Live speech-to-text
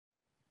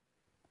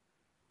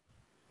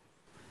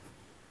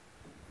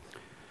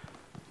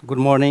Good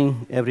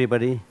morning,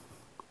 everybody.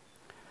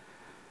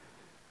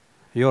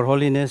 Your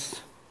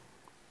Holiness,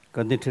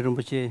 Kanditi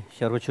Rinpoche,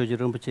 Sharvachoji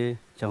Rinpoche,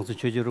 Jangsu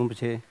Choji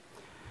Rinpoche,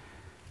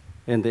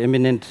 and the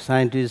eminent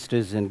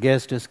scientists and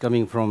guests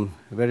coming from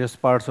various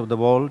parts of the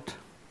world,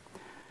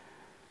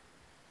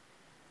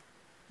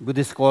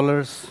 Buddhist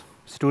scholars,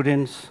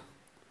 students,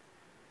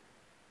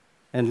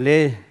 and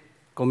lay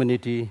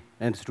community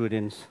and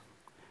students.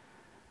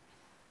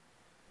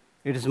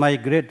 It is my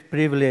great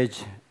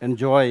privilege and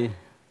joy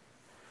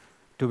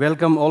to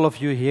welcome all of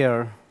you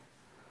here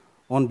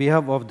on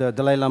behalf of the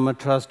Dalai Lama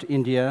Trust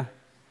India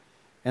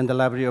and the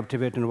Library of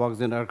Tibetan Works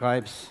and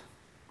Archives.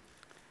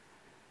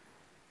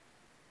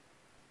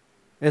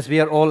 As we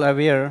are all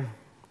aware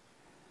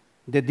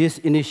that this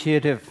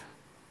initiative,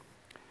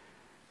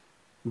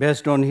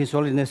 based on His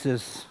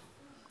Holiness's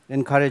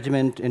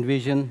encouragement and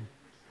vision,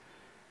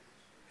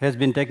 has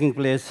been taking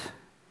place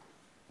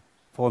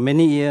for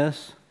many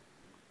years,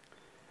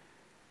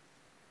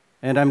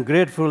 and I'm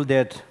grateful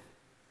that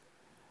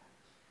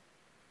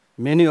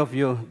many of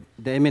you,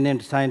 the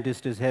eminent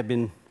scientists, have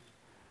been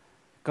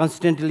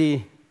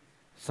constantly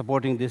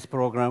supporting this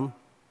program.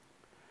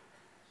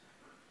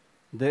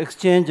 The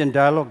exchange and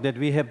dialogue that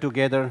we have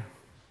together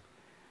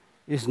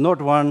is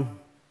not one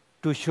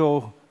to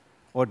show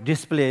or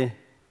display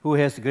who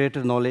has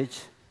greater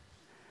knowledge,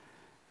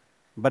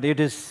 but it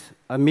is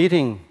a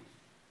meeting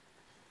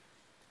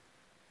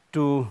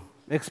to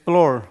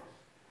explore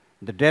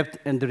the depth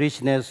and the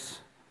richness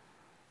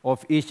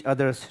of each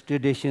other's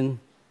tradition,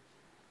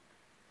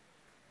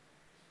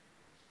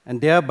 and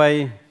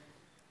thereby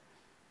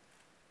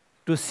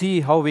to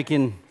see how we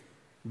can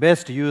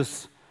best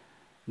use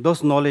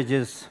those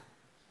knowledges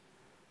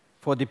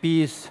for the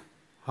peace,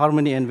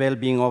 harmony, and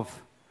well-being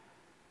of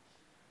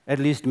at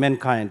least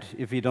mankind,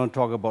 if we don't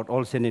talk about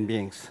all sentient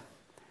beings.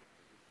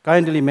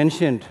 Kindly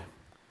mentioned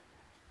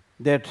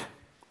that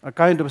a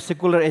kind of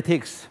secular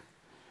ethics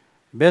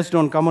based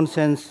on common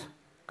sense,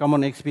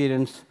 common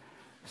experience,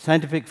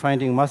 scientific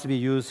finding must be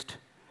used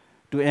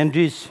to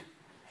enrich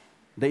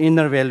the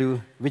inner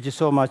value which is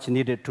so much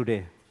needed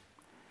today.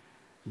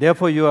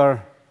 Therefore, you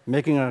are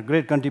making a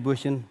great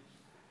contribution.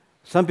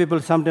 Some people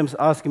sometimes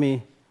ask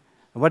me,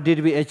 what did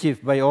we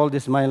achieve by all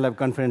these Mind Life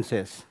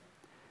conferences?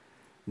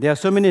 There are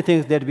so many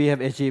things that we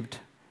have achieved,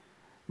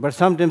 but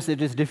sometimes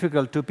it is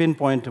difficult to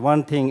pinpoint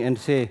one thing and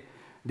say,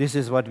 this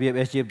is what we have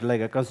achieved,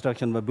 like a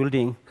construction of a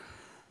building.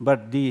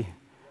 But the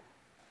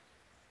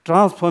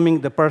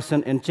transforming the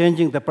person and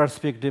changing the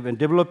perspective and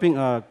developing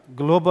a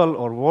global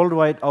or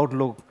worldwide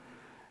outlook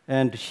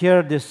and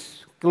share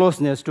this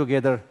closeness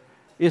together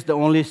is the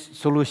only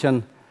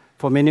solution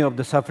for many of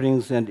the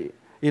sufferings and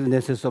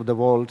illnesses of the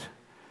world.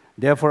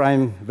 Therefore,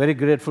 I'm very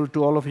grateful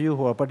to all of you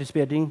who are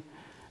participating.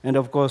 And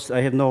of course,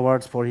 I have no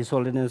words for His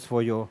Holiness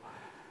for your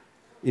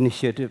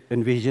initiative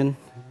and vision.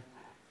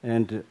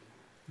 And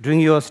during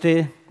your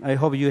stay, I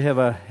hope you have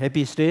a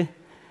happy stay.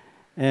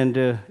 And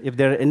if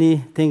there are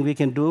anything we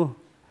can do,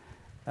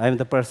 I'm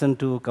the person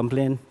to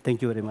complain.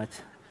 Thank you very much.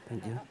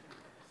 Thank you.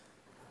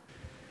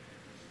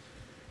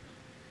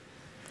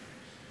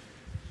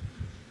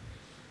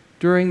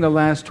 During the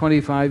last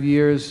 25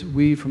 years,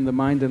 we from the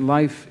Mind and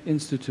Life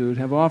Institute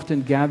have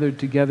often gathered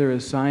together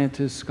as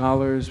scientists,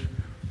 scholars,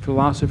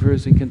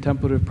 philosophers, and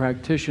contemplative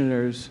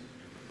practitioners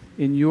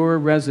in your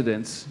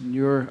residence, in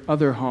your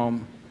other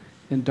home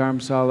in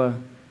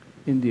Dharamsala,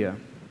 India.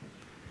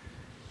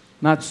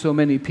 Not so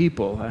many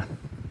people,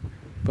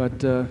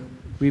 but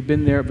we've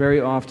been there very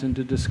often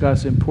to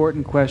discuss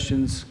important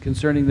questions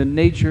concerning the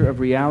nature of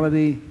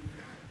reality,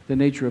 the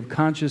nature of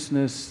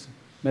consciousness,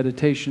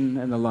 meditation,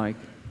 and the like.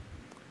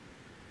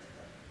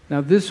 Now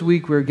this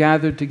week we're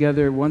gathered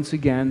together once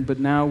again, but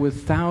now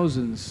with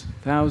thousands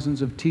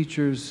of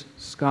teachers,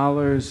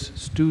 scholars,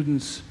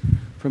 students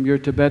from your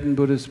Tibetan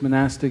Buddhist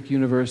monastic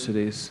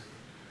universities.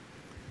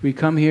 We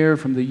come here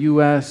from the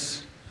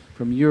US,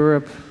 from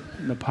Europe,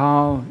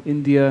 Nepal,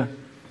 India,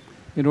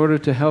 in order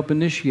to help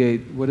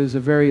initiate what is a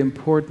very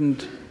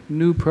important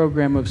new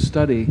program of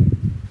study,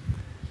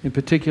 in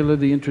particular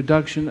the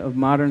introduction of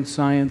modern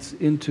science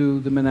into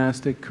the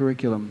monastic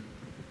curriculum.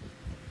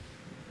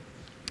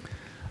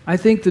 I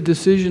think the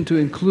decision to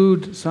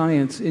include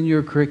science in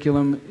your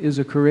curriculum is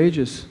a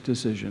courageous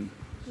decision.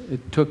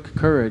 It took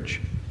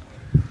courage.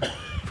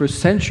 For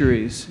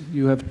centuries,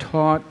 you have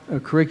taught a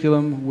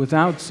curriculum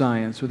without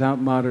science, without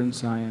modern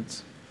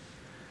science.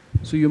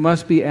 So you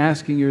must be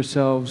asking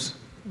yourselves,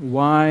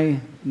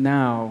 why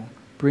now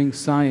bring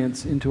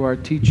science into our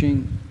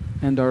teaching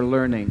and our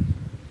learning?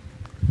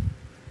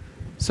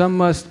 Some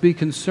must be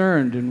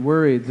concerned and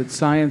worried that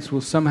science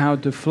will somehow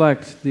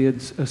deflect the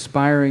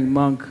aspiring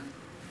monk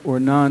or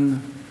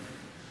nun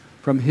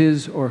from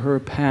his or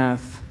her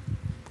path,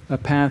 a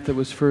path that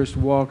was first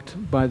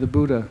walked by the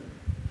Buddha.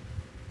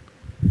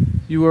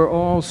 You are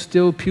all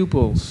still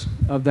pupils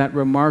of that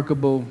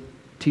remarkable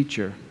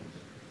teacher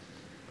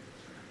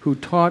who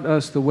taught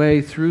us the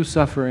way through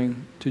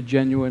suffering to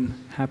genuine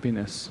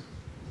happiness.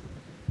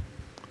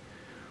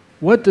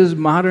 What does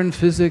modern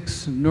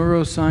physics,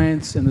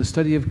 neuroscience, and the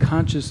study of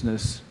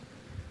consciousness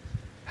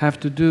have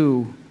to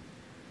do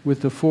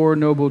with the Four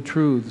Noble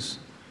Truths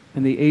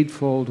and the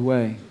Eightfold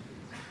Way.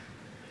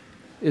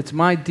 It's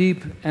my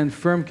deep and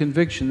firm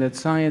conviction that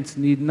science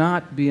need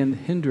not be an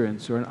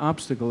hindrance or an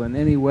obstacle in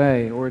any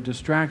way or a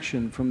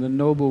distraction from the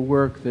noble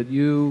work that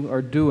you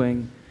are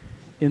doing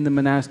in the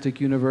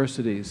monastic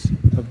universities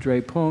of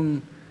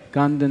Drepung,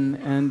 Ganden,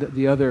 and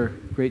the other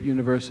great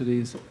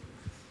universities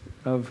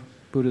of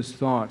Buddhist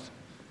thought.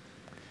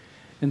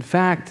 In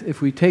fact,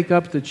 if we take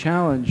up the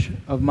challenge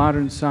of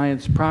modern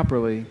science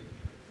properly,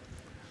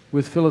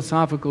 with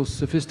philosophical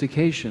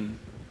sophistication,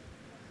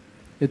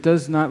 it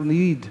does not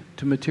lead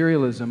to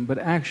materialism, but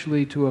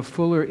actually to a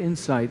fuller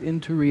insight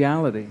into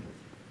reality.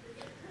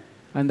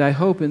 And I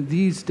hope in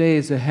these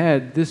days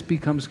ahead, this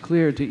becomes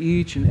clear to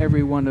each and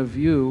every one of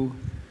you.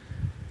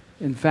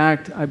 In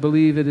fact, I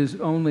believe it is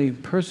only,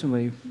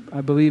 personally,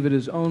 I believe it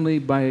is only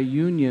by a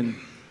union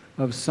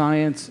of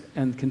science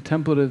and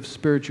contemplative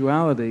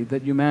spirituality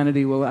that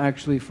humanity will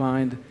actually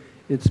find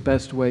its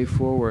best way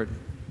forward.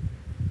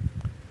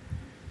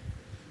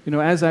 You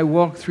know, as I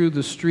walk through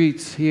the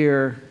streets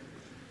here,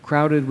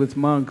 crowded with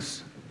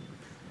monks,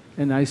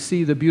 and I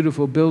see the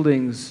beautiful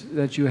buildings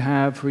that you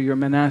have for your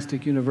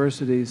monastic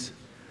universities,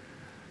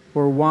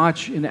 or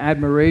watch in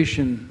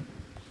admiration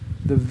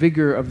the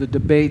vigor of the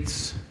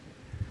debates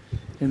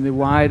in the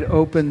wide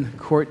open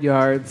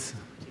courtyards.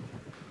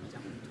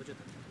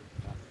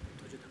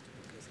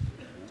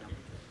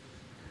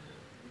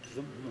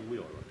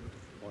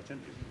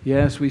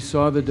 Yes, we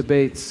saw the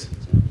debates,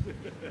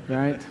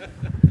 right?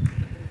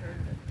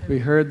 We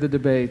heard the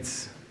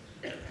debates.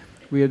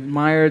 We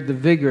admired the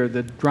vigor,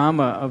 the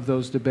drama of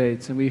those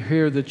debates, and we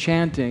hear the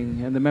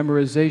chanting and the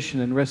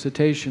memorization and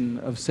recitation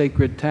of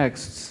sacred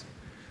texts.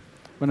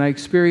 When I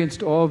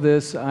experienced all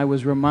this, I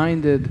was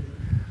reminded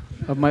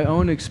of my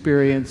own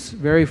experience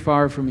very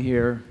far from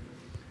here,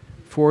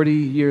 40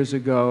 years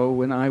ago,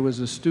 when I was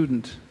a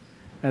student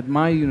at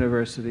my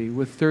university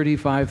with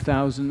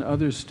 35,000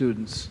 other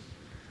students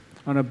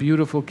on a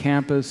beautiful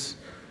campus,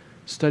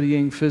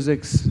 studying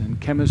physics and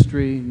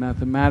chemistry,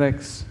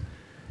 mathematics,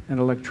 and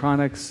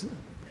electronics,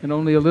 and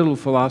only a little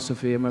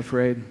philosophy, I'm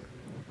afraid.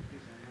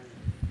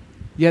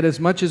 Yet as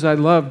much as I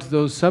loved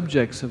those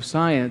subjects of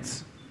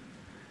science,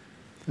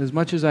 as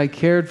much as I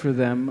cared for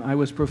them, I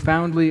was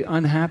profoundly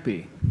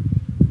unhappy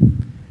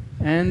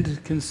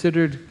and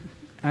considered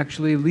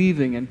actually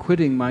leaving and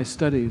quitting my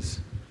studies.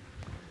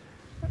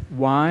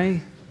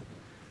 Why?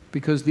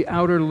 Because the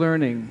outer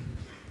learning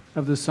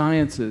of the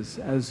sciences,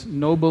 as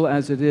noble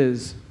as it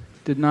is,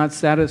 did not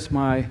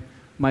satisfy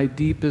my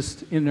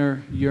deepest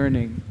inner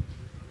yearning.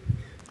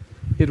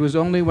 It was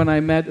only when I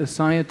met a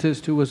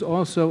scientist who was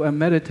also a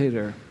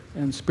meditator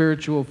and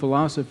spiritual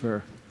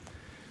philosopher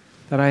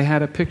that I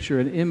had a picture,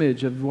 an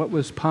image of what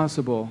was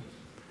possible,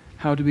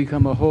 how to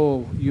become a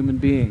whole human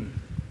being.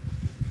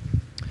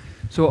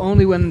 So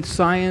only when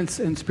science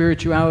and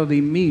spirituality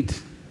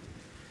meet,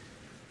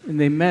 and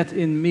they met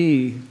in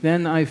me,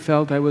 then I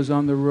felt I was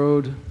on the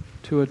road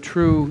to a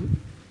true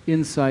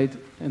insight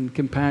and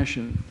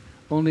compassion,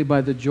 only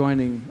by the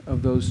joining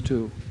of those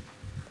two.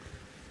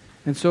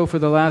 And so for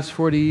the last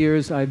 40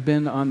 years, I've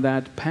been on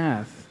that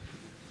path.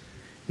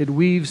 It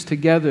weaves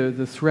together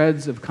the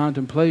threads of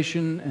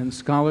contemplation and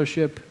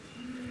scholarship,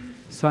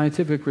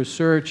 scientific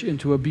research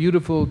into a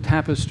beautiful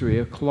tapestry,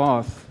 a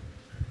cloth,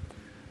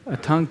 a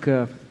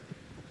tanka.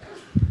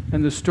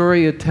 And the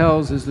story it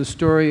tells is the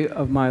story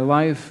of my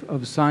life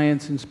of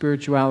science and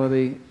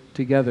spirituality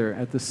together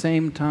at the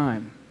same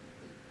time.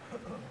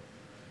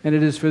 And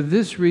it is for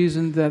this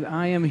reason that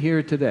I am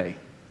here today.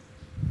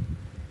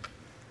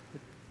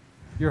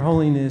 Your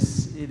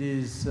Holiness, it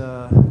is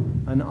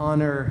an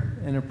honor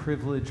and a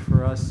privilege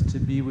for us to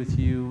be with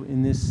you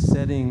in this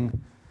setting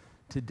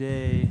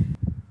today.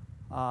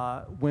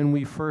 When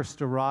we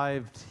first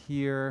arrived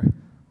here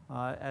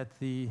at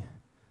the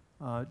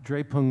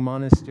Drepung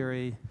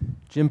Monastery,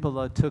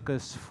 Jimpala took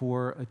us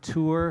for a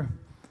tour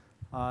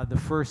the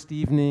first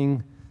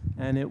evening,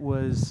 and it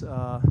was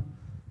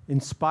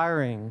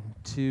inspiring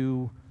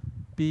to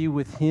be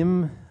with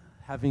him,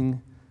 having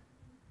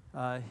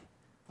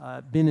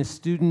been a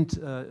student,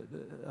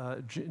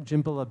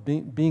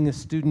 Jimpala being a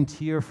student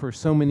here for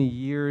so many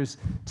years,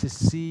 to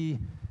see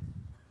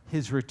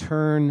his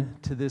return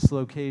to this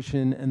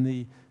location and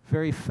the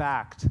very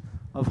fact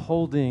of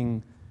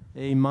holding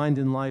a Mind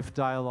and Life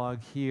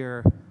dialogue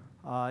here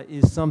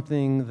is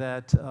something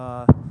that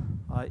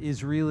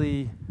is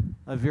really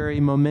a very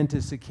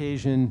momentous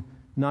occasion,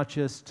 not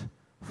just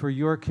for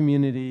your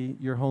community,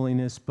 Your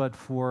Holiness, but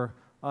for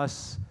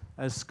us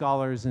as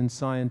scholars and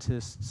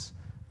scientists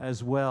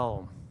as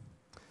well.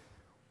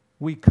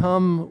 We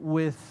come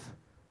with,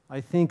 I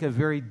think, a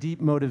very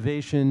deep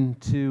motivation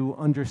to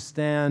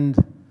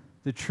understand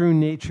the true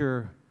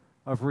nature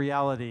of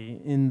reality,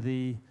 in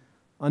the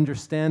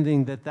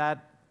understanding that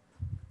that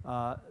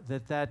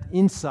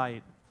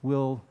insight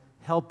will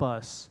help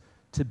us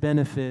to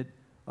benefit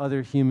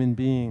other human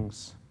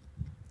beings.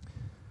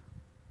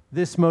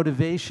 This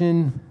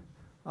motivation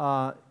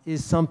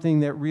is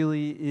something that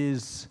really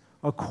is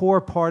a core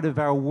part of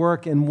our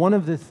work, and one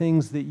of the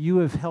things that you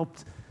have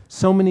helped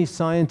so many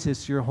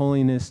scientists, Your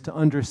Holiness, to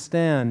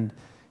understand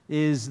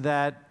is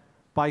that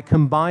by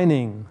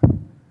combining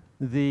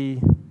the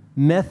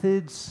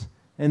methods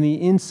and the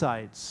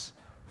insights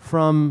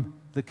from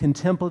the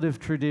contemplative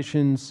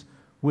traditions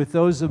with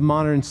those of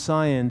modern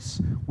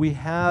science, we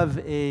have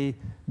a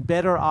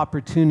better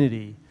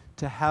opportunity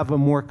to have a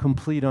more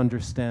complete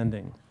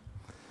understanding.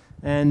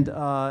 And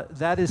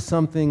that is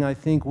something, I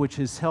think, which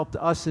has helped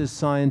us as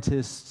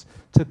scientists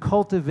to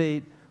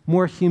cultivate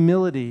more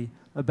humility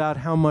about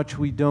how much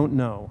we don't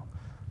know.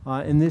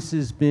 And this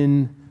has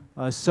been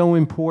so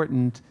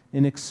important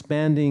in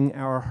expanding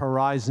our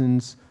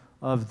horizons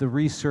of the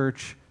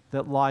research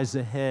that lies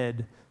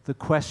ahead, the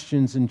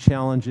questions and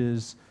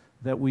challenges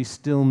that we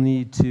still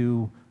need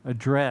to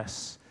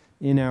address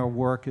in our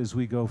work as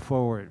we go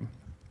forward.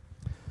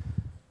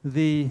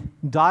 The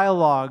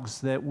dialogues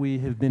that we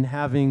have been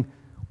having,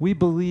 we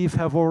believe,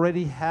 have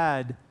already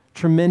had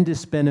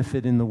tremendous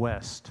benefit in the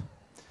West.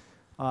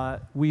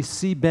 We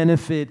see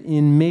benefit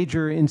in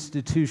major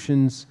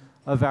institutions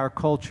of our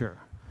culture.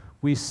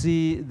 We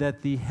see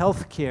that the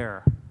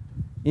healthcare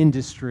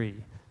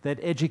industry, that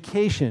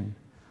education,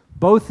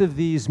 both of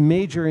these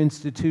major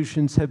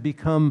institutions have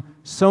become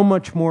so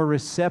much more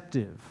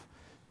receptive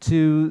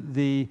to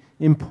the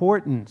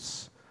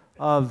importance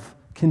of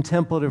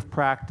contemplative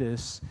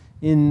practice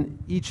in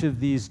each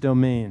of these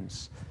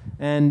domains.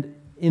 And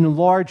in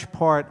large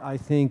part, I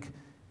think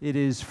it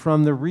is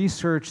from the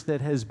research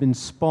that has been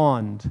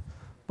spawned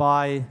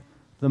by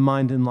the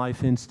Mind and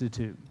Life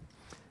Institute.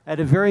 At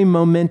a very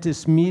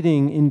momentous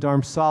meeting in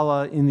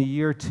Dharamsala in the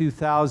year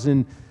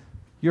 2000,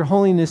 Your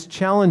Holiness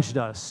challenged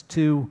us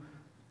to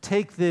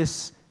take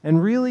this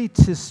and really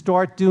to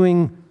start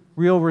doing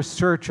real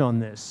research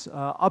on this.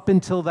 Up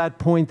until that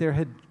point, there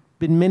had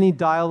been many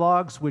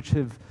dialogues which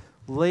have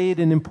laid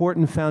an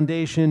important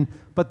foundation,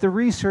 but the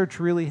research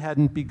really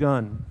hadn't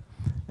begun.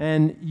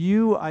 And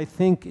you, I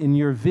think, in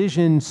your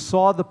vision,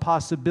 saw the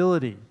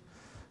possibility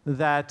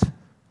that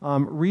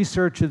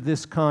research of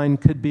this kind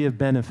could be of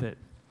benefit.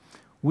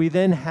 We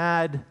then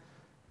had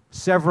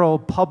several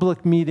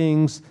public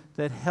meetings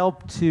that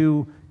helped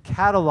to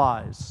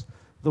catalyze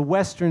the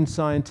Western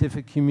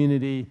scientific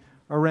community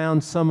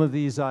around some of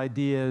these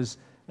ideas,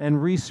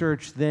 and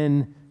research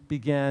then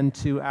began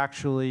to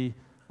actually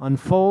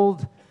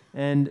unfold,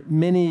 and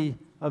many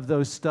of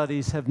those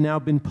studies have now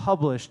been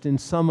published in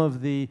some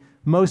of the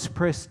most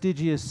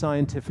prestigious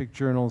scientific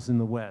journals in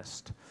the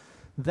West.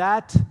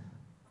 That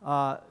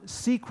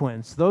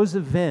sequence, those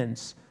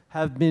events,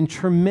 have been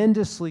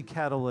tremendously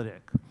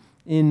catalytic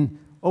in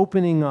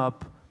opening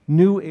up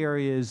new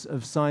areas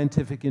of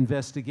scientific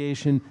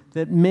investigation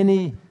that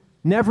many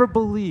never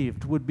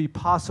believed would be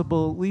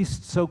possible, at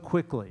least so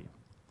quickly.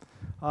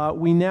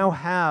 We now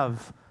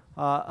have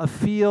a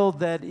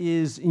field that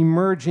is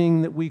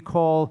emerging that we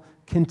call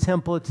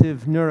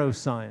contemplative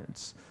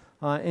neuroscience.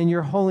 And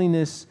Your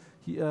Holiness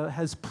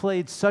has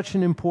played such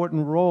an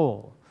important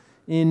role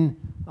in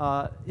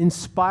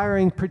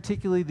inspiring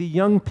particularly the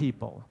young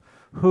people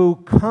who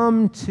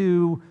come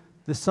to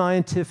the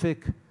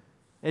scientific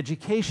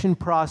education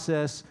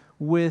process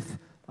with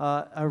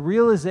a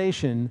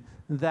realization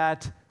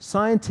that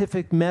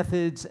scientific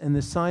methods and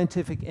the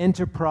scientific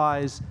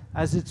enterprise,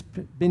 as it's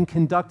been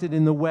conducted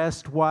in the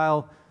West,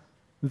 while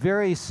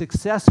very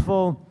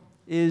successful,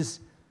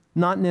 is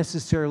not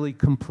necessarily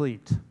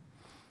complete.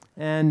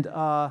 And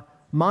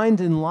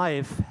Mind and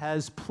Life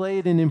has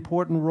played an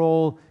important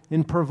role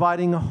in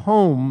providing a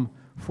home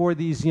for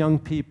these young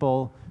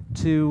people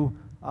to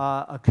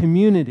a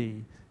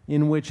community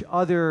in which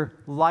other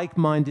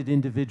like-minded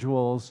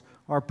individuals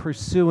are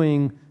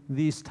pursuing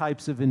these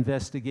types of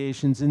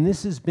investigations. And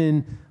this has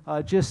been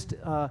just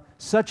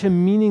such a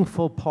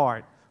meaningful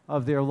part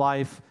of their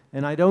life,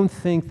 and I don't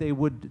think they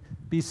would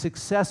be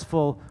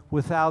successful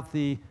without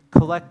the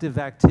collective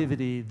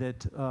activity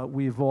that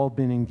we've all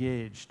been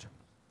engaged.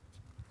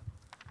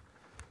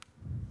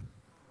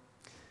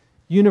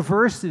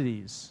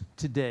 Universities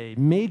today,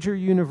 major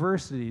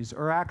universities,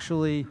 are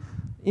actually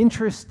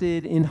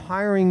interested in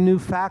hiring new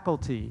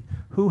faculty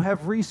who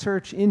have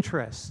research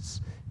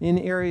interests in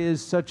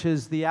areas such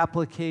as the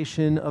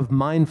application of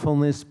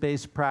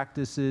mindfulness-based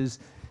practices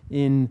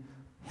in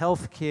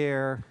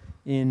healthcare,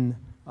 in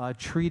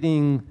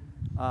treating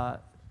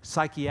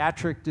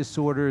psychiatric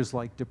disorders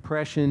like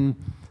depression.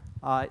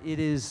 It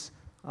is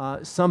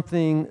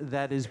something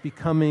that is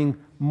becoming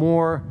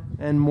more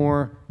and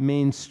more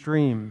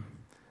mainstream.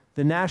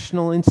 The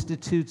National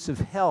Institutes of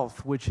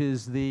Health, which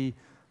is the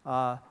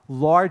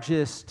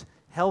largest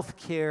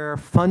healthcare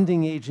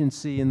funding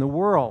agency in the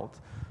world,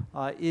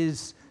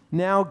 is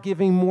now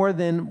giving more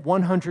than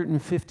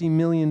 $150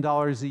 million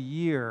a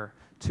year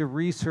to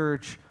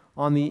research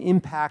on the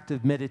impact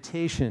of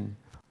meditation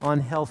on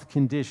health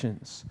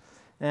conditions.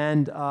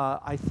 And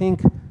I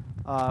think,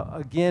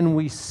 again,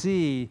 we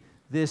see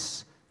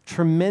this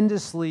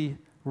tremendously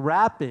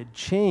rapid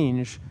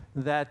change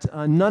that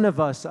none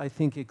of us, I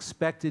think,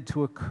 expected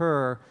to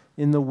occur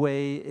in the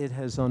way it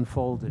has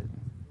unfolded.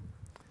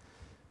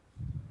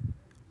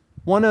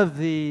 One of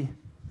the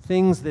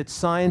things that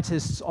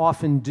scientists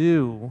often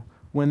do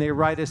when they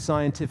write a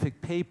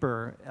scientific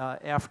paper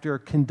after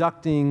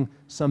conducting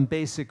some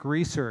basic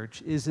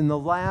research is in the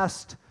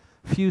last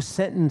few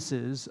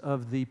sentences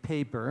of the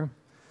paper,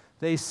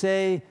 they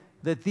say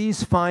that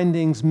these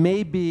findings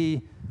may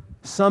be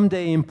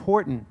someday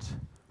important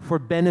for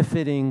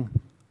benefiting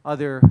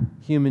other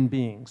human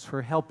beings,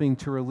 for helping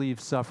to relieve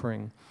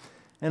suffering.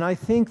 And I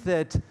think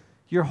that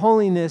Your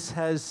Holiness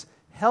has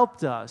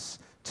helped us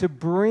to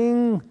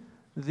bring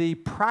the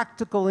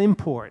practical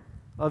import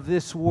of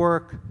this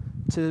work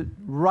to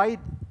right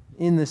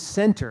in the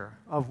center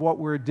of what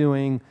we're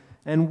doing,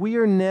 and we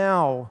are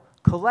now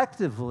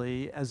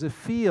collectively as a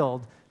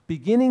field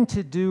beginning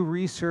to do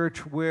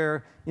research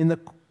where in the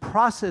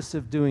process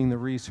of doing the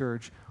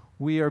research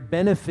we are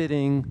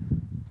benefiting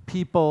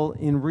people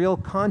in real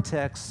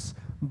contexts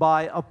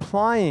by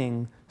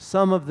applying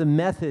some of the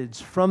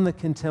methods from the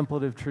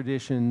contemplative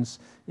traditions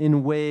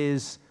in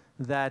ways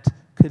that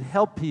could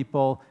help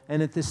people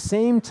and at the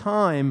same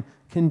time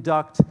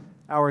conduct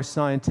our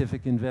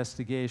scientific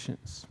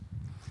investigations.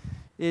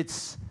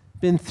 It's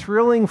been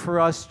thrilling for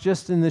us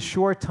just in the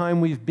short time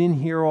we've been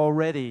here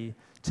already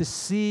to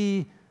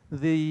see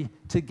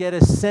to get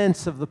a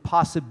sense of the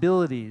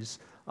possibilities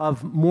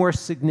of more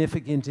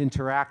significant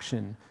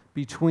interaction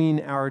between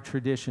our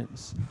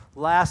traditions.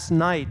 Last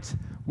night,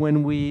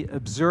 when we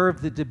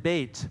observed the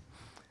debate,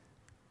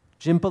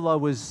 Jimpala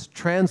was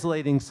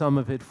translating some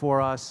of it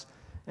for us,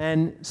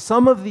 and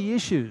some of the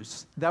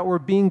issues that were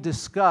being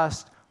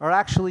discussed are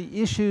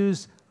actually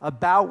issues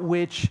about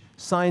which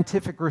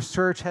scientific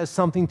research has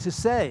something to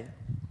say.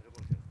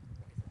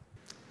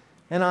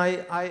 And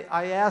I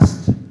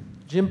asked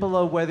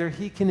Jimpala whether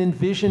he can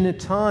envision a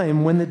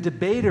time when the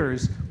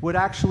debaters would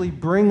actually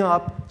bring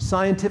up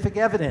scientific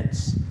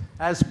evidence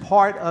as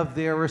part of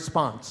their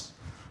response.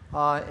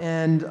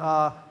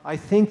 I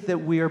think that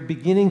we are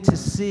beginning to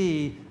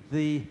see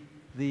the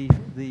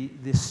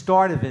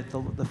start of it,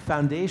 the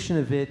foundation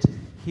of it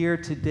here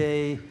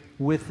today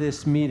with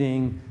this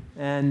meeting.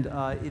 And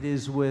it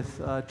is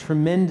with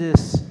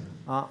tremendous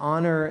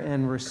honor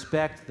and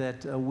respect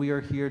that we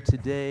are here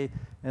today.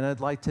 And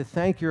I'd like to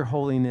thank Your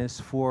Holiness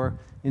for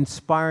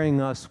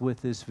inspiring us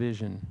with this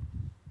vision.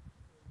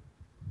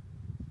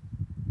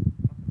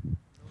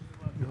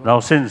 Now,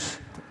 since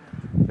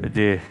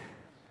the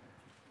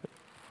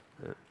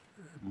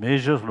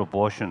major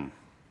proportion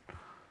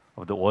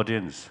of the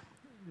audience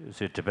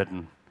is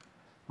Tibetan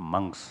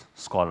monks,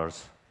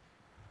 scholars,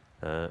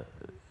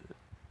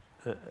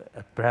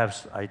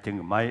 perhaps I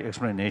think my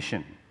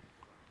explanation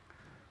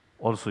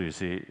also, you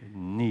see,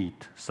 need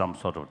some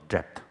sort of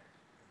depth.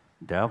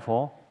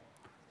 Therefore,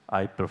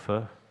 I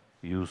prefer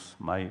use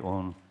my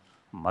own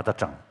mother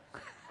tongue.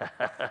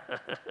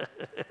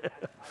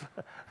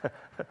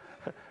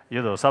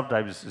 You know,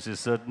 sometimes it's a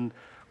certain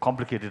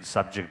complicated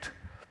subject.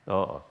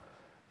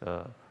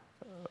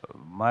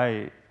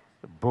 My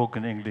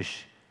broken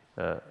English,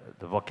 the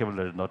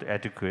vocabulary is not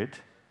adequate.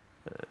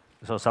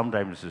 So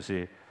sometimes you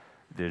see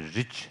the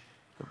rich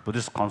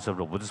Buddhist concept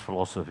of Buddhist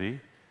philosophy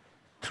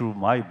through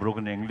my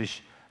broken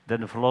English,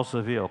 then the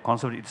philosophy or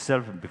concept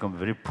itself become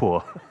very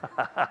poor.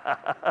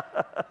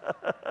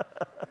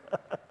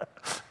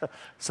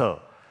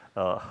 So,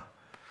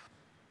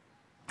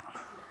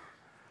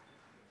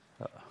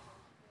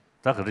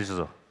 다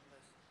그러셔서,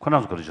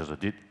 코난도 그러셔서,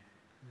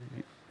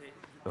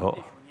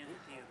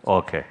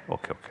 okay.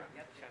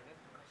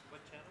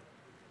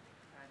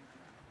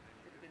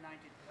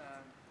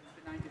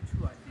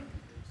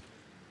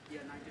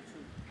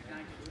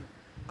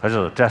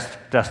 Just.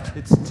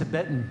 It's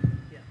Tibetan.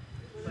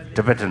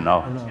 Tibetan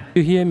now.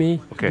 You hear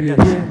me? Okay.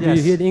 Do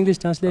you hear the English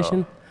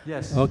translation?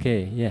 Yes.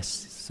 Okay, yes.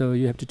 So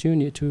you have to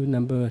tune it to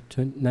number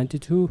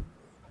 92,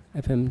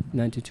 FM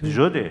 92.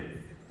 Jode,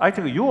 I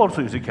think you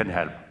also can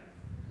help.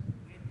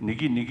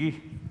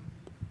 Nigi.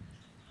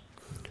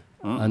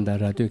 And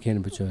Ratu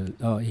can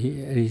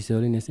His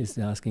Holiness is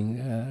asking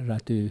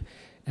Ratu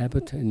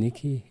Abbot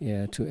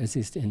Niki to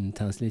assist in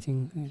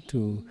translating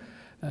to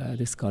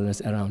the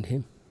scholars around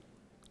him.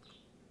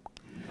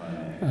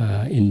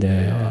 In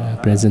the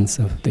presence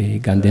of the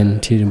Ganden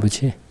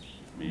Tirinpoche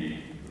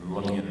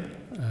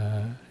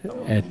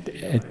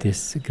at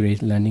this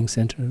great learning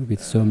center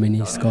with so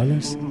many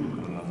scholars.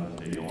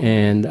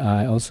 And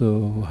I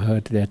also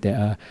heard that there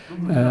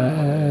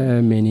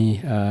are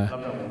many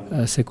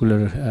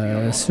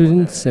secular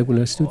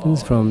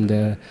students from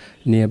the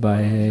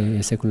nearby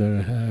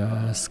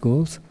secular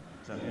schools.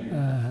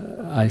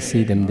 I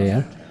see them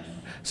there.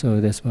 So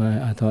that's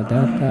why I thought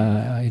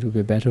that it would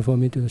be better for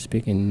me to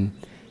speak in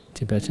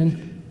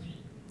Tibetan.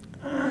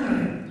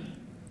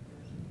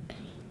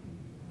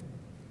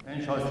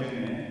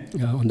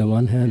 On the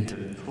one hand,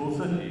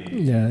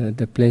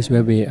 the place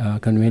where we are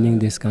convening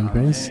this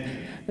conference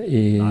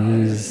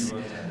is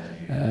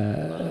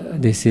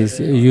this is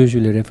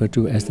usually referred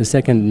to as the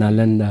second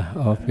Nalanda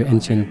of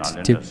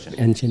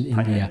ancient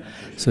India.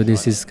 So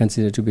this is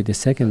considered to be the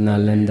second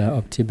Nalanda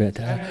of Tibet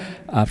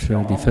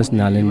after the first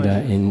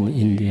Nalanda in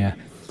India.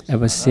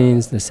 Ever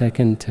since the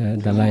second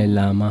Dalai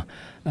Lama,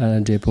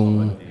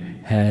 Drepung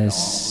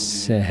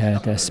has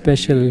had a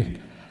special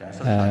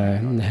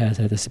has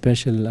had a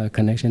special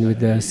connection with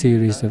the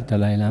series of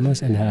Dalai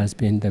Lamas and has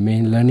been the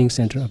main learning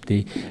center of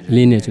the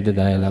lineage of the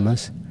Dalai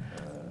Lamas.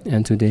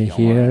 And today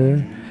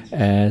here,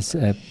 as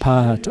a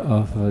part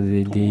of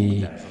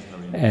the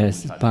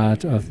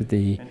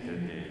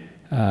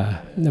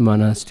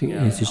monastic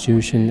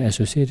institution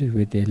associated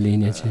with the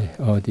lineage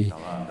or the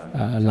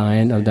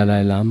line of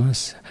Dalai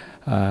Lamas,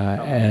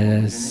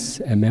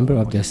 as a member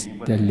of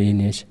the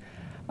lineage,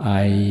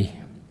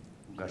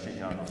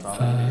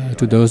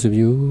 to those of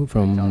you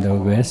from the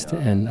West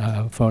and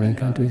foreign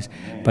countries,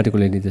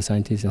 particularly the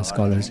scientists and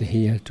scholars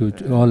here, to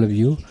all of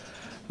you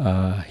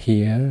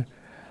here,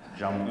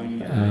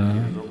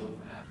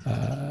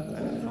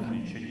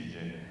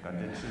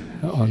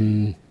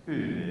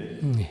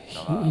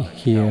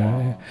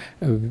 here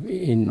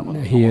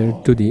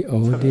to the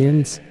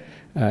audience,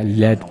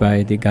 led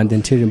by the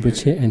Ganden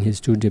Rinpoche and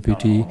his two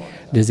deputy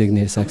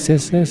designated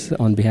successors.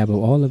 On behalf of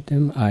all of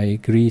them, I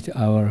greet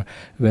our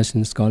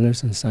Western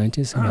scholars and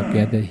scientists who have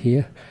gathered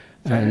here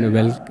and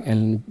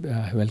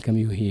welcome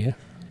you here.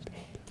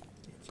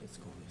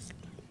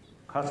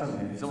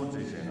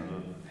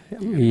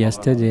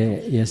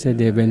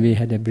 Yesterday, when we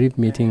had a brief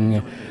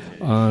meeting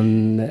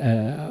on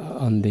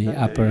the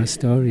upper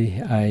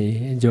story,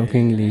 I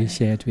jokingly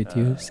shared with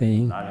you,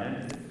 saying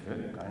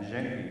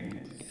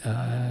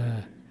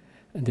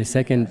the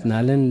second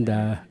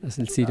Nalanda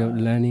seat of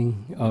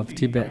learning of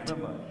Tibet.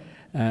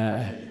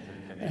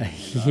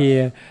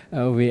 Here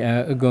we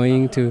are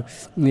going to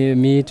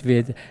meet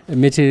with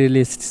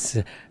materialists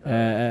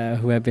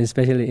who have been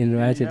specially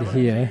invited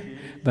here.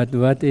 But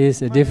what is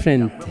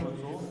different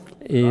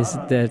is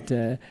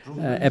that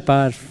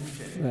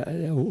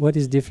what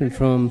is different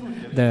from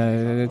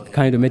the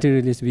kind of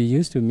materialists we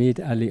used to meet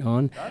early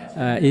on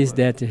is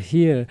that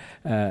here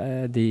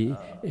the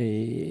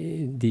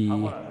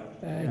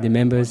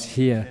members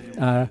here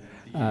are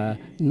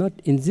not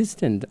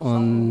insistent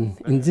on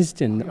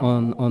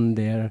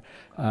their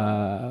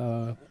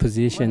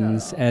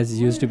positions, as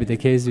used to be the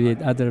case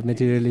with other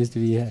materialists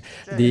the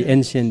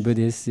ancient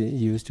Buddhists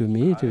used to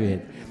meet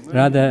with.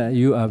 Rather,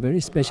 you are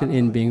very special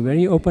in being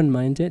very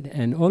open-minded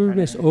and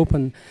always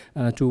open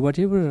to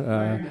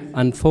whatever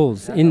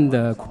unfolds in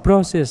the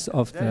process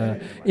of the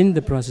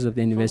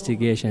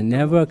investigation.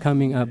 Never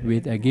coming up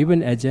with a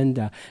given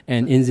agenda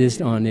and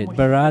insist on it,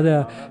 but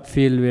rather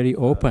feel very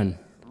open.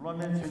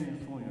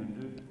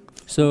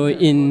 So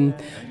in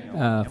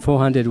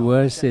 400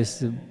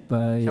 verses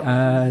by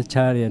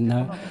Acharya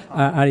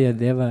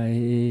Aryadeva,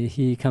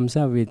 he comes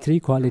up with 3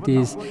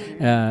 qualities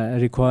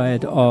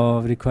required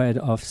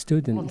of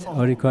students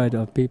or required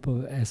of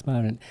people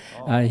aspirant.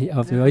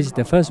 Of which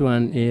the first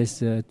one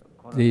is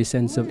the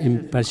sense of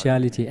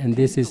impartiality, and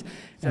this is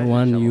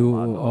one you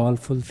all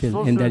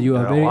fulfill, in that you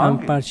are very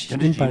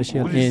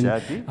impartial in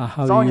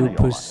how you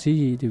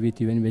proceed with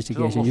your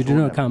investigation. You do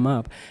not come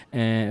up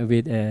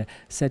with a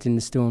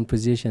set-in-stone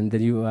position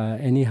that you are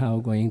anyhow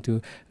going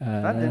to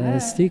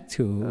stick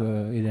to,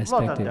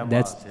 irrespective.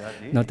 That's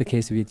not the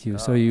case with you.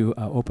 So you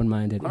are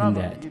open-minded in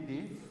that,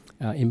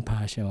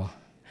 impartial.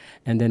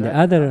 And then the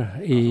other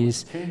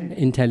is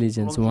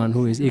intelligence, one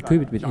who is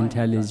equipped with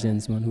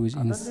intelligence, one who is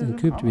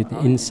equipped with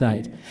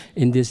insight.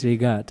 In this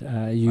regard,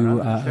 you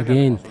are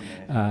again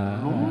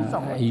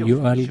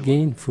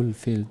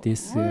fulfill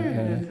this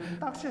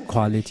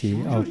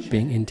quality of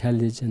being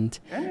intelligent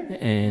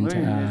and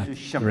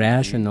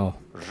rational,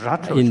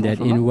 in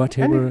that in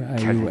whatever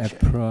you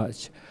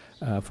approach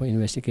for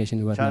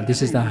investigation, whatnot.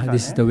 This is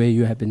the way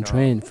you have been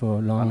trained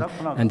for long,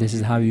 and this is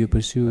how you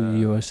pursue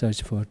your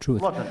search for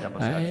truth.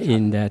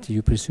 In that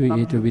you pursue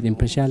it with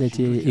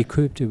impartiality,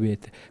 equipped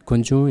with,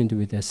 conjoined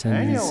with a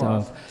sense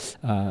of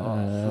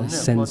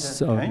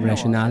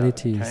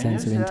rationality,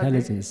 sense of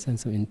intelligence,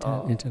 sense of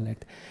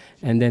intellect.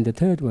 And then the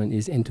third one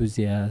is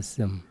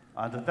enthusiasm.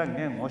 Among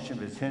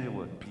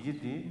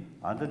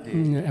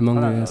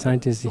the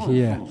scientists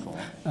here,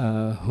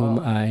 whom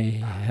I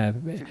have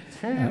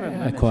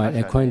acquired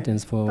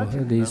acquaintance for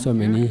so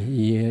many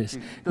years,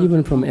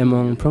 even from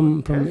among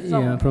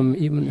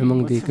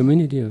the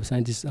community of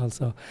scientists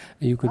also,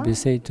 you could be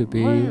said to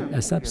be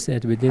a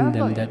subset within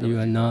them, that you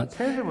are not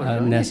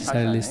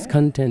necessarily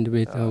content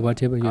with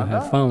whatever you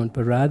have found,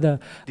 but rather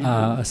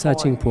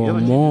searching for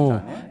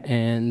more,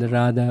 and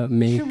rather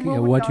make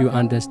what you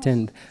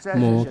understand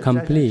more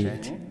complete.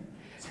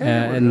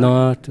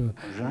 Not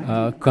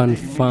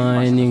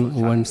confining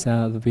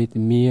oneself with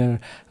mere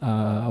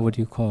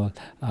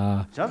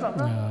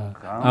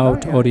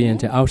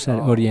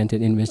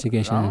outside-oriented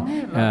investigation,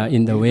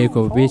 in the wake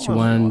of which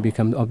one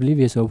becomes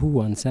oblivious of who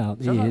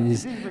oneself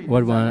is,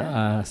 what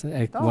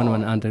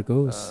one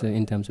undergoes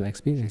in terms of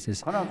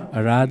experiences.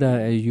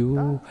 Rather,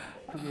 you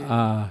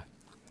are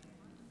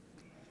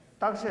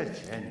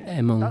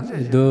among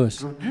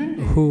those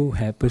who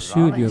have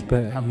pursued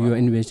your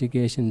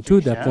investigation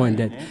to the point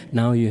that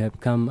now you have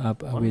come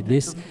up with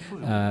this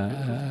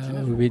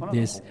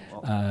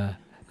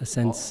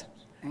sense.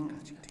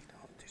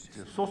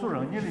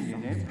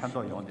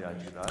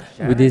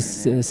 With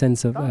this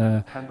sense of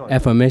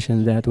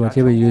affirmation that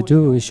whatever you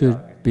do should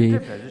be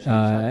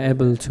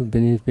able to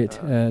benefit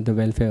the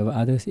welfare of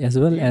others, as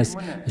well as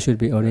should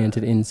be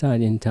oriented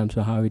inside in terms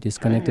of how it is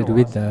connected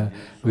with the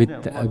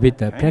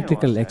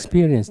practical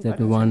experience that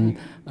one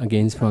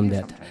gains from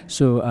that.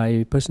 So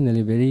I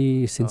personally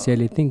very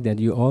sincerely think that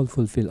you all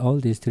fulfill all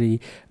these three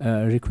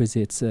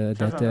requisites that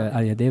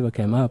Aryadeva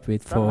came up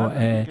with for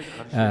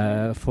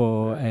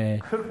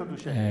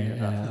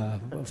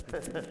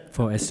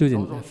a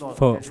student,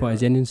 for a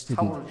genuine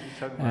student.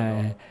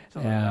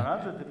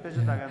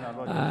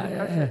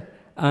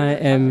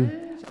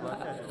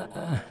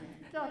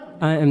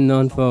 I am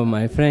known for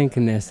my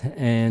frankness,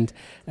 and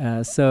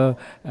so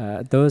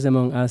those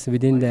among us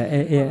within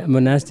the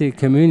monastic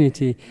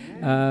community,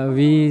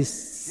 we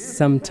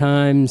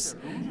sometimes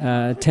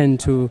tend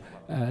to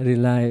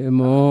rely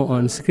more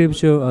on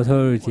scriptural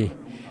authority.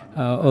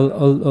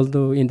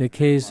 Although in the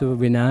case of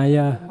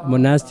Vinaya,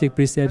 monastic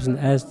preception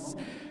as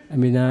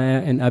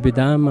Vinaya and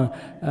Abhidhamma,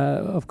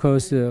 of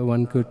course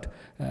one could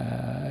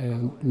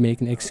make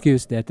an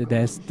excuse that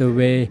that's the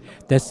way,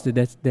 that's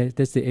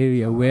the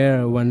area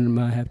where one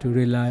might have to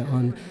rely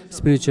on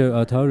spiritual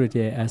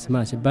authority as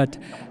much. But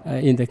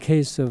in the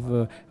case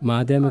of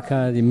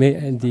Madhyamaka, the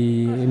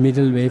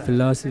middle way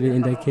philosophy,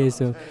 in the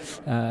case of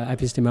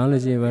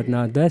epistemology and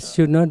whatnot, that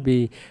should not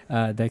be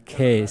the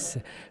case.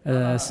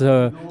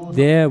 So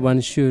there one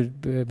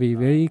should be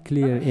very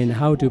clear in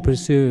how to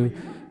pursue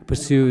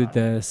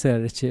the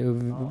search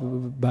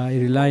by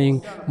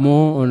relying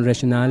more on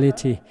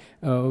rationality.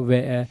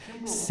 Where,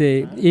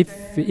 say,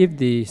 if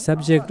the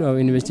subject of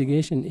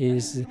investigation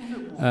is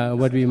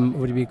what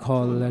we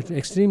call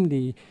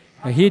extremely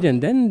hidden,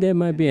 then there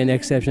might be an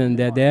exception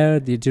that there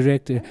the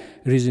direct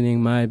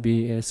reasoning might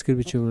be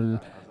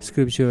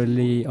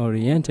scripturally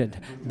oriented.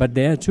 But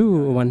there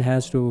too one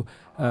has to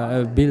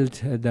build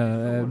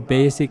the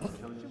basic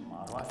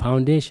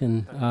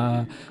foundation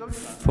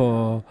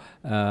for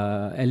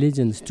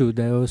allegiance to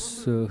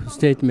those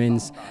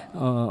statements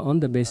on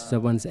the basis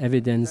of one's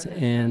evidence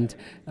and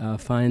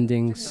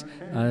findings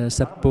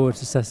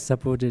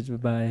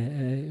supported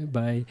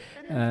by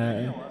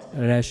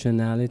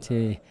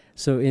rationality.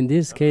 So in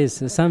this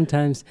case,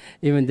 sometimes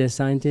even the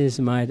scientists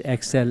might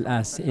excel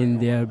us in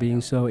their being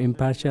so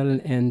impartial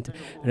and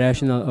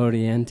rational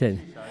oriented.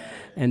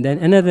 And then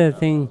another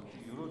thing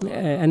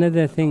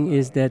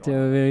is that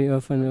very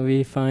often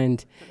we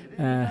find,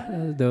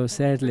 though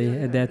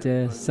sadly, that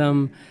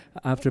some,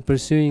 after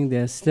pursuing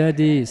their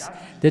studies,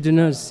 they do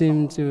not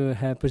seem to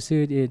have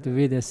pursued it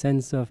with a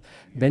sense of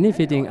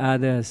benefiting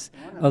others,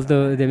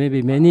 although there may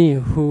be many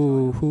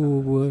who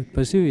would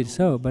pursue it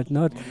so, but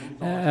not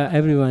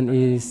everyone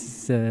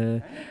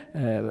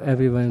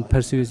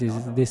pursues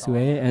it this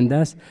way, and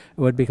thus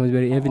what becomes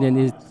very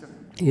evident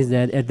is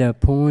that at the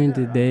point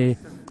they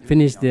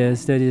finish their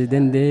studies,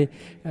 then they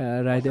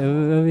right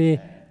away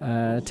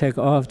take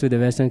off to the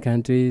Western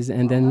countries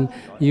and then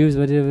use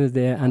whatever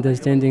their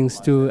understandings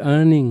to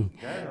earning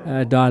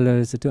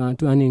dollars, to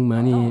earning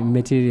money,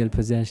 material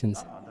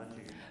possessions.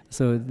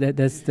 So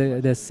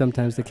that's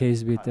sometimes the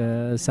case with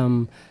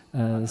some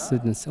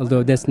students,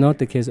 although that's not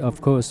the case,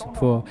 of course,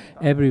 for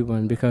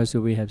everyone, because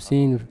we have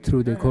seen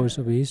through the course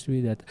of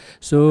history that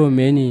so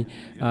many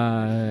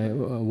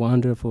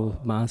wonderful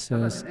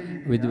masters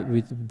with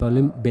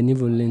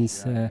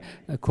benevolence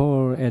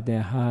core at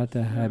their heart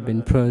have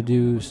been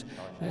produced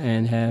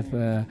and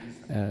have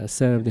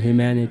served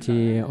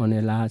humanity on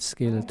a large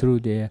scale through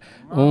their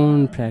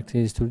own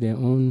practice, through their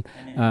own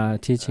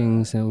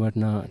teachings and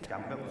whatnot.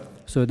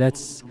 So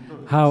that's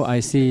how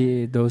I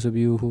see those of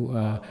you who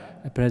are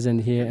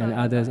present here and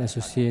others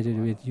associated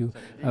with you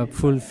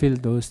fulfill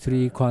those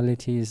three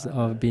qualities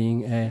of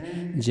being a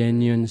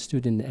genuine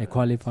student, a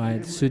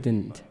qualified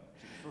student.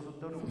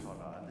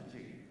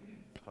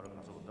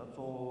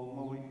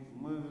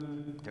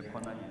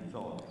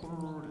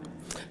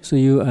 So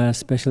you are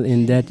special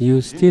in that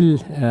you still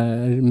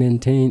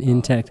maintain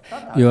intact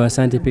your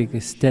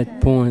scientific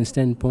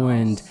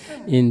standpoint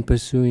in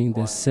pursuing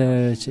the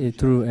search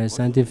through a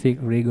scientific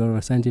rigor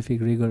and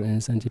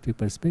scientific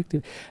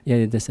perspective.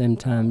 Yet at the same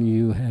time,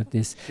 you have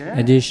this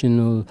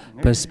additional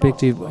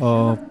perspective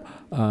of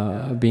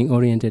being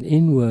oriented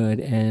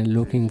inward and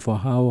looking for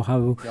how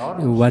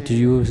what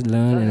you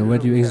learn and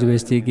what you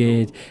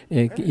investigate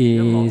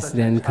is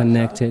then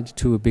connected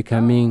to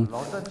becoming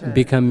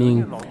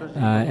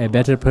a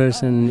better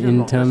person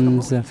in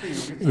terms of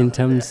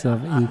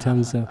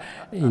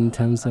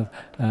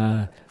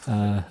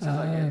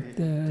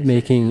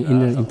making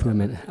inner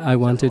improvement. I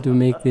wanted to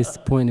make this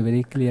point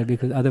very clear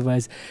because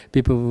otherwise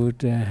people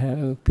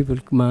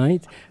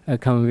might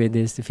come with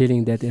this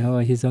feeling that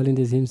His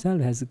Holiness himself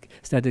has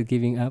started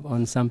giving up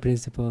on some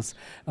principles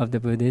of the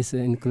Buddhists,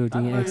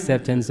 including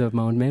acceptance of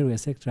Mount Meru,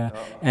 etc.,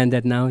 and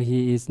that now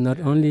he is not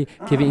only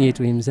giving it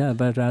to himself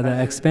but rather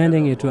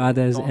expanding it to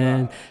others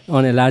and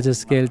on a larger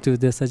scale to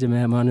such a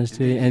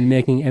monastery and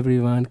making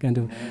everyone kind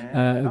of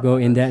go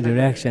in that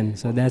direction.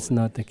 So that's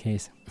not the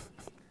case.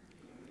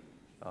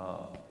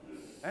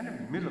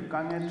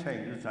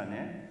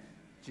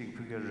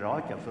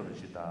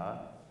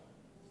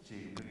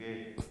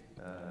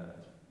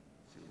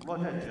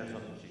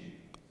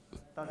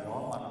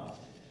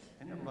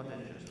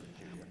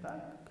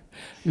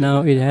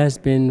 Now it has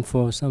been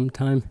for some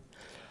time.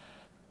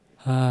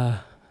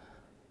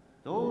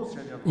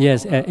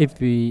 Yes, if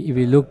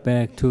we look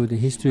back to the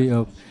history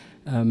of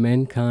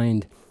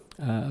mankind,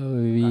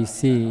 we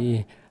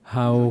see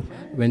how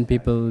when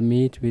people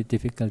meet with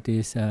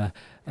difficulties,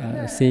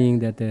 seeing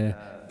that the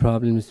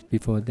problems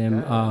before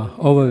them are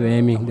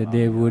overwhelming, that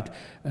they would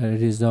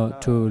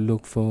resort to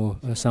look for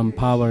some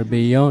power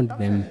beyond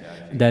them.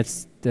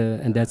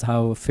 And that's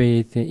how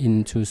faith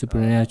into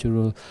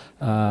supernatural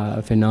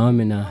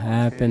phenomena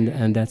happened,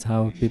 and that's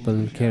how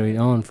people carried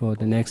on for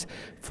the next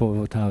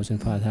 4,000,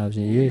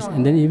 5,000 years.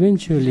 And then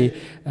eventually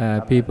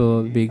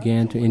people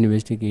began to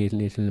investigate a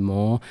little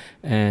more,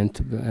 and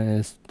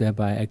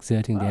thereby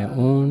exerting their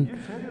own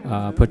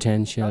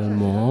potential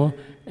more.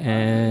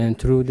 And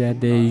through that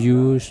they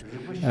use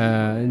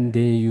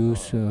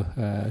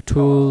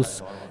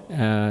tools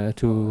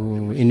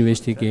to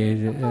investigate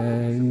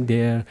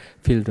their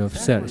field of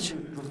search.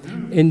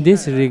 In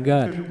this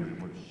regard,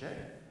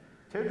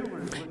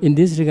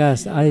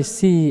 I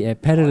see a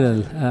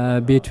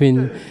parallel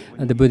between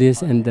the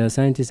Buddhists and the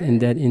scientists, in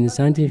that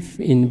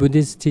in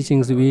Buddhist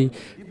teachings we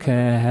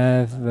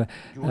have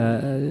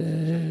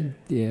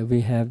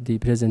the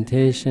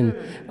presentation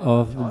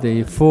of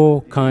the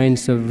four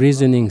kinds of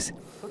reasonings.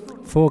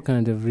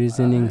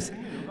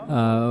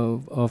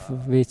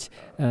 Of which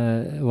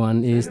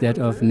one is that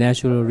of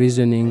natural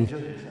reasoning.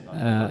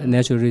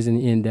 Natural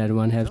reasoning in that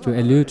one has to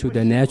allude to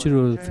the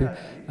natural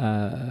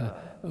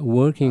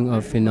working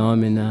of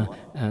phenomena.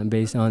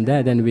 Based on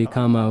that, then we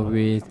come up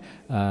with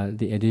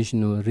the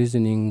additional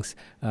reasonings,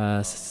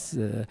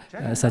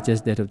 such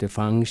as that of the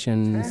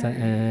function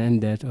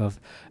and that of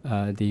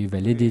the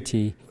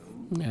validity,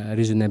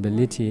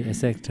 reasonability,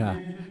 etc.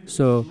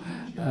 So,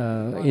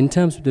 in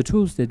terms of the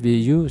tools that we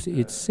use,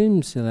 it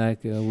seems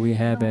like we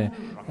have a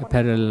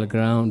parallel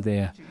ground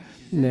there.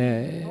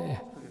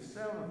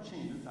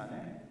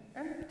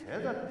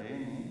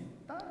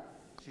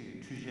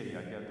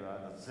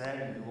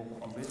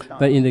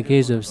 But in the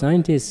case of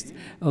scientists,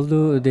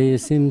 although they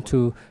seem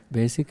to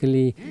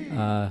basically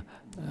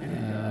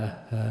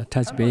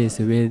touch base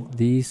with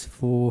these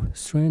four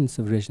strengths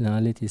of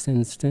rationality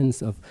and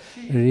strengths of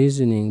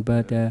reasoning,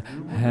 but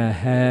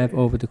have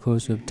over the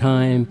course of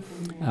time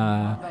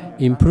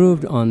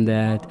improved on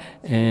that,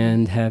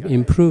 and have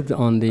improved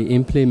on the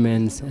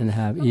implements, and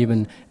have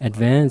even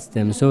advanced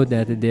them so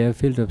that their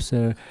field of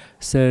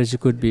search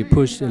could be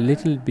pushed a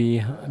little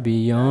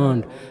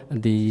beyond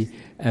the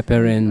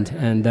apparent,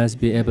 and thus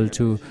be able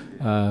to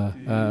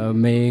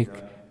make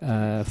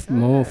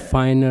more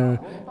finer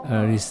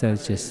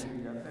researches.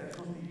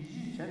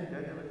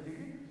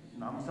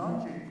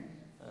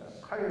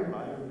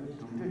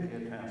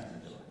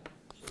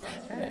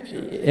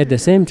 At the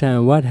same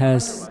time, what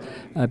has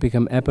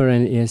become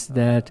apparent is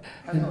that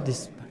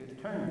this.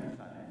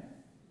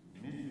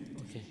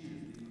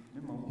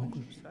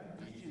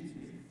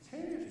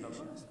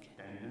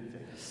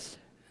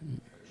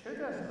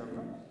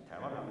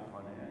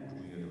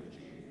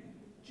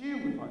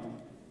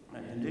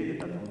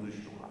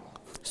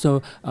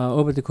 So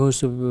over the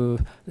course of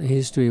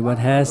history, what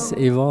has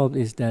evolved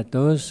is that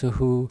those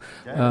who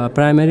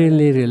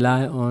primarily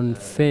rely on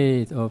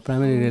faith or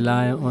primarily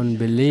rely on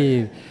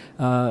belief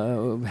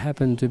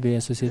happen to be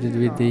associated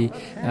with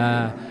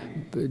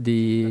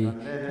the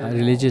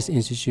religious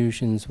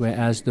institutions,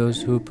 whereas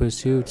those who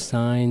pursued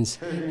science,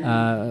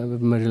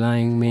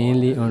 relying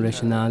mainly on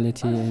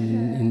rationality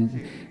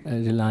and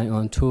relying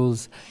on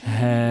tools,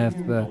 have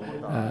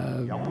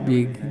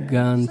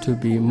begun to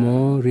be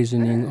more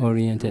reasoning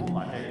oriented.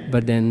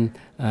 But then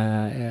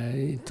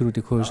through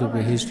the course of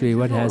the history,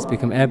 what has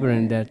become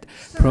apparent that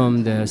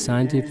from the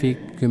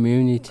scientific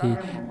community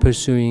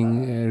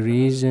pursuing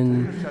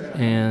reason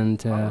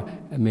and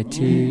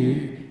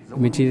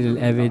material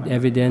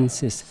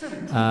evidences,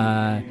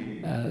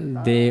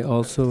 they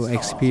also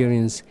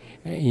experience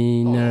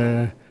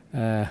inner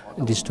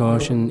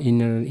distortion,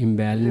 inner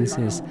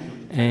imbalances,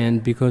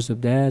 and because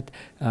of that,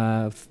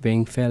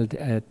 being felt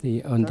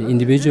on the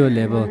individual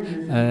level,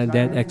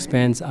 that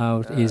expands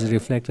out, is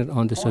reflected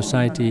on the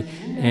society,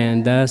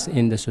 and thus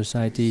in the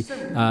society,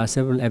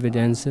 several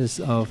evidences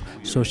of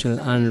social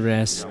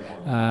unrest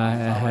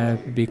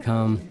have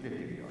become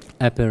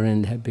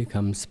apparent, have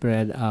become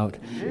spread out.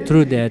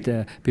 Through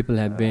that, people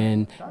have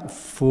been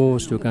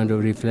forced to kind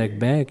of reflect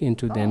back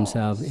into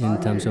themselves in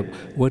terms of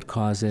what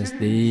causes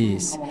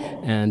these,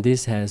 and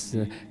this has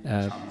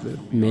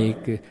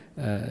made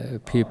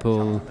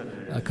people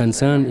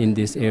concerned in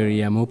this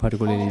area, more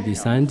particularly the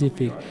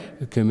scientific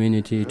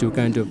community, to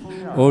kind of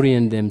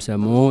orient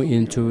themselves more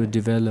into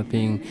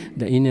developing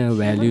the inner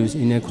values,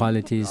 inner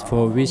qualities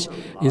for which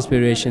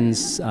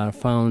inspirations are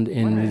found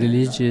in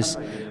religious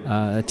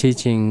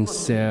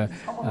teachings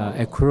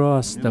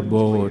across the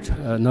board,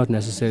 not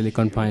necessarily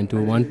confined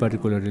to one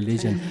particular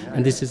religion.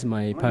 And this is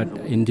my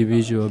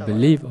individual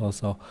belief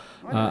also.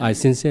 I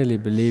sincerely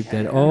believe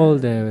that all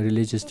the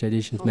religious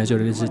traditions, major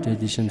religious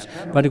traditions,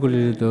 particularly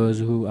particularly those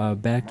who are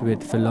backed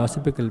with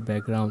philosophical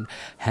background,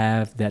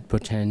 have that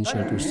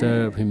potential to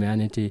serve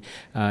humanity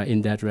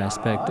in that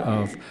respect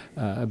of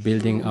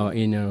building our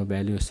inner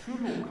values.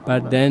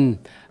 But then,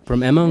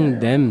 from among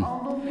them,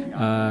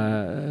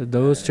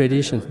 those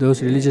traditions,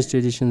 those religious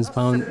traditions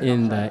found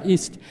in the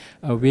East,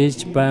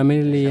 which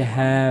primarily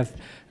have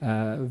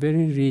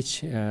very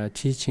rich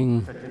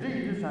teaching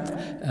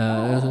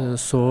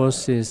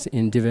sources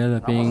in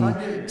developing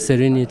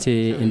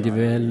serenity, in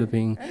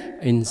developing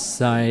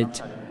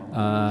insight,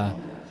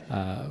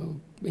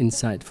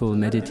 insightful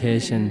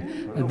meditation.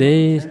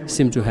 They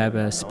seem to have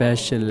a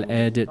special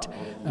added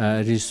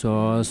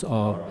resource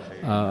of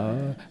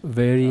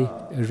very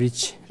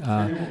rich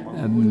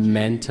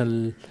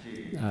mental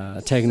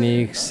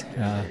techniques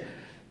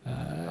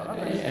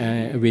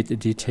with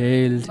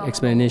detailed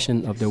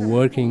explanation of the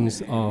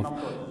workings of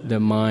the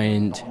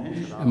mind,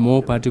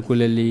 more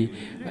particularly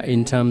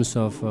in terms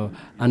of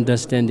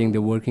understanding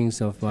the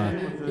workings of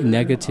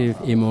negative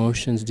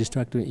emotions,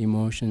 destructive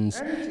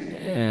emotions,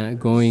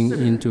 going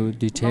into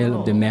detail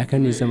of the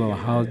mechanism of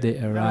how they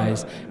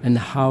arise and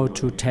how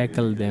to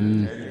tackle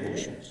them.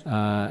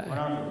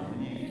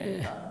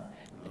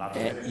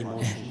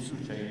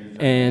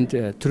 And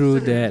through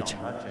that,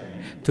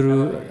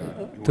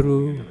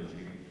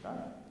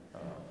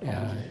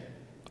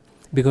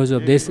 because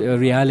of this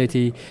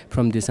reality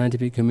from the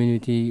scientific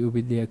community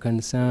with their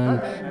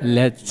concern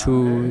led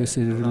to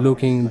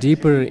looking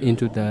deeper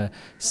into the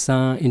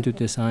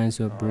science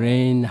of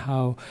brain,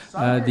 how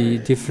the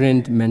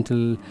different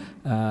mental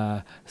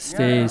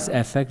states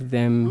affect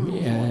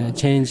them,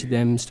 change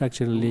them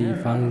structurally,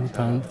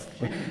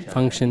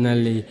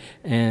 functionally,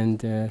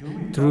 and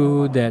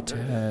through that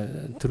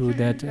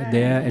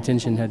their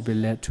attention had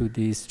been led to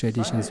these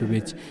traditions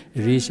with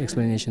rich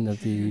explanation of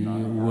the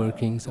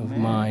workings of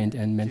mind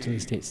and mental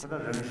states.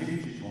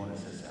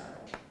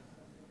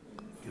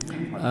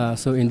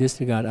 So in this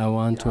regard, I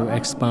want to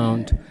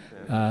expound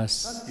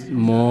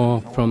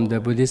more from the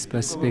Buddhist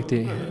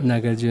perspective.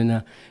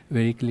 Nagarjuna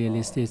very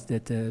clearly states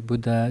that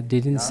Buddha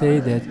didn't say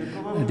that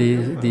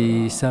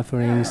the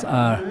sufferings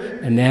are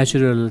a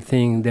natural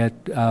thing that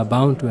are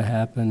bound to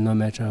happen no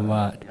matter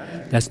what.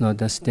 That's not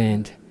the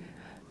stand.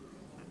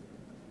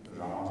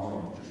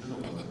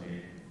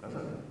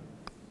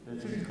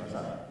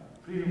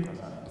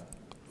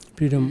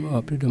 Freedom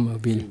of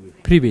will.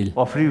 Free will.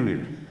 Oh, free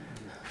will.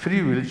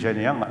 Free will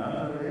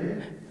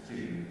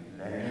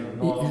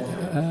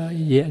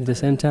yeah, at the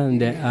same time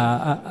there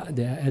are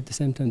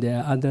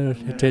other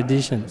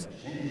traditions.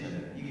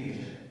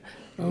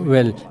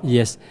 Well,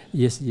 yes.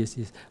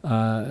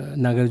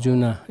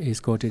 Nagarjuna is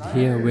quoted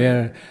here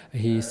where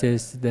he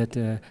says that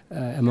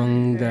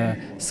among the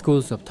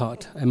schools of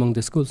thought,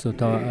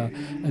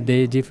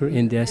 they differ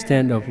in their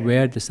stand of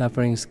where the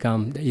sufferings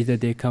come. Either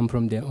they come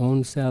from their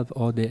own self,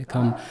 or they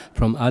come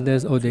from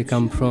others, or they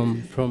come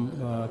from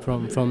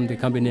the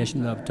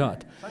combination of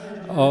thought.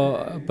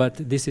 But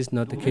this is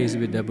not the case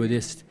with the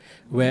Buddhists.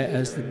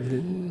 Whereas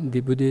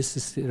the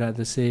Buddhists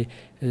rather say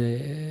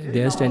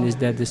their stand is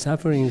that the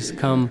sufferings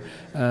come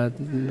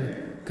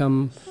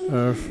from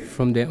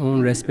their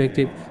own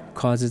respective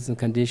causes and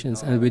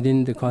conditions, and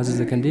within the causes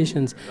and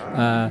conditions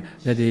that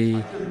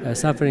the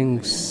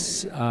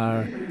sufferings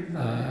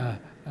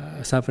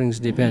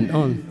depend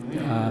on,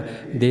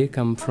 they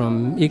come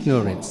from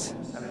ignorance,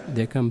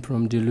 they come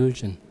from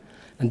delusion.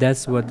 And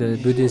that's what the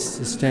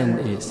Buddhist stand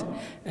is.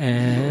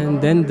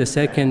 And then the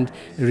second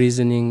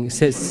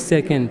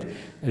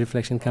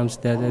reflection comes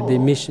that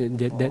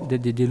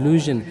the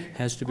delusion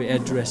has to be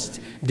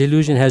addressed.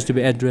 Delusion has to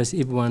be addressed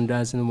if one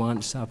doesn't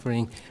want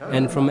suffering.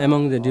 And from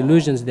among the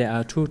delusions, there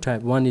are two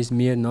types. One is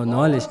mere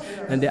knowledge,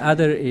 and the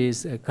other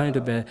is a kind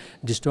of a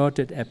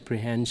distorted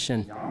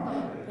apprehension.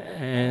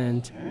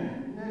 And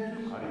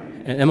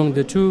among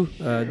the two,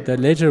 the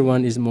later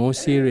one is more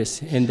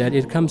serious in that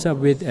it comes up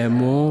with a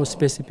more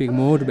specific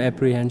mode of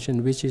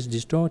apprehension which is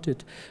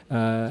distorted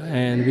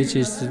and which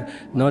is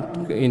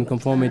not in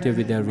conformity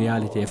with the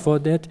reality. For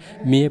that,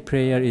 mere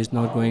prayer is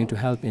not going to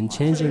help in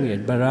changing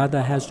it, but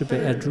rather has to be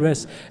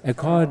addressed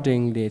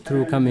accordingly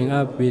through coming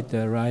up with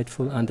the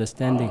rightful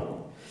understanding.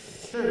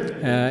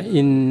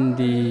 In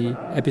the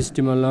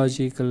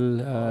epistemological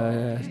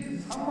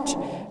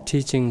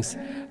teachings,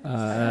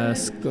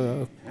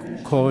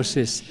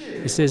 courses,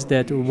 it says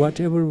that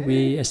whatever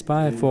we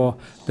aspire for,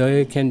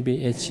 they can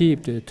be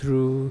achieved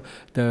through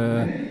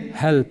the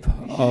help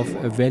of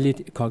a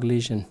valid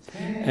cognition.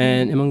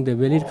 And among the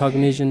valid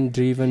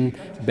cognition-driven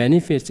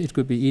benefits, it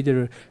could be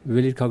either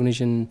valid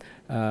cognition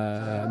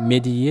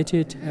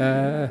mediated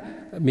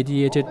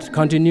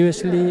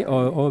continuously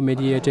or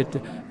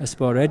mediated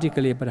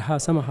sporadically, but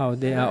somehow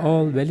they are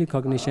all valid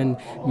cognition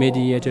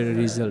mediated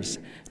results.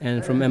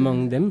 And from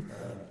among them,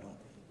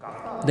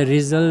 the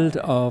result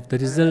of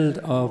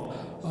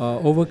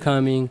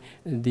overcoming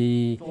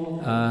the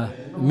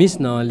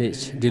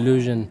misknowledge,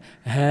 delusion,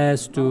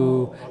 has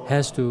to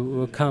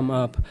come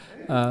up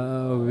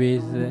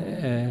with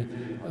a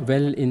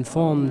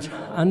well-informed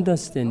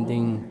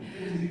understanding,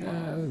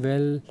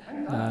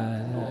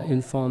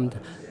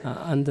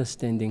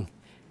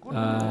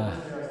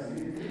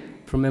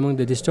 from among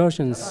the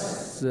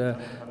distortions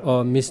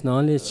or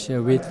misknowledge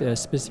with a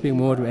specific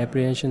mode of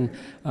apprehension,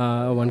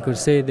 one could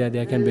say that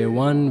there can be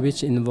one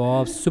which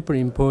involves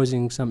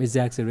superimposing some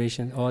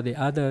exaggeration, or the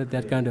other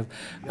that kind of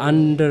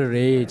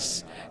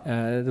underrates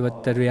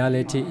what the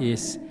reality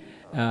is.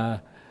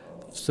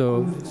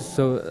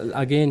 So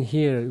again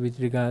here, with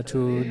regard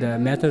to the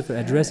method of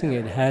addressing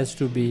it, has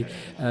to be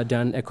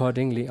done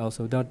accordingly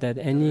also. Not that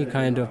any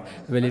kind of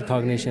valid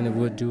cognition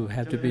would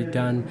have to be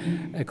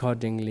done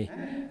accordingly.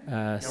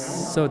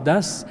 So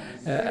thus,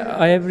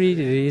 every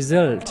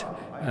result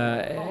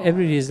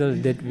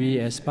that we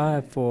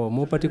aspire for,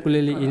 more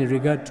particularly in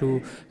regard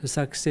to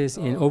success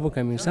in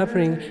overcoming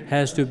suffering,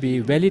 has to be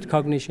valid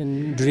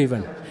cognition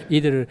driven,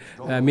 either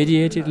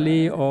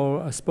mediatedly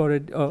or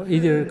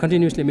either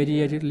continuously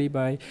mediatedly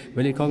by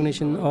valid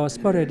cognition or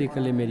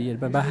sporadically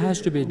mediated, but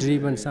has to be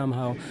driven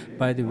somehow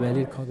by the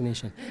valid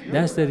cognition.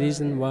 That's the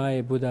reason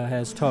why Buddha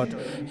has taught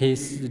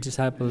his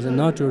disciples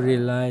not to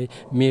rely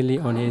merely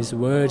on his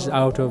words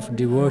out of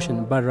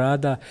devotion, but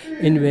rather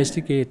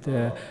investigate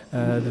the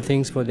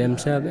things for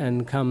themselves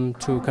and come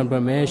to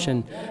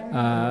confirmation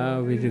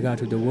with regard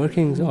to the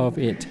workings of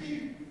it.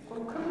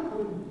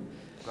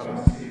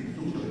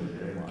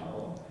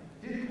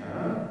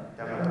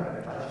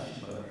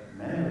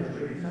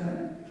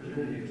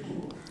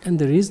 And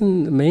the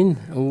reason,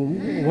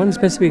 one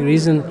specific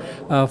reason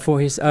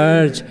for his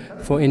urge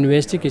for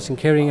investigation,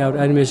 carrying out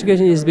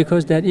investigation, is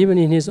because that even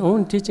in his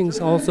own teachings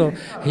also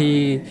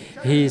he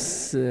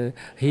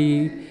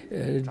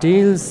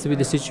deals with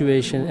the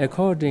situation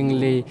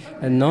accordingly,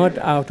 not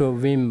out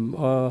of whim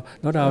or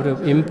not out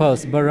of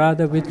impulse, but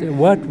rather with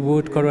what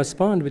would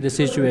correspond with the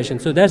situation.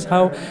 So that's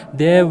how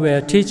there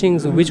were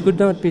teachings which could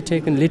not be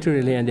taken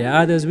literally, and there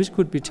are others which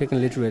could be taken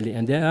literally,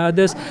 and there are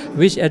others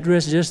which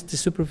address just the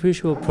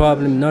superficial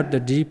problem, not the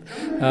deep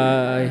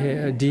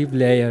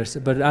layers,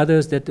 but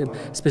others that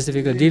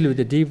specifically deal with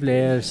the deep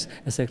layers,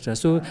 etc.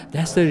 So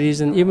that's the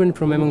reason, even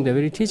from among the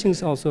very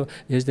teachings also,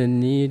 there's the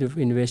need of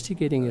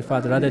investigating it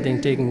further rather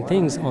than taking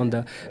things on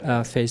the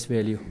face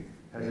value.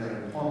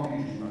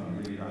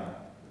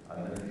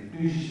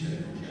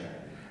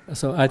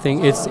 So I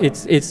think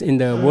it's in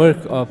the work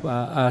of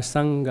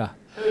Sangha,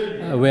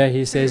 where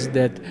he says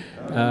that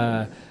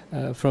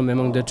from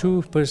among the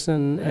two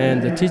person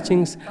and the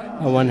teachings,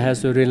 one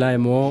has to rely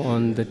more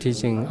on the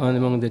teaching.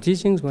 Among the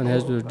teachings, one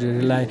has to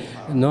rely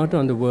not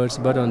on the words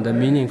but on the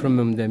meaning.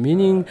 From the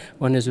meaning,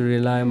 one has to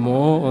rely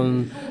more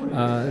on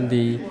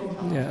the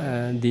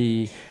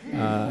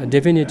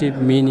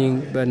definitive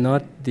meaning, but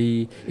not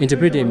the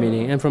interpretive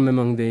meaning. And from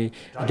among the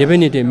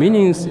definitive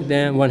meanings,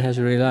 then one has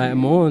to rely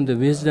more on the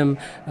wisdom,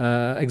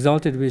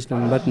 exalted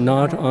wisdom, but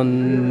not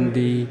on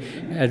the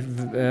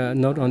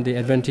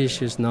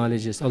adventitious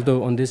knowledges.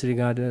 Although on this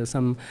regard,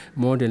 some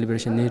more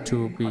deliberation need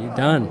to be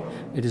done.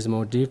 It is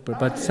more deeper.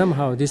 But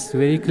somehow this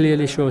very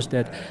clearly shows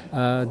that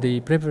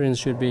the preference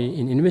should be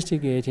in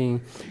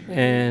investigating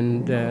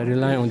and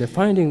relying on the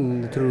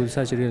finding through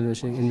such a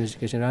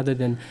investigation, rather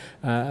than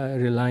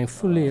relying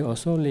fully or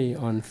solely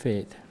on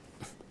faith.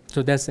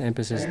 So that's the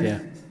emphasis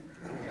there.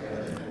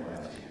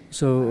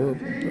 So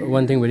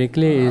one thing very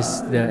clear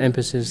is the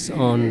emphasis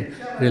on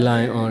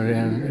relying on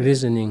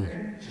reasoning.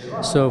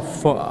 So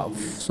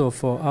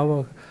for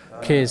our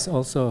case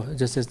also,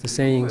 just as the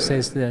saying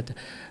says that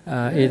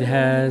it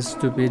has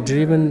to be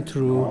driven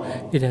through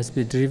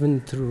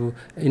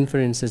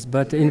inferences,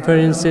 but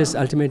inferences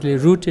ultimately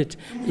rooted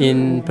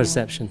in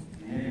perception.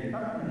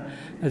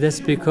 That's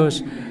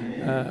because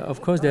of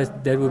course,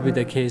 that would be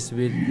the case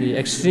with the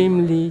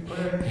extremely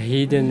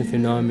hidden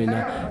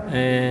phenomena,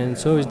 and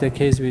so is the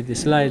case with the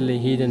slightly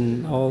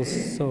hidden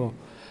also.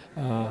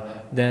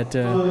 That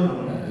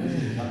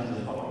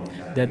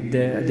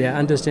their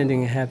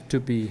understanding have to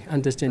be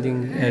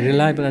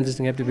reliable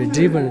understanding have to be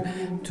driven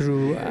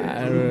through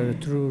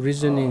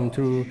reasoning,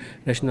 through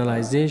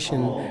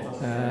rationalization,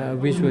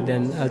 which would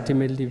then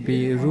ultimately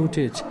be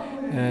rooted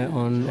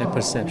on a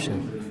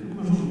perception.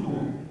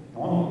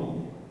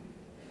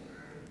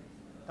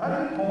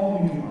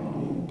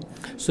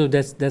 So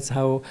that's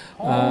how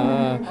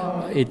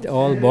it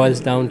all boils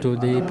down to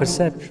the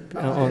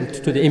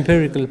to the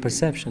empirical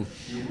perception,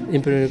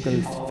 empirical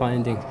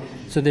finding.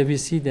 So that we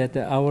see that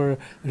our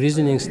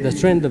reasonings, the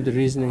strength of the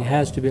reasoning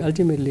has to be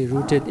ultimately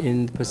rooted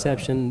in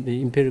perception,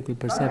 the empirical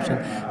perception.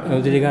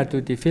 With regard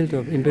to the field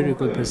of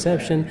empirical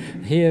perception,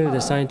 here the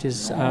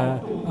scientists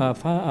are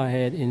far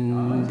ahead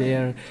in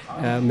their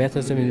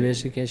methods of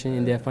investigation,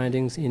 in their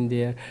findings, in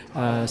their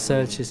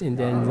searches, in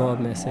their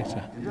involvement,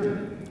 etc.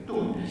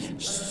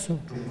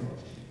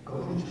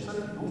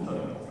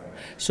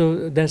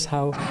 So that's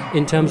how,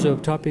 in terms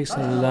of topics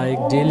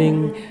like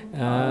dealing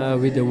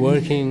with the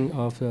working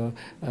of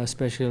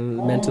special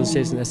mental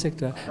states,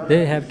 etc.,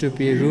 they have to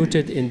be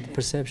rooted in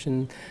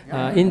perception,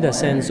 in the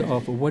sense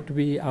of what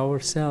we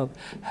ourselves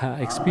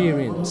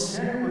experience.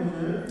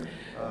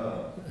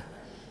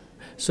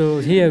 So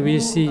here we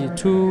see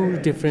two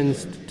different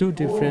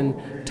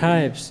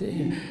types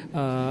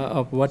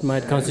of what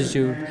might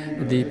constitute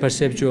the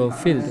perceptual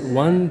field.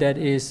 One that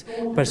is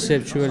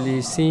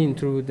perceptually seen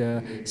through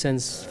the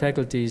sense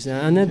faculties,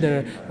 and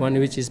another one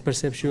which is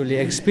perceptually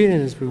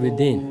experienced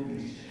within.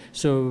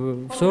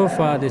 So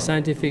far the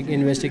scientific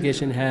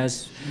investigation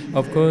has,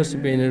 of course,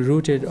 been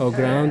rooted or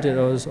grounded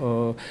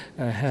or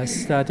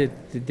has started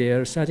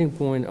their starting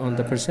point on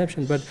the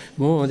perception, but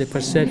more on the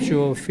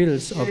perceptual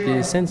fields of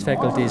the sense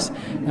faculties,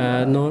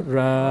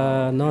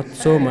 not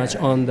so much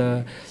on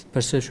the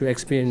perceptual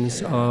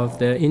experience of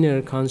the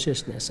inner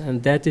consciousness.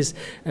 And that is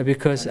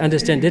because, that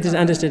is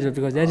understandable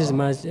because that is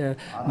much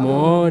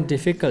more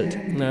difficult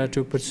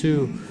to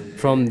pursue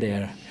from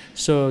there.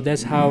 So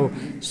that's how,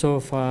 so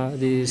far,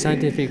 the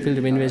scientific field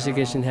of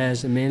investigation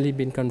has mainly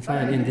been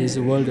confined in this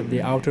world of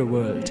the outer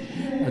world,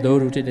 though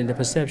rooted in the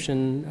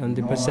perception and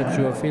the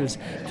perceptual fields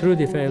through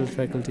the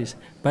faculties.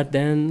 But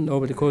then,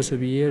 over the course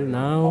of a year,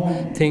 now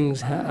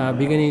things are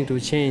beginning to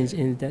change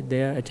in that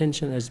their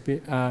attention is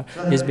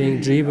being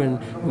driven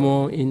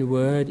more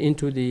inward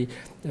into the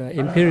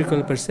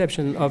empirical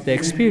perception of the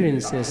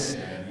experiences,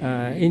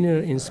 inner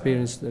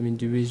experience of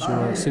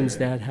individual, since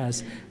that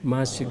has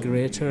much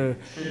greater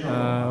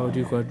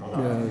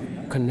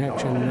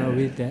connection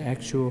with the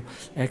actual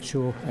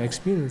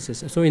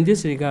experiences. So in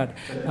this regard,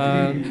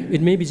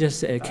 it may be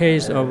just a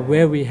case of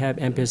where we have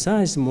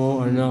emphasized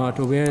more or not,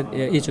 or where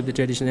each of the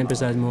traditions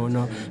emphasize more or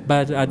not.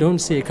 But I don't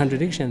see a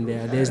contradiction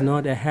there. There's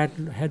not a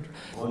head-on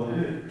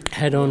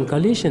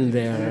collision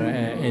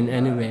there in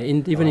any way.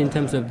 Even in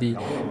terms of the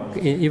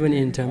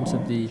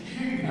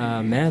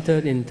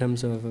method, in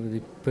terms of the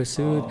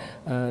pursuit,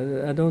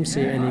 I don't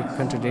see any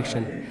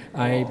contradiction.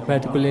 I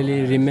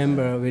particularly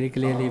remember very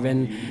clearly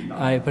when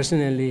I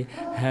personally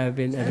have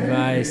been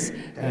advised,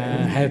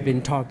 have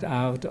been talked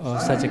out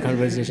of such a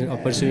conversation, or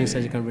pursuing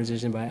such a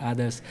conversation by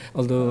others,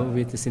 although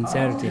with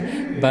sincerity.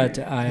 But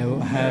I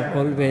have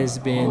always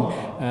been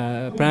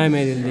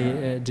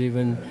primarily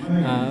driven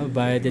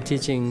by the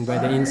teaching, by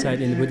the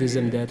insight in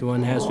Buddhism that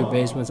one has to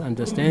base one's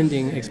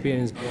understanding,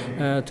 experience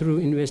through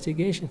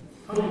investigation.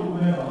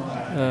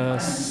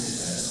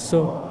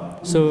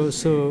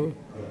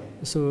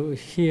 So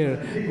here,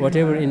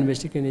 whatever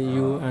investigation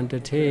you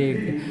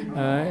undertake,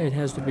 it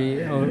has to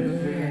be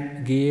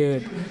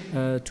geared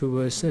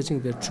towards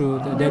searching the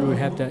truth. That will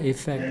have the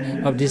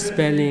effect of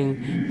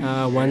dispelling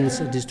one's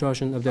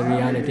distortion of the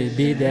reality,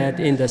 be that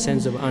in the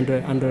sense of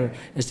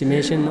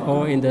underestimation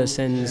or in the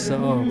sense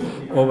of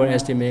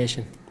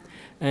overestimation.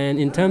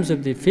 And in terms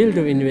of the field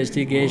of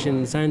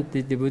investigation,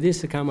 the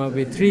Buddhists come up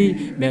with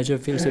three major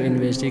fields of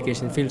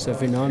investigation, fields of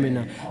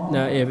phenomena: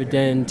 the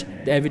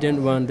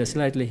evident one, the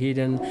slightly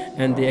hidden,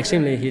 and the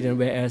extremely hidden,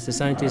 whereas the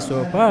scientists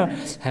so far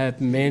have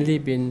mainly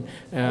been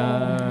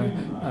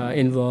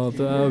involved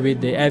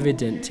with the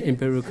evident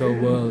empirical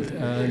world,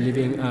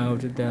 leaving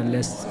out the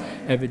less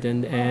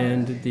evident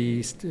and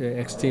the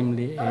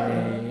extremely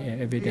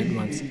evident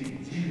ones.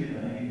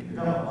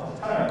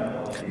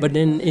 But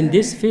then in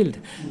this field,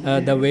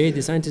 the way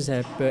the scientists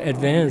have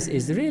advanced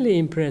is really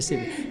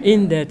impressive.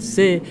 In that,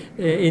 say,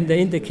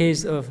 in the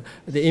case of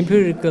the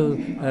empirical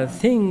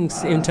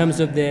things, in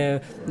terms of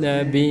their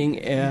being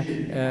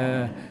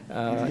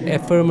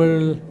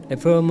ephemeral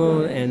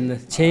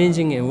and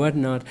changing and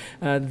whatnot,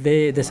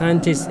 the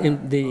scientists,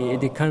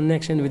 the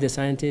connection with the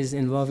scientists,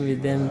 involving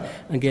with them,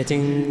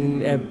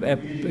 getting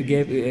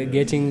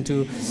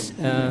to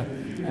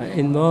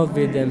involved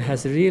with them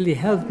has really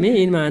helped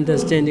me in my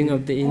understanding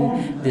of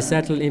the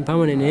subtle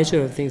impermanent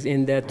nature of things,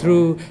 in that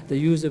through the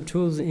use of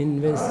tools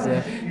in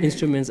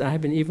instruments, I have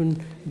been able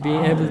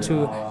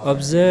to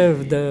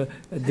observe the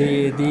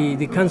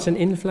constant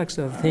influx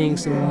of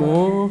things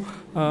more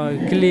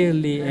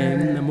clearly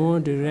and more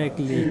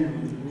directly.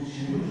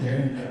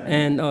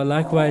 And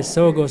likewise,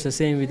 so goes the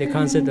same with the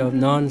concept of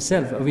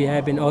non-self. We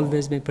have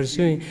always been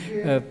pursuing,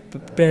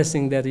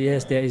 pressing that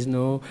yes, there is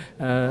no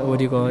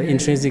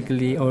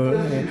intrinsically or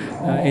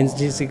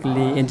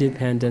intrinsically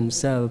independent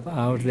self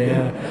out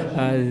there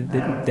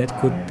that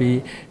could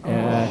be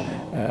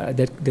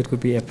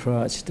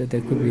approached.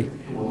 That could be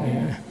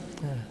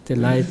the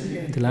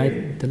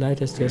light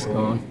has just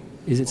gone.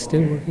 Is it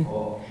still working?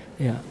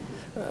 Yeah.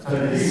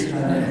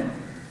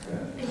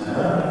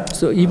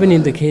 So even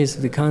in the case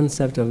of the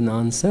concept of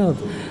non-self,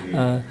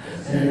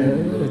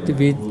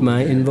 with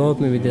my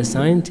involvement with the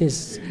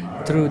scientists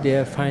through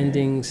their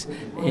findings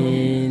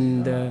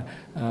in the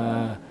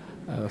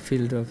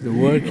field of the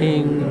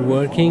working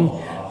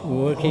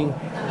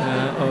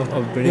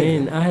of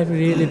brain, I have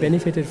really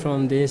benefited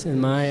from this, and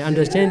my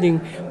understanding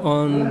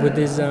on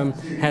Buddhism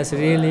has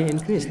really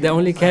increased. The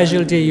only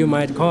casualty you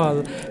might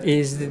call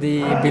is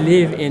the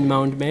belief in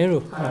Mount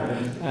Meru.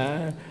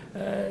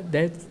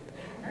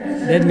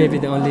 That may be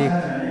the only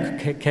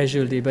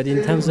casualty, but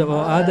in terms of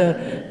other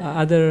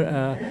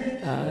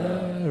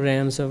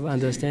realms of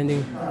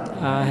understanding,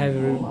 I have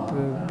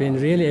been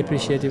really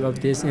appreciative of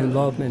this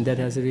involvement that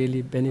has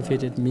really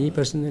benefited me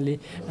personally,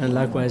 and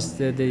likewise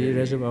the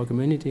rest of our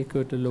community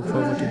could look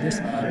forward to this.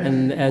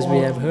 And as we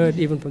have heard,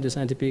 even from the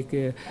scientific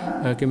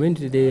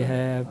community, they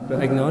have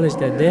acknowledged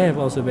that they have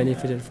also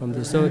benefited from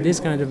this. So this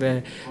kind of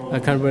a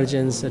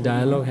convergence, a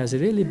dialogue has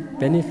really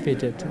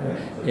benefited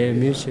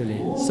mutually.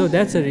 So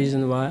that's the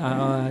reason why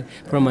I,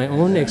 from my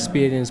own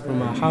experience, from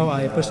how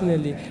I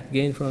personally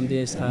gained from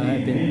this, I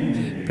have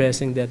been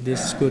pressing that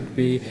this could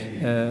be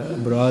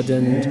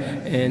broadened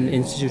and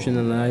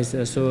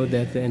institutionalized so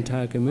that the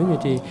entire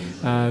community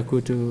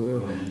could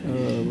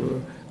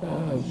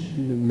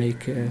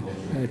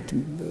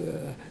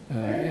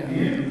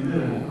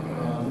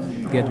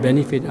get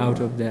benefit out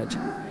of that.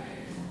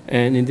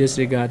 And in this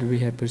regard, we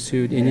have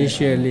pursued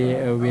initially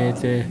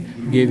with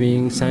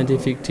giving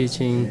scientific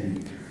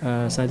teaching,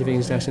 scientific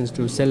instructions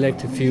to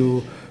select a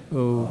few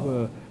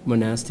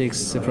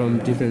monastics from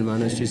different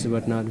monasteries and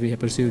whatnot. We have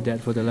pursued that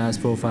for the last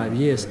 4 or 5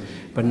 years.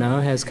 But now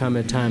has come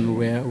a time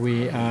where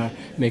we are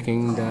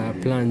making the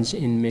plunge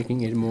in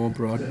making it more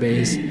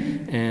broad-based.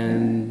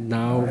 And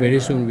now, very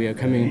soon, we are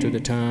coming to the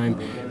time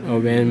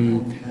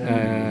when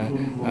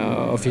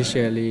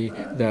officially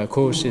the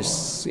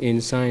courses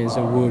in science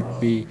would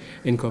be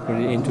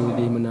incorporated into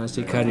the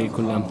monastic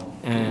curriculum.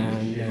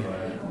 And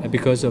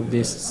because of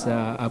this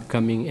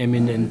upcoming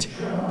eminent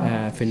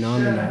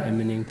phenomena,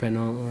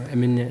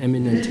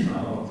 eminent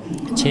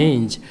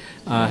change,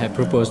 I have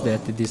proposed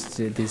that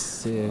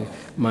this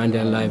Mind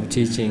and Life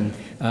teaching,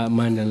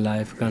 Mind and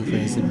Life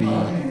conference be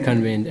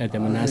convened at the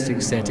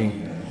monastic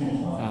setting.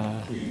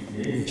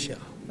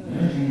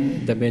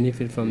 The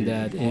benefit from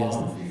that is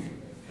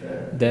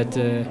that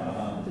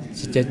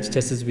just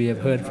as we have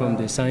heard from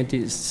the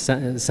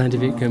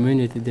scientific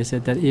community, they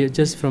said that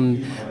just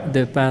from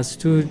the past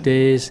 2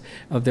 days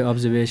of the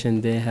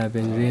observation, they have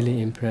been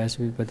really impressed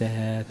with what they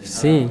have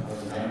seen,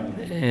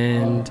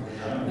 and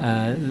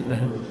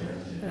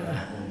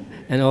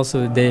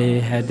also they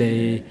had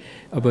the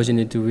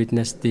opportunity to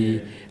witness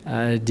the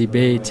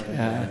debate,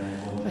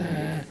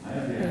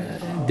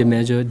 the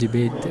major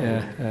debate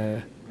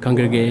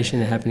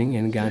congregation happening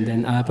in Uganda,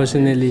 and I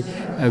personally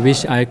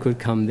wish I could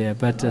come there,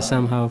 but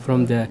somehow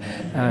from the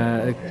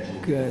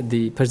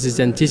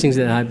persistent teachings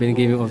that I've been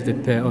giving of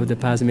the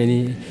past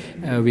many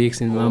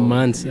weeks and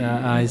months,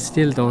 I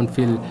still don't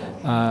feel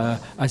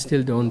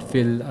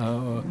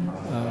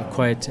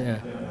quite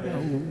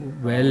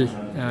well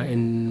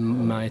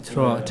in my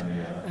throat,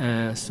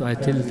 so I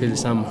still feel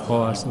some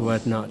hoarse and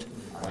whatnot.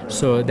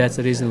 So that's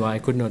the reason why I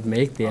could not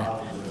make there.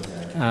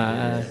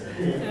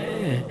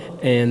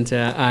 And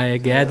I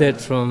gathered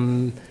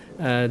from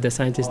the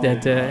scientists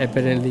that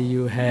apparently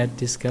you had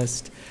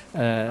discussed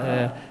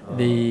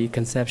the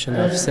conception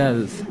of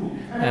self,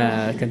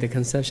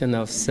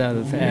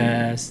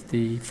 as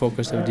the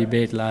focus of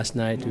debate last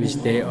night, which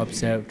they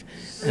observed,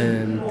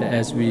 and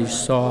as we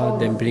saw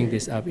them bring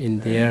this up in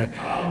their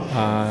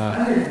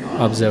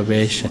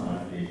observation.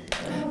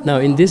 Now,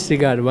 in this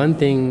regard, one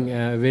thing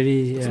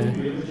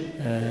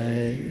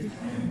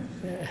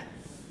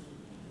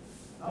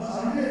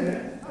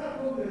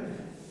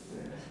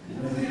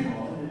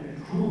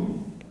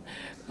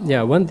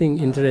one thing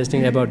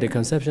interesting about the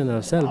conception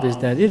of self is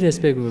that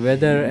irrespective of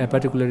whether a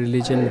particular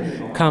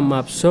religion come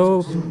up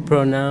so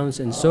pronounced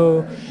and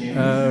so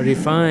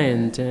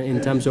refined in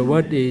terms of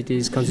what it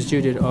is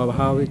constituted of,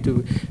 how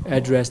to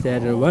address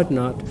that or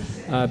whatnot,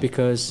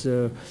 because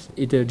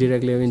either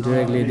directly or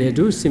indirectly they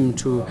do seem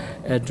to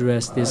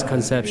address this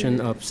conception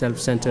of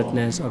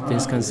self-centeredness, of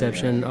this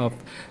conception of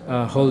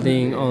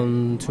holding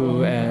on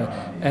to an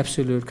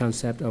absolute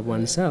concept of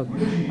oneself.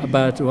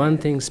 But one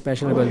thing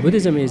special about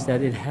Buddhism is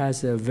that it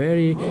has a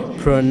very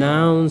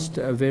pronounced,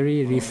 a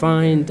very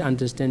refined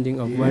understanding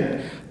of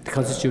what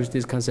constitutes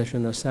this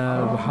conception of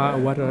self,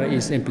 what are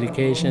its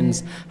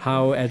implications,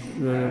 how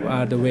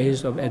are the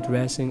ways of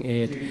addressing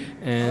it,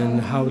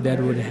 and how that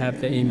would have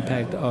the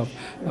impact of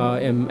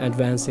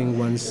advancing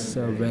one's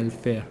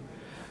welfare.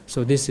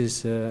 So this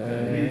is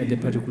the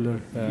particular,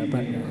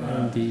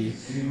 the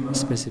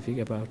specific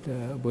about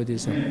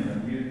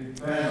Buddhism.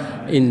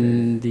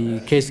 In the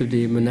case of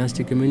the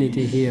monastic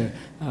community here,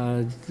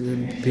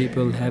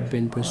 people have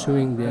been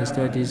pursuing their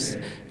studies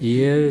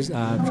years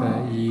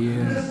after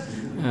year,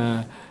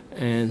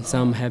 and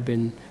some have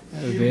been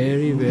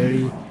very,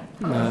 very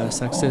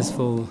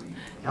successful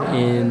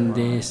in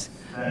this.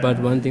 But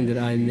one thing that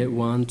I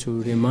want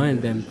to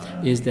remind them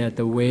is that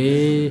the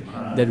way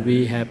that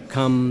we have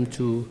come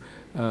to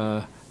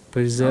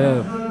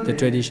preserve the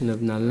tradition of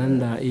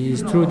Nalanda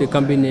is through the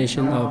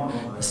combination of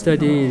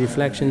study,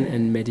 reflection,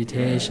 and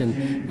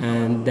meditation,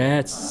 and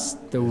that's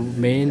the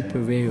main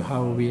way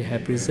how we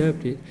have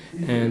preserved it.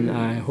 And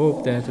I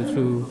hope that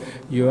through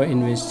your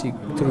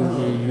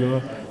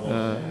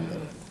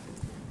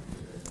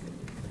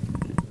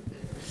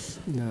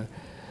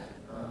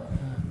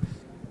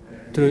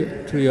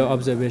through your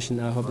observation,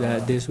 I hope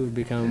that this will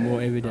become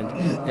more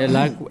evident.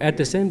 Like at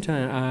the same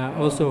time, I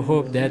also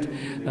hope that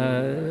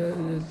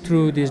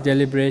through these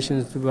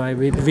deliberations, by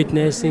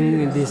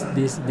witnessing this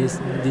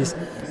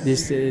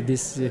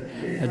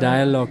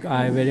dialogue,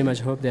 I very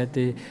much hope that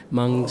the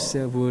monks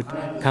would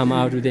come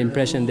out with the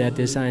impression that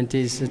the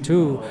scientists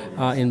too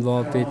are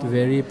involved with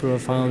very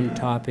profound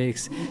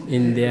topics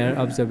in their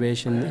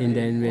observation, in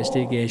their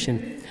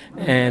investigation,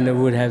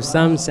 and would have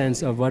some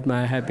sense of what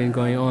might have been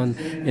going on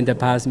in the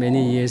past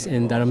many years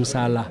in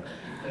Dharamsala.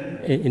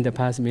 In the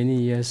past many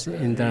years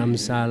in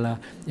Dharamsala,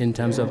 in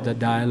terms of the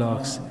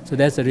dialogues. So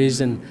that's the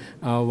reason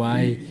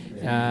why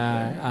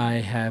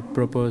I have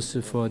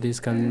proposed for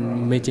this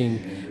meeting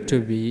to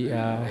be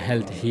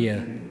held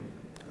here.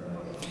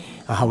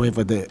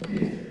 However,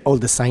 all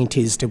the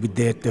scientists with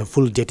their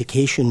full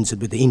dedications,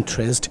 with the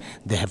interest,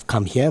 they have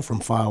come here from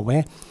far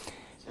away.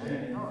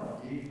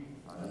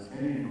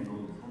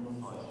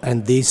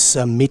 And this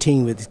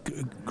meeting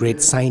with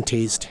great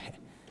scientists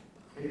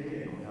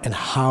and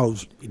how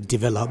it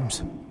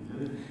develops,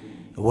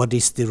 what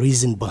is the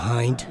reason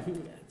behind.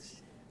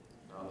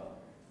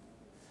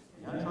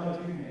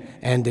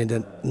 And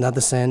in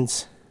another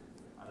sense,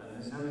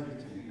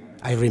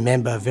 I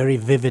remember very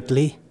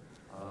vividly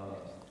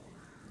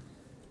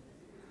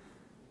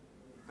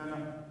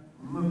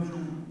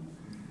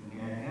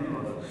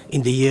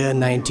in the year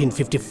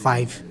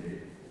 1955,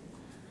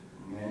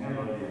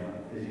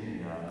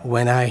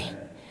 when I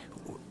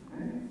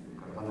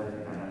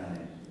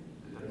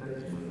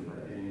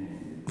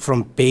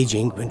went from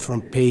Beijing,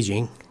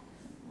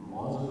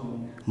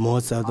 Mo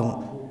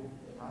Zedong.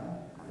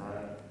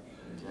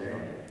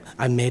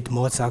 I met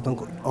Mo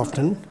Zedong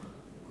often,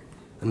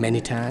 many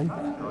times.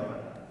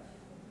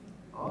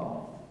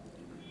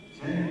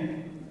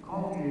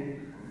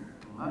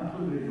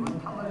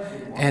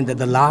 And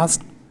the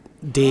last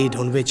date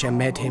on which I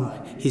met him,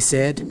 he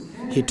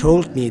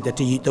told me that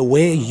the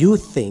way you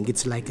think,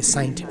 it's like a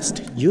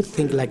scientist. You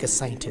think like a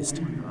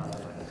scientist.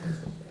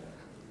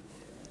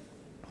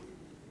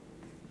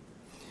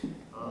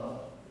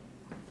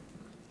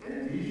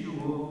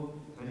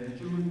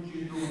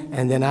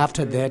 And then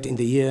after that, in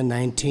the year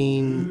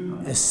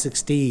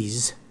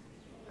 1960s,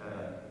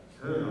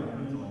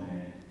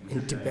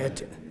 in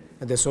Tibet,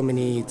 there's so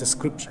many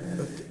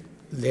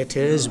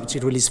letters which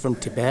are released from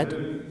Tibet,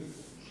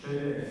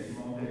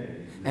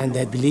 and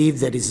they believe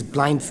that it's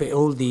blind faith.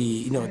 All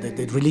the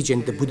the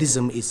religion, the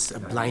Buddhism is a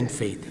blind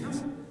faith.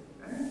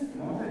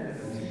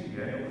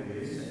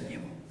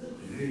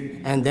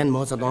 And then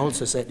Mozart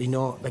also said,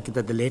 like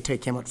the letter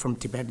came out from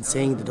Tibet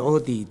saying that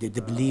they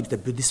believe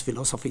that Buddhist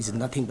philosophy is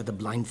nothing but a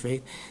blind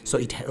faith. So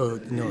the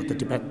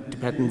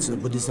Tibetans,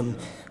 Buddhism,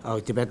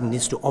 Tibetan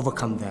needs to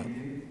overcome that.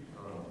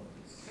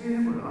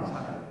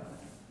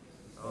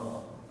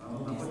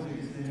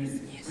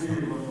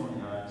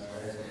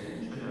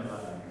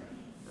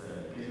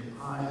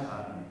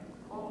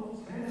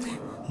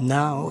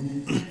 Now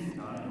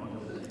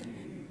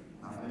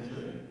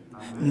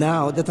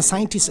that the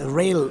scientists are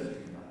real.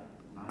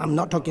 I'm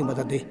not talking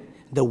about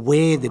the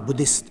way the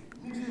Buddhists,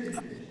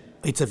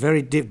 it's a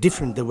very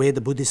different, the way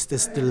the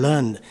Buddhists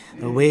learn,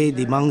 the way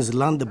the monks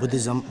learn the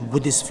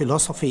Buddhist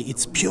philosophy,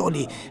 it's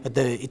purely,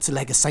 it's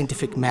like a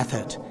scientific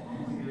method.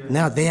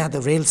 Now they are the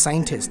real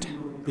scientists,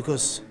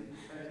 because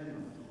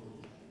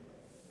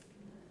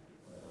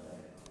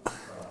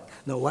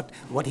no,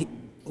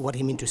 what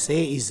he meant to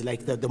say is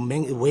like the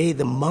way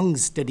the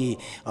monks study,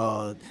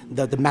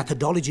 the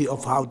methodology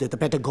of how the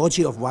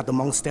pedagogy of what the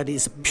monks study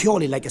is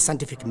purely like a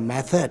scientific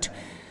method.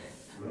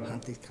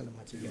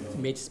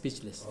 Made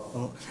speechless.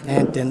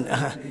 And then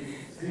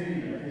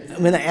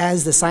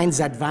as the science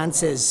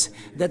advances,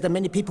 that the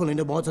many people in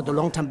the world, the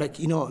long time back,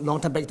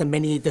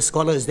 the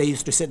scholars, they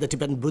used to say, the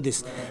Tibetan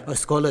Buddhist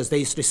scholars, they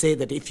used to say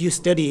that if you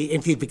study,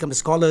 if you become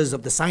scholars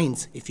of the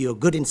science, if you're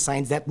good in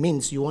science, that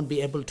means you won't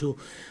be able to,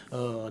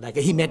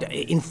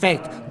 in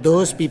fact,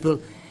 those people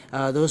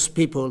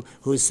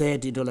who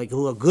said,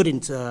 who are good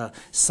in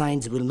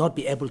science will not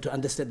be able to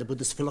understand the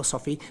Buddhist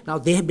philosophy. Now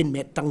they have been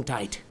made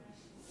tongue-tied.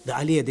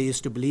 Earlier they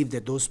used to believe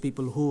that those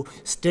people who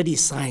study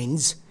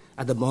science,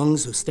 the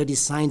monks who study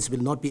science,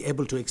 will not be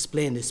able to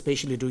explain,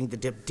 especially during the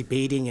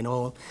debating and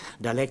all,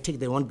 dialectic,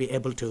 they won't be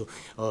able to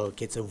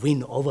get a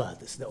win over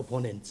the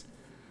opponents.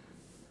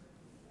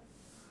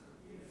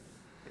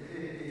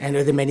 And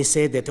many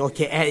say that,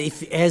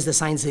 as the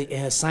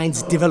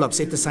science develops,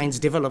 the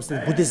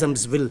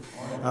Buddhisms will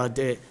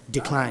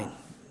decline.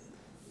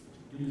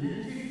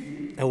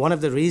 And one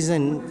of the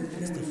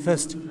reasons,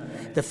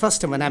 the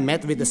first time when I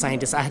met with the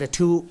scientists, I had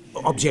two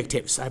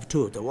objectives. I have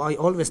two. I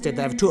always said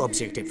I have two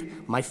objectives.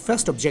 My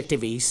first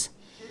objective is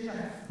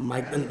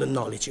the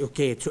knowledge,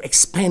 to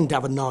expand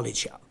our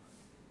knowledge.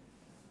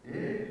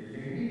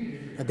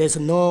 There's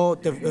no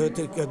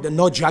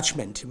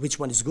judgment, which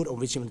one is good or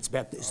which one is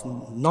bad. It's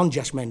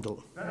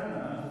non-judgmental.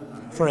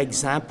 For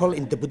example,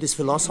 in the Buddhist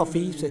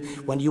philosophy,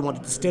 when you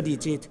want to study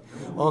it,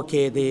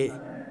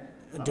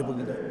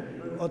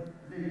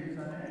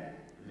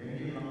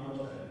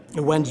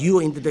 when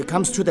you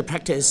comes to the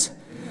practice,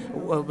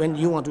 when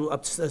you want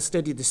to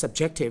study the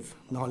subjective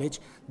knowledge,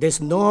 there's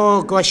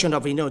no question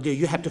of,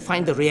 you have to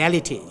find the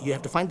reality. You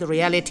have to find the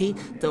reality,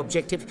 the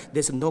objective.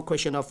 There's no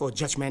question of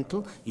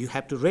judgmental. You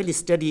have to really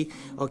study,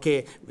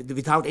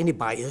 without any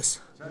bias.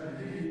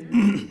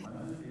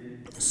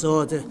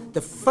 So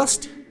the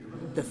first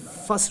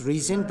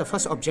reason, the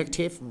first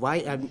objective why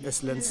I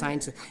learn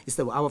science is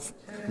our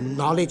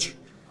knowledge.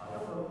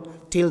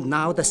 Till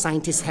now, the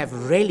scientists have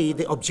really,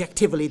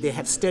 objectively, they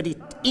have studied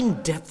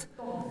in depth.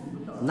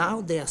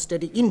 Now they are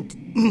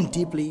studying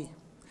deeply.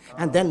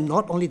 And then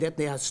not only that,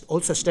 they are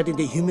also studying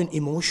the human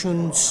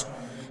emotions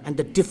and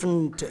the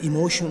different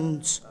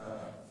emotions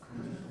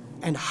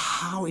and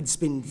how it's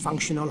been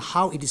functional,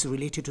 how it is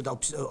related to the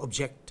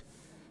object,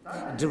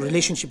 the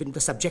relationship between the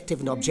subjective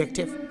and the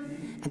objective.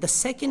 And the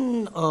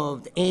second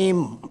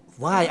aim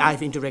why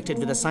I've interacted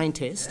with a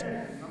scientist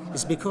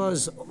is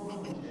because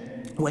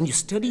when you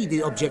study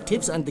the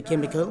objectives and the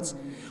chemicals,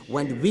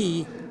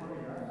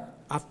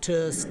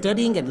 after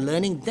studying and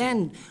learning,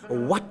 then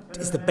what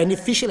is the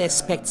beneficial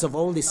aspects of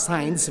all these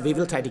science we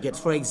will try to get.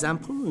 For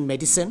example, in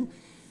medicine,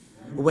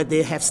 where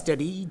they have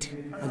studied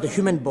the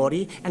human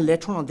body, and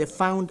later on they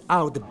found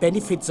out the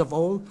benefits of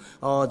all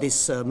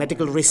this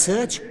medical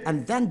research,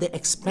 and then they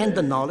expand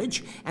the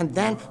knowledge, and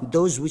then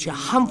those which are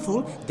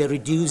harmful, they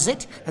reduce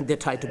it, and they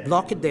try to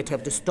block it, they try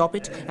to stop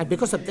it, and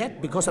because of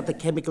that, because of the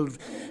chemical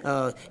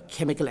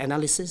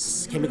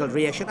analysis, chemical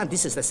reaction, and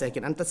this is the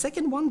second. And the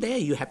second one there,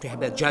 you have to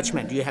have a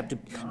judgment, you have to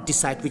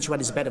decide which one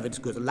is better, which is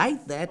good.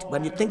 Like that,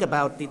 when you think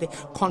about the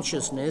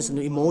consciousness and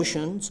the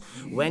emotions,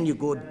 when you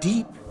go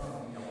deep,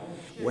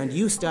 when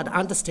you start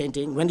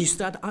understanding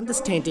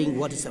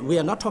what is, we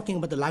are not talking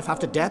about the life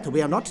after death,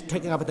 we are not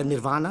talking about the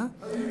nirvana,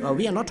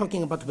 we are not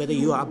talking about whether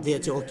you are up there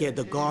to,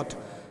 the God,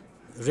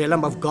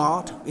 realm of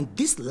God, in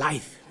this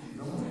life,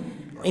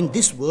 in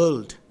this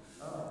world,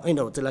 we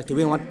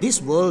want this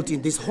world,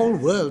 in this whole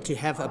world, to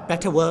have a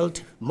better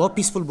world, more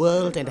peaceful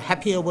world, and a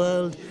happier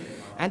world.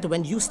 And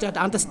when you start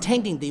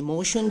understanding the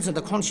emotions and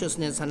the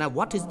consciousness and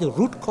what is the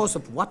root cause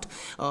of what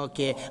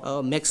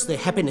makes the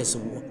happiness,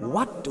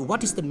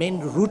 what is the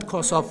main root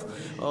cause of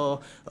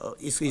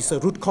is a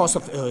root cause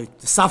of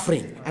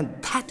suffering, and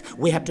that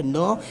we have to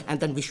know,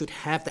 and then we should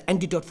have the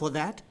antidote for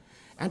that,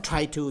 and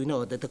try to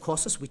the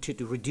causes, we try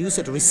to reduce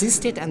it,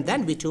 resist it, and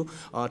then we to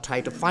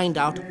try to find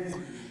out,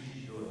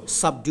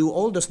 subdue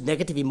all those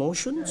negative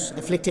emotions,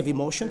 afflictive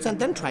emotions, and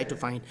then try to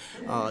find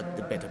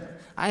the better.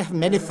 I have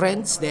many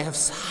friends, they have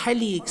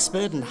highly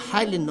expert and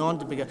highly known,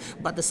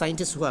 but the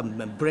scientists who are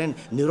brain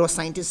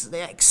neuroscientists,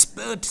 they are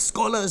expert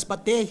scholars,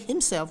 but they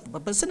himself,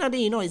 but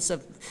personally, it's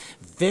a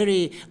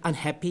very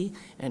unhappy,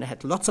 and I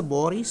had lots of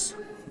worries.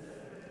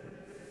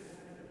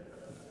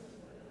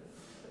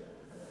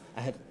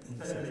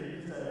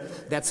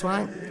 That's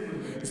why.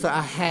 So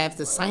I have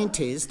the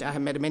scientists, I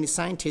have met many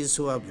scientists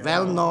who are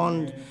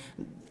well-known,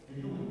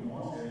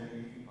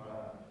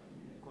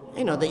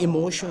 the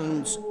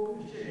emotions,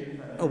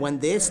 when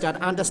they start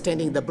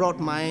understanding the broad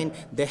mind,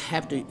 they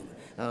have to,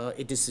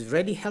 it is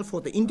really helpful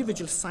for the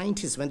individual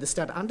scientists when they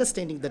start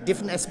understanding the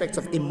different aspects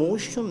of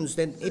emotions,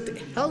 then it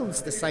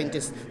helps the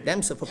scientists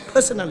themselves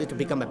personally to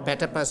become a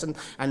better person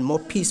and more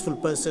peaceful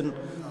person.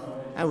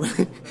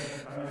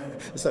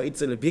 So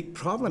it's a big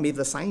problem if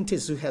the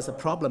scientist who has a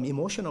problem,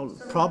 emotional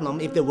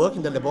problem, if they work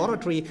in the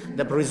laboratory,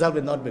 the result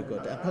will not be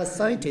good. A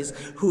scientist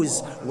who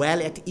is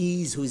well at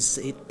ease, who is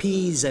at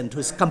peace, and who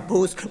is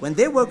composed, when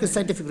they work in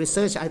scientific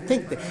research, I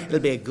think it will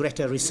be a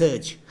greater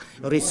research.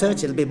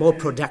 Research will be more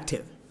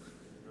productive.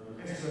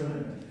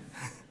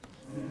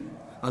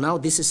 Now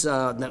this is,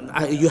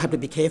 you have to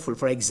be careful.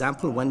 For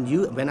example,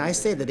 when I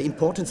say that the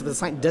importance of the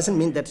science doesn't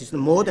mean that it's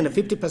more than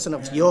 50%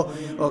 of your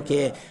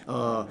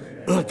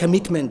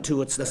commitment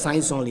towards the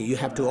science only. You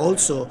have to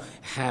also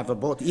have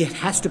both. It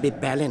has to be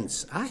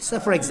balanced.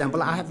 For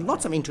example, I have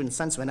lots of interest in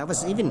science. When I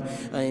was even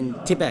in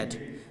Tibet,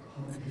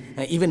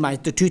 even my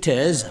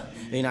tutors,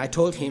 I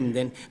told him,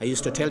 then I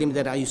used to tell him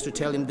that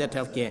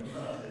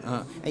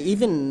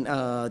even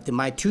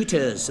my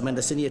tutors, when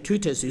the senior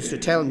tutors used to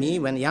tell me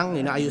when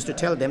young, I used to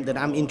tell them that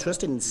I'm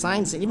interested in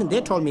science, and even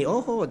they told me,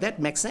 oh, that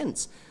makes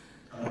sense.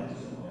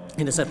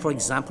 And so, for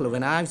example,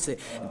 when I say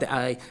that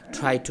I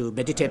try to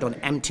meditate on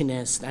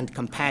emptiness and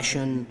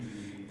compassion,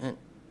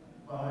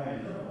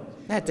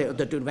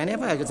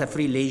 whenever I get a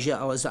free leisure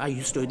hours, I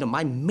used to,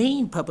 my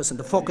main purpose and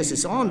the focus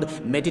is on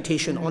the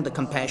meditation, on the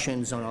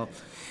compassions, and all.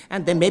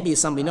 And then maybe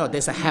some,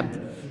 there's a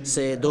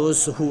say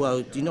those who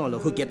are,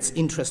 who gets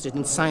interested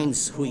in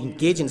science, who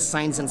engage in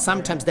science, and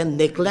sometimes then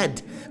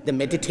neglect the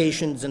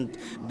meditations and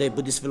the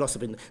Buddhist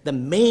philosophy.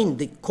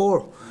 The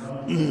core,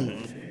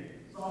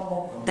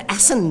 the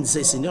essence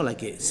is,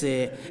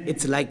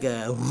 it's like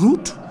a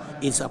root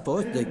is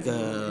about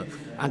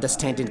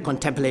understanding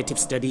contemplative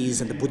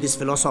studies and the Buddhist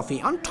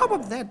philosophy. On top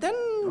of that, then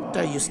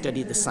don't you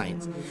study the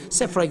science?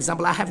 Say, for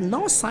example, I have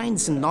no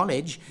science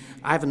knowledge,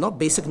 I have no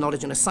basic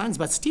knowledge on the science,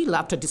 but still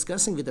after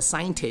discussing with the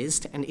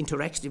scientist and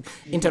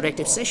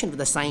interactive session with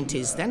the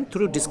scientist, then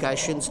through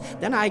discussions,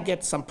 then I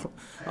get some,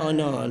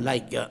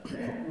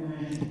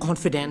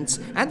 confidence,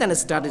 and then I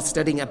started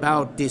studying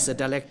about this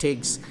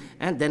dialectics,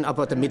 and then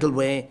about the middle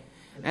way,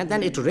 and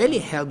then it really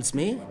helps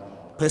me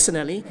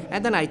personally,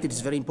 and then I think it's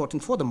very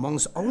important for the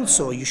monks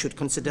also. You should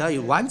consider,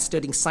 while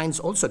studying science,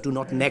 also do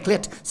not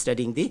neglect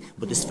studying the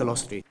Buddhist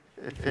philosophy.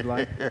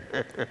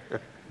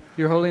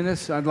 Your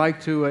Holiness, I'd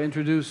like to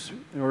introduce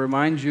or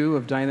remind you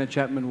of Diana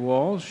Chapman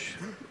Walsh,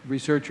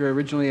 researcher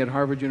originally at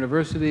Harvard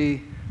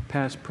University,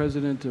 past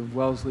president of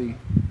Wellesley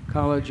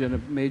College and a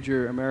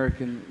major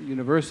American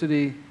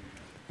university,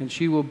 and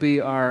she will be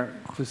our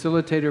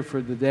facilitator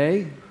for the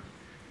day.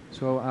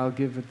 So I'll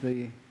give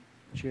the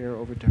chair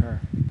over to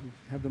her.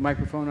 Have the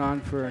microphone on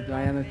for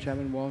Diana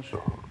Chapman Walsh.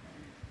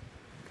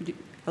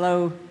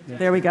 Hello,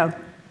 there we go.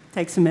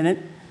 Takes a minute.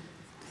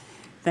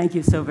 Thank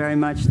you so very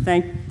much.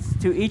 Thanks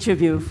to each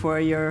of you for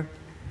your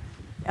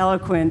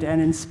eloquent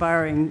and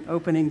inspiring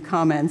opening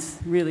comments,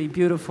 really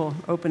beautiful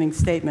opening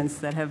statements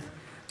that have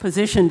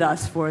positioned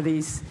us for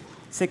these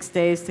 6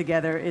 days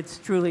together. It's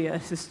truly a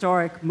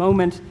historic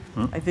moment.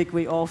 I think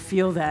we all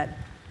feel that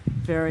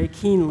very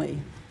keenly,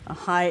 a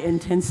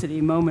high-intensity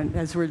moment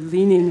as we're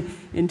leaning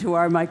into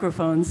our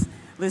microphones,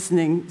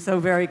 listening so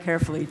very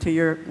carefully to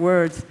your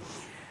words.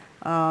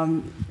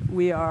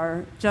 We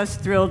are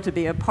just thrilled to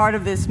be a part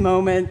of this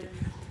moment,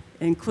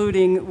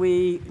 including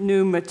we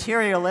new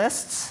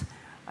materialists.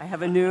 I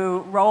have a new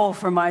role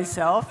for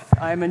myself.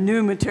 I'm a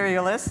new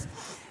materialist.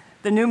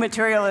 The new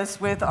materialist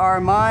with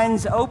our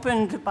minds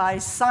opened by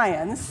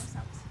science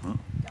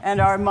and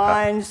our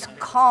minds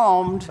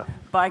calmed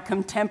by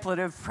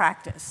contemplative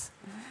practice.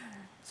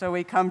 So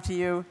we come to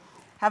you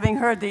having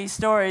heard these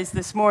stories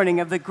this morning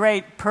of the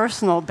great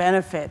personal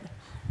benefit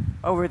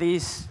over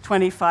these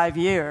 25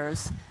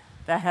 years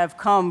that have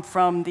come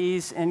from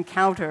these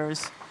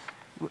encounters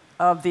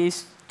of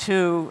these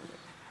two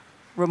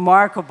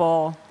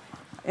remarkable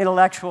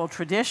intellectual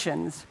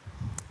traditions.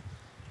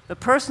 The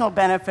personal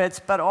benefits,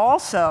 but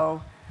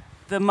also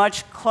the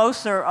much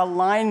closer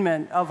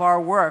alignment of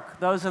our work,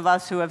 those of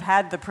us who have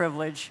had the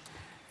privilege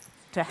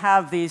to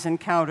have these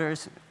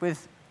encounters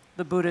with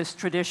the Buddhist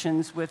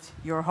traditions, with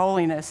Your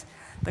Holiness,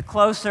 the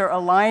closer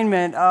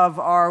alignment of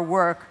our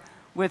work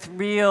with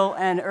real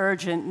and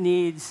urgent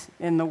needs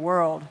in the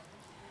world.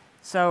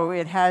 So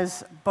it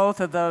has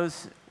both of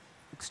those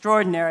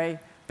extraordinary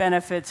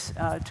benefits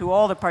to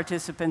all the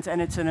participants,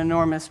 and it's an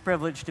enormous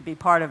privilege to be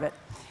part of it.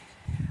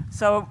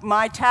 So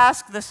my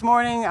task this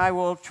morning, I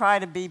will try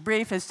to be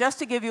brief, is just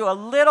to give you a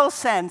little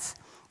sense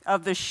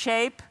of the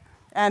shape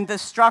and the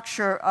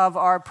structure of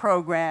our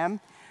program,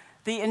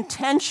 the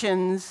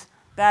intentions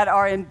that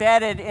are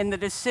embedded in the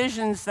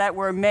decisions that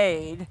were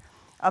made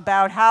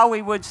about how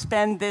we would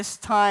spend this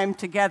time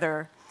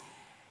together.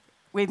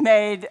 We've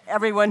made,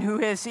 everyone who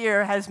is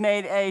here has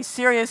made a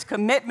serious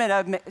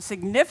commitment, a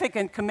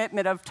significant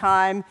commitment of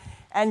time,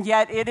 and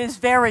yet it is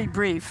very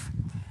brief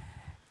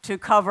to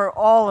cover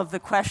all of the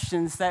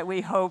questions that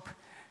we hope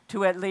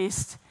to at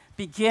least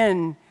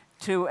begin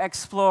to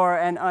explore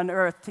and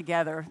unearth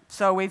together.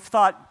 So we've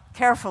thought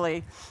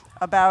carefully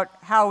about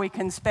how we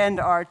can spend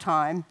our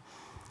time.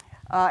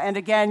 And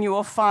again, you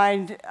will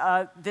find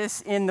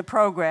this in the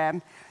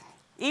program.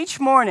 Each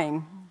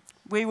morning,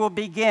 we will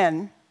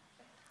begin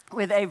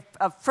with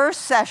a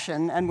first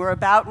session, and we're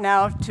about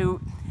now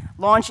to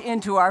launch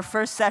into our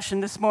first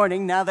session this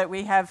morning, now that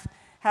we have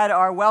had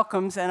our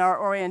welcomes and our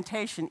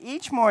orientation.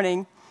 Each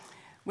morning,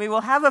 we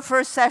will have a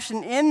first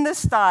session in the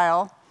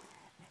style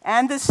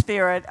and the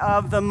spirit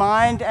of the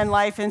Mind and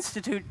Life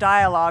Institute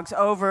dialogues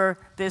over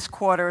this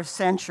quarter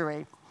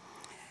century.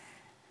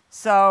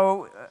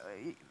 So,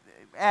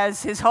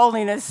 as His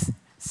Holiness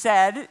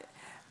said,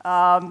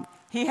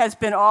 he has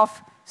been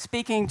off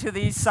speaking to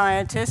these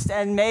scientists,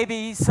 and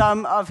maybe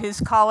some of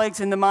his colleagues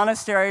in the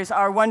monasteries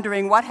are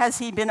wondering, what has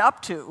he been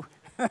up to?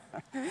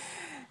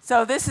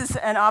 So this is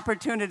an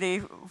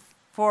opportunity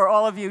for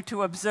all of you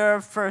to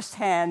observe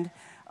firsthand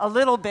a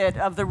little bit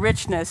of the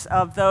richness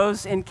of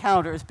those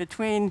encounters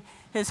between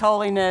His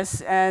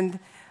Holiness and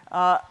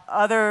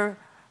other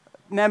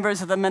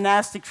members of the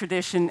monastic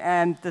tradition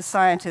and the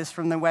scientists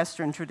from the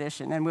Western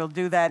tradition, and we'll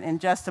do that in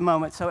just a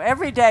moment. So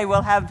every day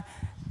we'll have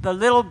the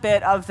little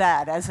bit of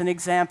that as an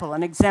example,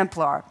 an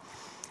exemplar.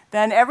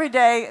 Then every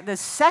day, the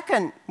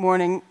second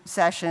morning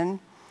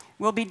session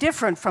will be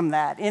different from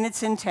that in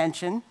its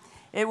intention.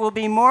 It will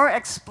be more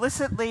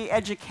explicitly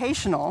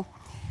educational.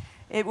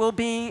 It will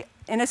be,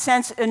 in a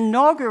sense,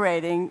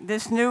 inaugurating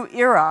this new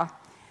era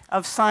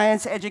of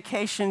science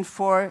education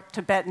for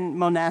Tibetan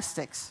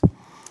monastics.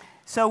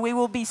 So we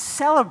will be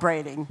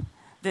celebrating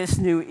this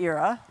new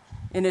era,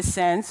 in a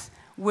sense,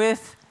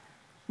 with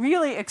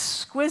really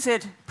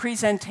exquisite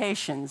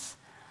presentations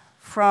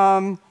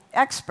from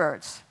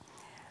experts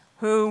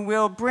who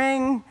will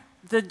bring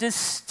the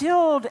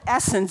distilled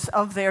essence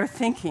of their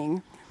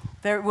thinking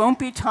There won't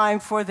be time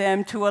for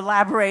them to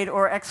elaborate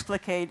or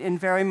explicate in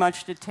very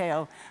much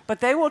detail, but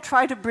they will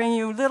try to bring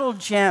you little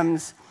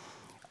gems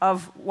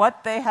of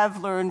what they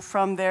have learned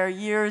from their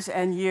years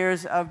and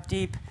years of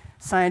deep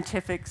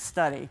scientific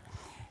study,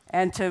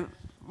 and to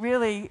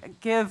really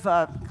give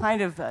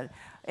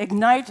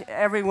ignite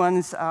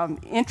everyone's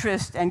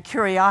interest and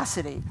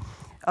curiosity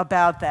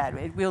about that.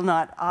 It will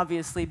not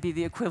obviously be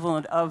the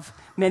equivalent of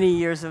many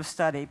years of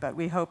study, but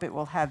we hope it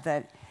will have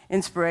that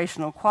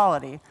inspirational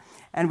quality.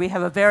 And we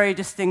have a very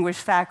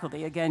distinguished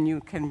faculty. Again,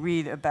 you can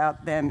read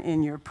about them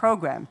in your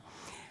program.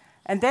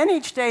 And then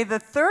each day, the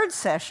third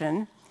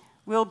session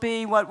will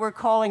be what we're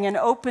calling an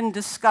open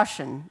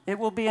discussion. It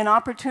will be an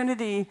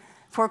opportunity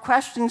for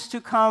questions to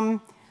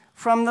come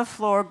from the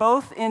floor,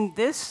 both in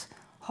this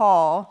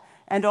hall,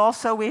 and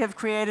also we have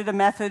created a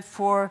method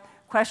for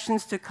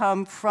questions to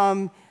come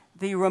from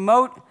the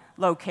remote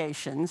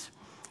locations.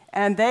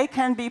 And they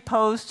can be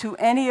posed to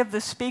any of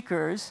the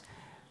speakers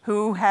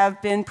who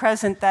have been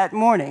present that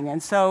morning.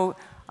 And so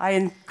I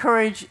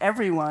encourage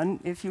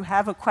everyone, if you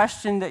have a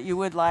question that you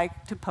would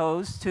like to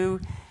pose to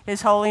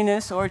His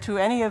Holiness or to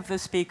any of the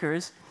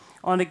speakers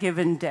on a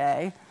given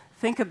day,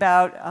 think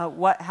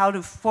about how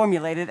to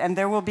formulate it, and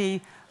there will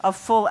be a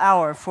full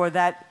hour for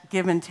that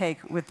give and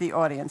take with the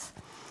audience.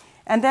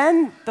 And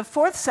then the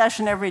fourth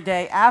session every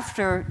day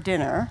after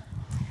dinner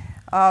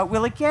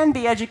will again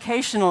be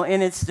educational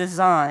in its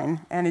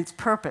design and its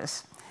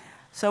purpose.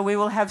 So we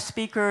will have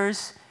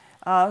speakers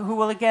who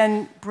will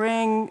again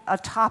bring a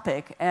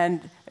topic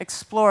and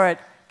explore it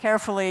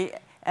carefully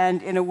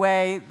and in a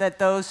way that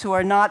those who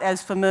are not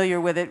as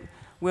familiar with it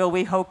will,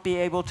 we hope, be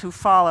able to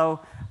follow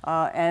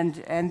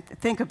and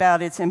think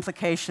about its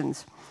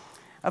implications.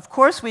 Of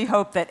course, we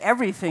hope that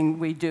everything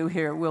we do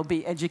here will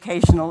be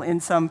educational in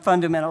some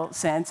fundamental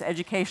sense,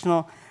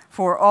 educational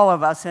for all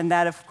of us, and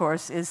that, of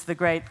course, is the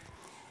great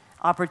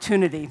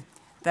opportunity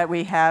that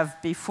we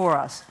have before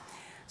us.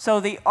 So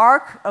the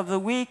arc of the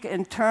week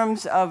in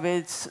terms of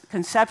its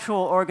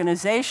conceptual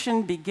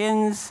organization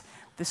begins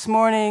this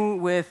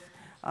morning with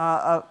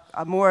a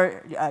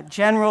more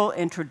general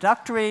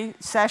introductory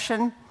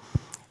session,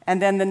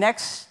 and then the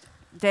next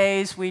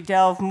days we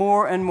delve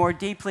more and more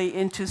deeply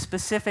into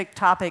specific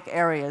topic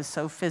areas,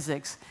 so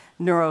physics,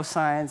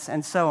 neuroscience,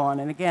 and so on.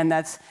 And again,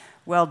 that's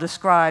well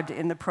described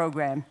in the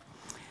program.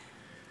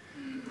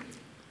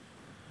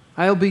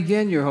 I'll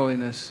begin, Your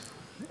Holiness.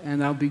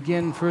 And I'll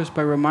begin first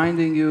by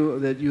reminding you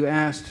that you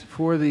asked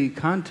for the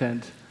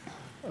content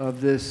of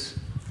this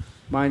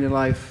Mind and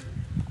Life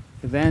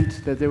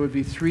event, that there would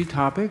be 3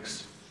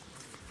 topics.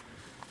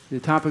 The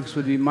topics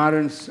would be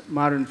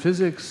modern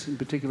physics, in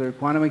particular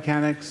quantum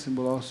mechanics, and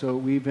we'll also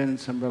weave in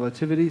some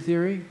relativity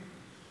theory.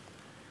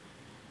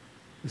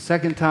 The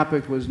second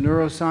topic was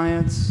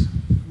neuroscience,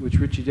 which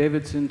Richie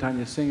Davidson,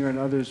 Tanya Singer, and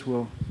others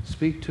will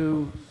speak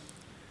to.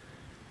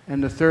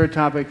 And the third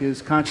topic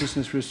is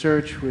consciousness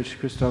research, which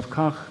Christoph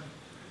Koch,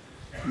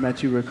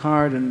 Mathieu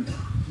Ricard, and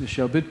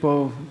Michel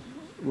Bitbo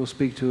will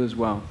speak to as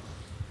well.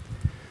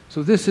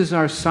 So this is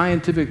our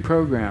scientific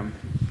program.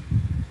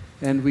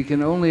 And we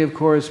can only, of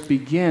course,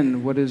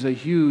 begin what is a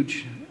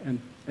huge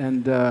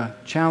and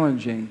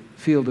challenging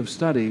field of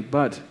study.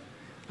 But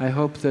I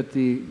hope that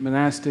the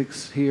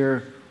monastics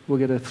here will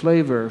get a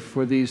flavor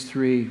for these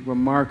 3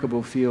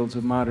 remarkable fields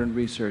of modern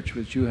research,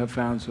 which you have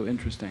found so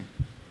interesting.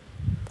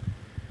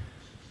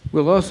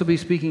 We'll also be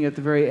speaking at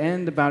the very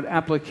end about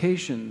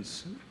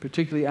applications,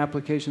 particularly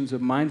applications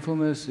of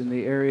mindfulness in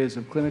the areas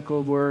of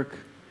clinical work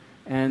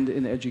and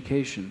in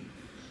education,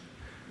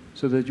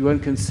 so that one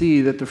can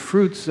see that the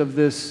fruits of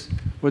this,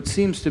 what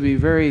seems to be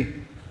very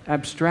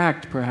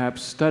abstract,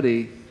 perhaps,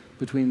 study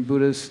between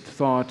Buddhist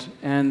thought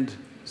and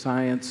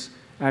science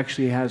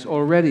actually has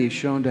already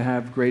shown to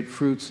have great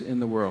fruits in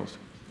the world.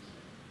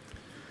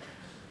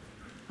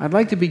 I'd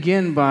like to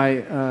begin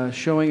by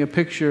showing a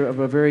picture of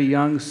a very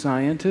young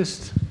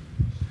scientist.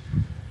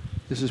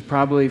 This is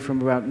probably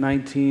from about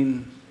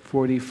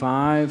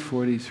 1945,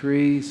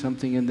 43,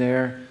 something in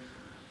there,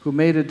 who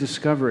made a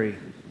discovery.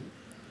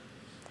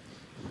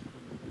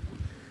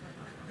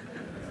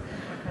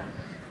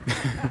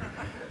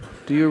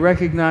 Do you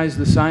recognize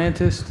the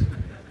scientist?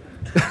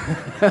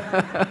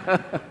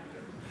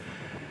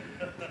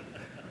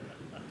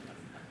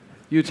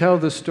 You tell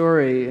the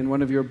story in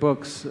one of your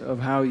books of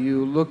how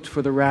you looked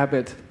for the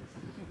rabbit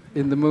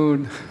in the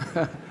moon.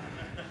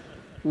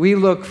 We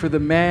look for the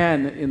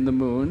man in the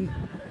moon,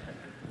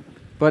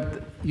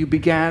 but you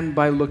began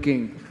by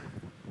looking.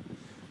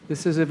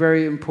 This is a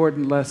very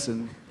important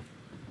lesson,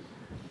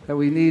 that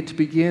we need to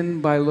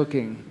begin by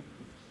looking.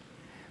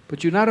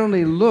 But you not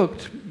only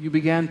looked, you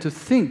began to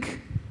think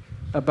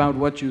about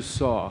what you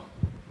saw.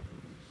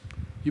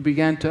 You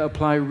began to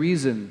apply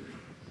reason.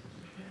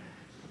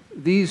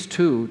 These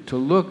 2, to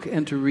look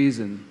and to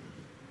reason,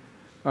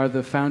 are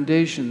the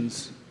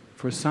foundations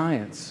for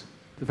science,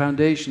 the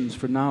foundations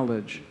for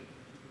knowledge.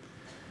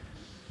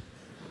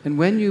 And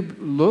when you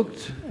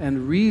looked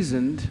and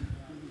reasoned,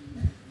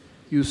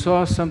 you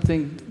saw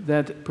something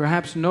that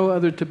perhaps no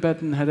other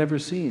Tibetan had ever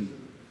seen.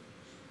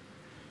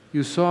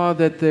 You saw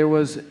that there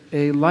was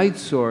a light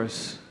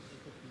source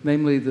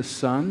namely the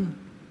sun,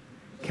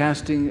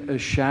 casting a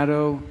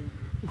shadow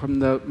from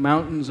the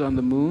mountains on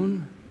the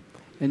moon,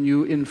 and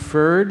you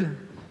inferred,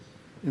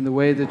 in the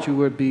way that you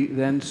would be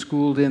then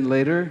schooled in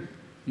later,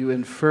 you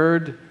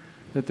inferred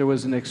that there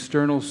was an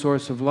external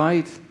source of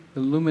light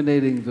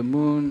illuminating the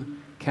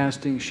moon,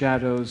 casting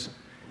shadows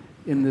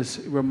in this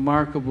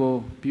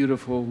remarkable,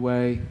 beautiful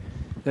way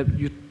that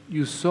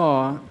you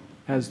saw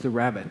as the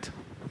rabbit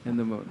in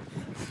the moon.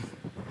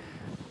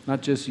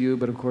 Not just you,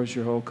 but of course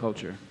your whole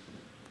culture.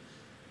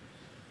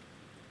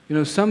 You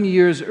know, some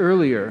years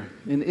earlier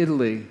in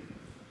Italy,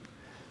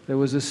 there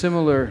was a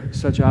similar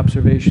such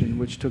observation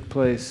which took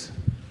place.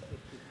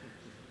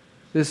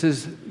 This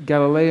is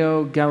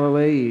Galileo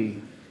Galilei,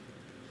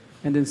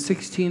 and in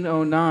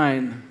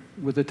 1609,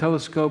 with a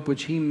telescope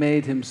which he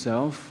made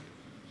himself,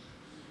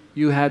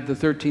 you had the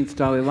 13th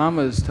Dalai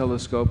Lama's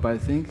telescope, I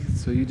think,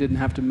 so you didn't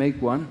have to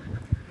make one.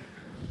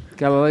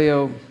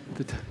 Galileo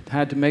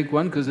had to make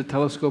one because the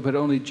telescope had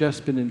only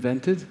just been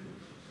invented.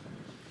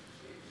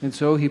 And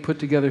so he put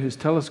together his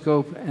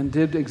telescope and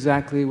did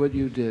exactly what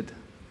you did.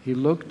 He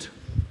looked,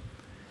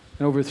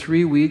 and over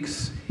 3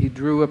 weeks, he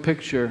drew a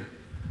picture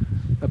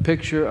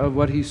of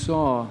what he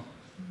saw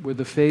were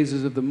the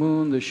phases of the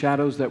moon, the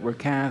shadows that were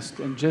cast,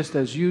 and just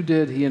as you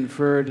did, he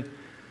inferred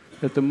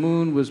that the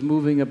moon was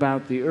moving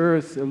about the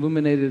earth,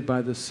 illuminated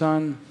by the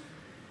sun,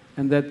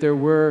 and that there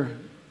were,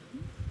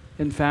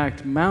 in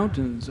fact,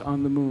 mountains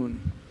on the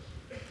moon.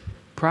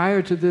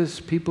 Prior to this,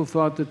 people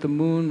thought that the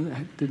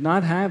moon did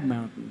not have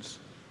mountains,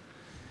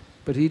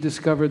 but he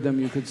discovered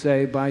them, you could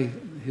say, by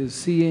his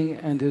seeing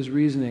and his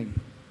reasoning.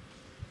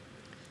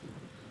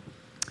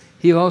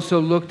 He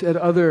also looked at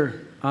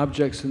other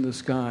objects in the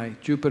sky,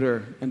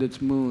 Jupiter and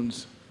its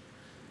moons.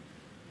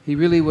 He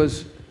really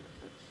was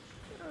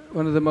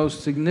one of the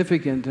most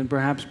significant and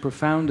perhaps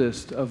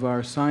profoundest of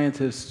our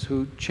scientists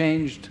who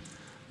changed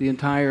the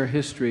entire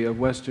history of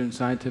Western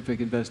scientific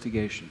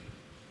investigation.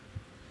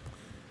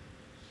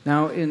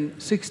 Now, in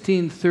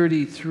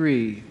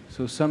 1633,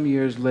 so some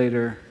years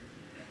later,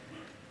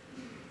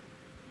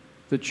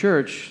 the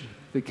Church,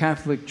 the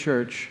Catholic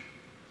Church,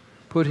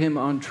 put him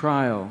on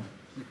trial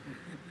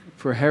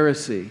for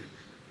heresy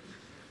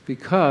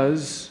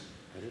because,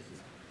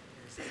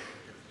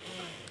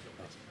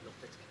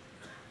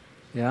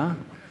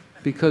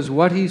 because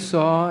what he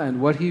saw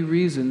and what he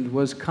reasoned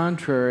was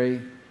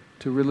contrary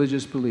to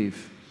religious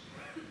belief.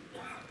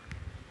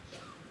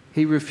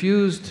 He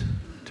refused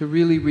to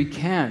really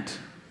recant.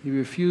 He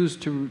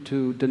refused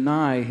to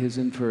deny his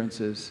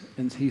inferences,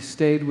 and he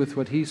stayed with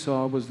what he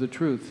saw was the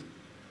truth.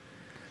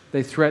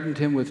 They threatened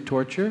him with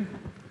torture,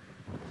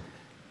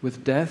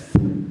 with death,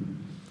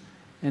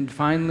 and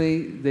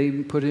finally they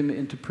put him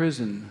into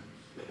prison.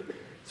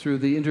 Through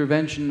the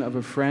intervention of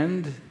a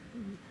friend,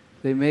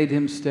 they made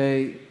him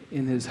stay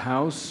in his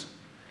house,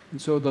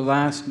 and so the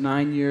last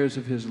 9 years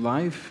of his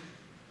life,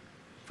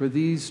 for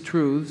these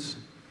truths,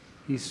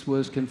 he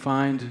was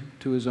confined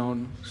to his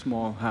own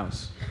small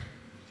house.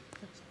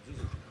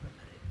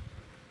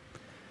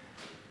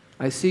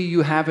 I see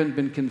you haven't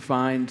been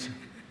confined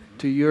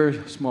to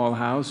your small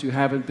house. You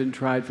haven't been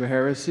tried for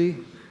heresy,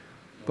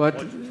 but...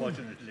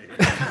 Fortunately.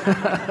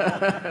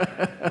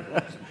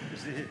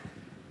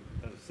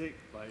 Sick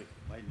by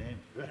name.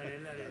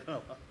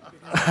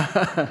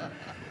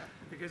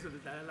 Because of the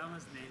Dalai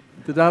Lama's name.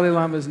 The Dalai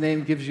Lama's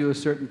name gives you a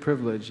certain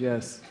privilege,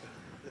 yes.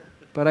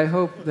 But I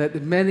hope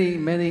that many,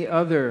 many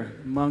other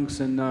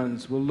monks and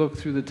nuns will look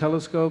through the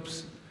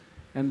telescopes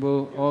and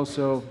will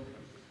also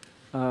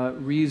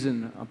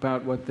reason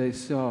about what they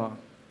saw.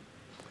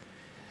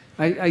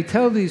 I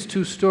tell these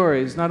two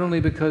stories not only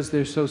because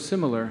they're so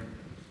similar.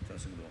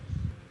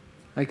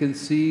 I can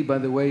see by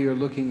the way you're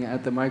looking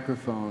at the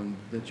microphone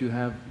that you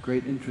have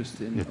great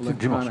interest in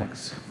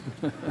electronics.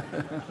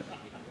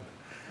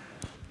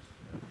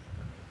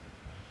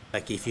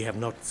 Like if you have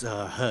not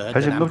heard,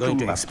 then I'm going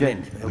to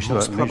explain.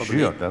 Most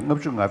probably,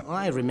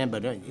 I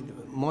remember,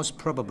 most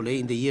probably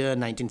in the year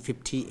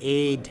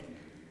 1958,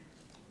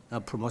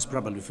 most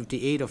probably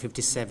 58 or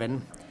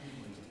 57,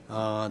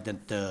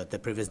 the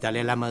previous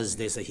Dalai Lamas,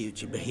 there's a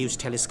huge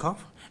telescope,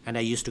 and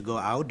I used to go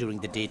out during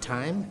the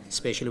daytime,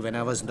 especially when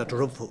I was on the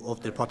roof of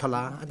the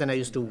Potala, then I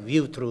used to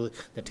view through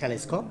the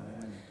telescope,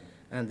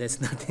 and there's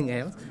nothing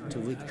else to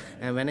view.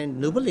 And when in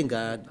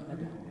Nubalinga,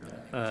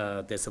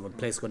 there's a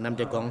place called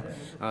Namdegong,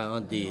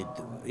 on the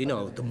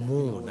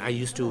moon. I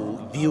used to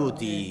view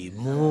the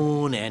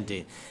moon and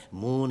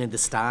the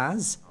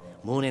stars,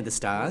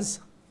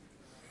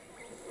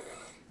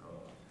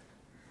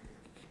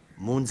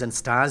 Moons and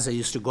stars, I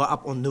used to go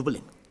up on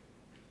Nubaling.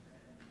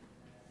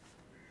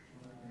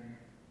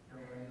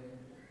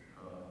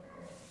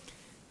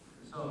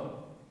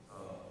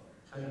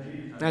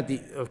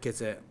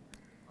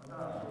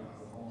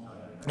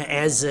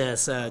 As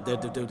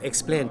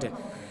explained,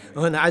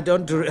 I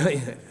don't,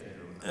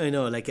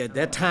 like at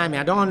that time,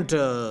 I don't,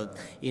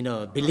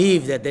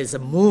 believe that there's a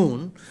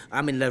moon.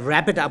 I mean, a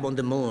rabbit up on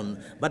the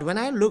moon. But when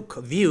I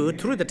view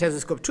through the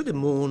telescope to the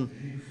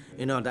moon,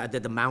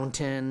 the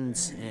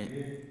mountains.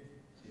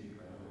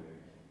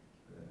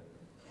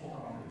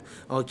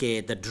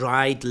 okay, the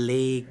dried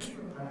lake,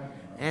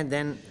 and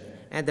then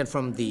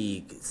from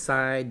the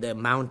side, the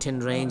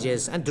mountain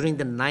ranges. And during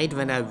the night,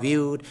 when I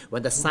viewed,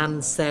 when the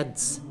sun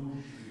sets,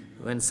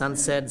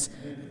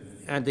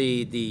 and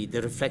the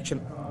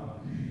reflection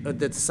of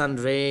the sun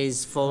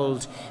rays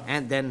falls,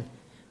 and then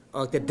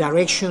the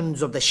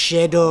directions of the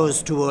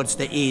shadows towards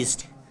the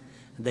east,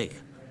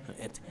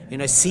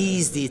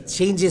 sees the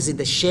changes in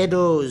the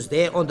shadows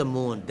there on the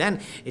moon. Then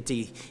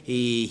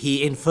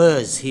he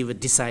infers, he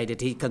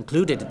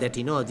concluded that,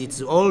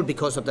 it's all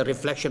because of the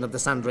reflection of the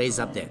sun rays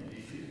up there.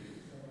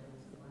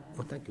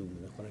 Oh, thank you.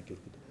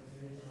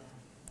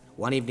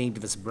 One evening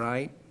it was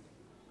bright,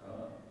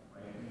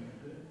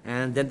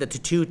 and then the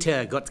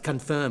tutor got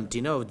confirmed,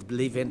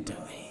 believe it.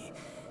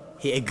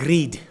 He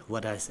agreed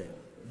what I said.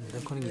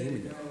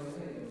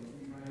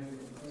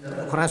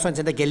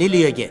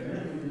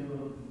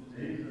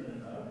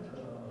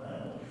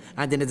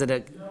 And then it's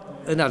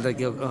another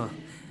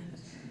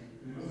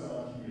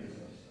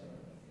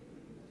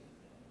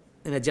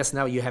and just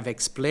now you have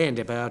explained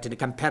about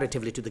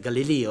comparatively to the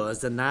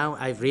Galileos, and now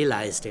I've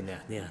realized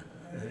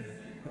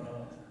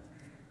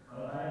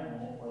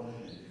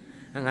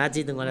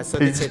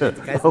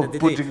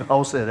putting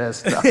house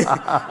arrest.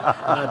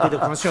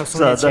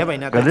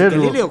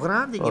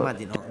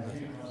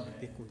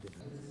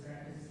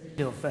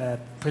 Of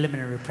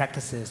preliminary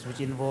practices which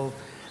involve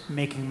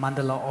making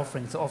mandala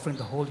offerings, offering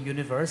the whole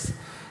universe,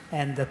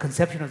 and the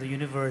conception of the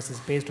universe is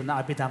based on the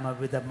Abhidhamma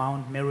with the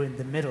Mount Meru in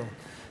the middle.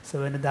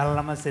 So when the Dalai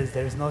Lama says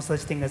there is no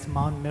such thing as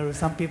Mount Meru,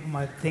 some people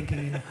might be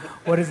thinking,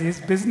 what is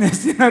his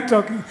business?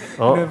 Talking,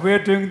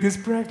 we're doing this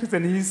practice,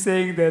 and he's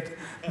saying that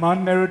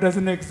Mount Meru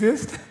doesn't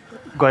exist.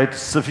 Quite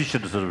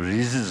sufficient sort of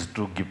reasons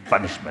to give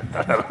punishment.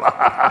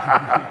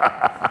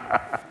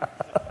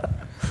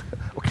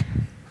 Okay,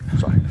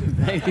 sorry.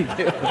 Thank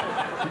you.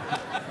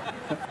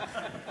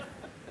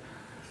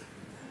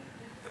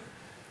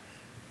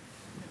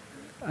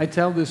 I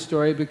tell this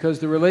story because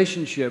the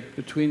relationship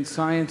between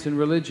science and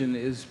religion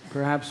is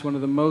perhaps one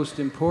of the most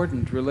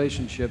important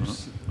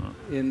relationships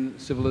in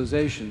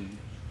civilization.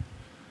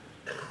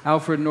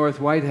 Alfred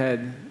North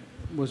Whitehead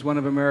was one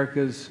of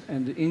America's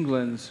and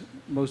England's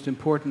most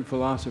important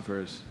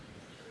philosophers.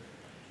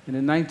 And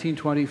in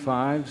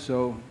 1925,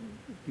 so,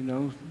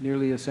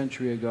 nearly a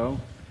century ago,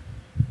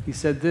 he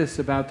said this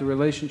about the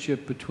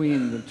relationship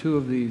between the two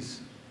of these.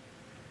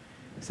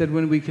 He said,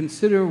 when we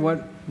consider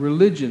what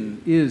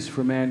religion is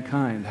for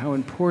mankind, how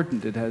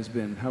important it has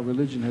been, how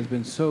religion has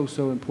been so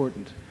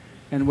important,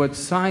 and what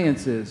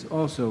science is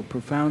also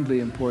profoundly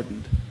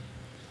important,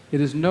 it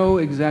is no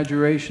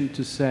exaggeration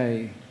to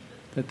say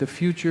that the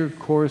future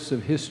course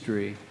of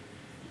history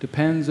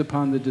depends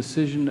upon the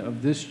decision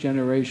of this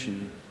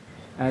generation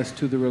as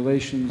to the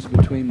relations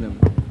between them.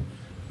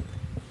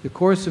 The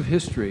course of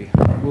history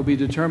will be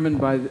determined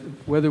by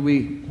whether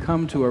we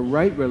come to a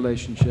right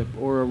relationship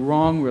or a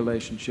wrong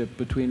relationship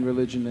between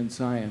religion and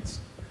science.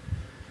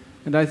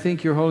 And I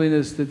think, Your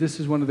Holiness, that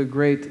this is one of the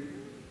great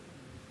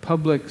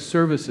public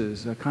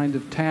services, a kind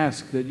of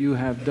task that you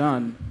have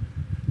done,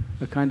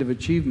 a kind of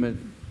achievement,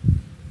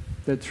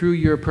 that through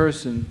your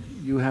person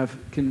you have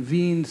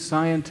convened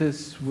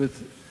scientists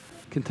with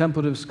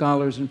contemplative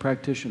scholars and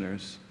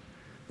practitioners,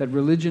 that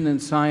religion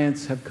and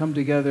science have come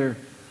together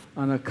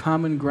on a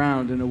common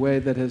ground in a way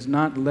that has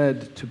not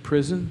led to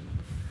prison,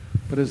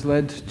 but has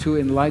led to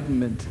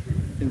enlightenment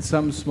in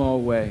some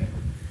small way.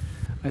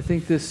 I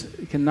think this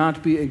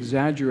cannot be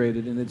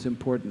exaggerated in its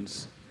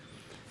importance.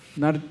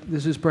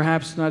 This is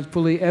perhaps not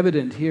fully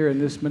evident here in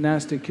this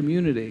monastic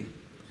community,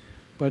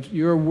 but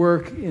your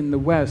work in the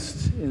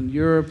West, in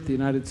Europe, the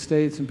United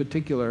States in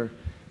particular,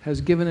 has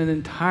given an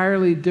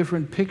entirely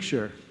different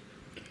picture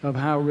of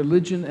how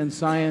religion and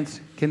science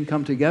can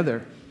come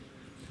together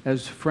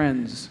as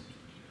friends.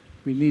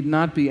 We need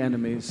not be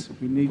enemies.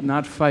 We need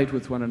not fight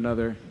with one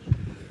another,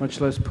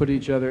 much less put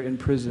each other in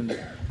prison.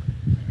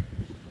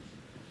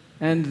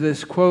 And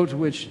this quote,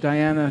 which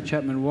Diana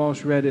Chapman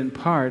Walsh read in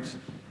part,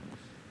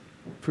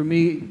 for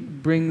me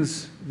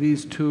brings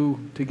these two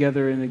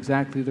together in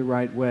exactly the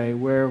right way,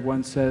 where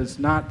one says,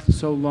 not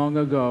so long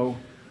ago,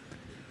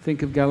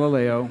 think of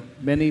Galileo,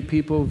 many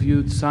people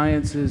viewed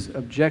science's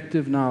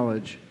objective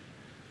knowledge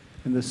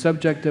and the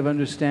subjective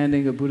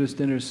understanding of Buddhist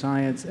inner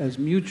science as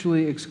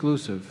mutually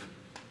exclusive.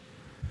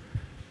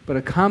 But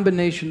a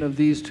combination of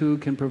these two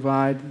can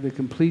provide the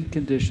complete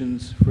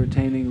conditions for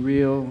attaining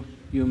real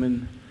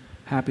human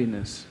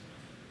happiness.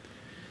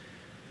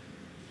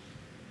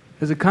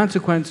 As a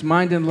consequence,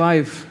 Mind and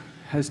Life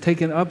has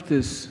taken up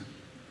this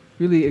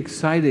really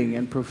exciting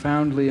and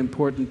profoundly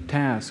important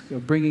task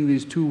of bringing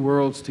these two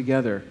worlds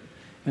together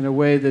in a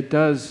way that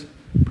does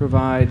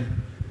provide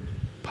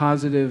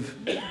positive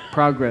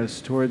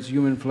progress towards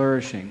human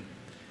flourishing.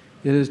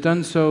 It has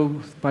done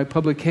so by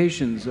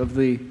publications of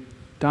the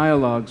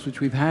dialogues which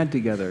we've had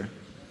together,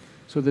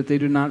 so that they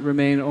do not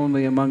remain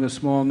only among a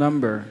small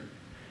number.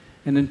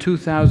 And in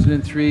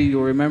 2003,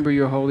 you'll remember,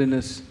 Your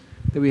Holiness,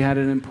 that we had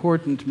an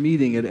important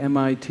meeting at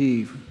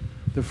MIT,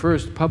 the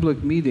first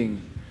public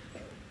meeting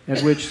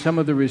at which some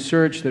of the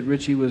research that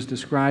Richie was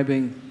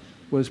describing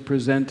was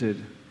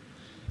presented.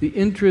 The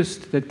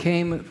interest that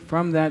came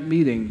from that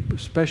meeting,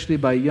 especially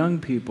by young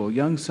people,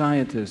 young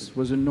scientists,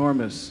 was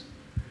enormous.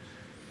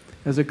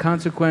 As a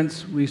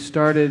consequence, we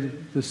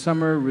started the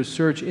Summer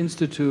Research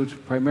Institute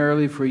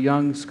primarily for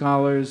young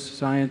scholars,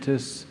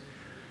 scientists,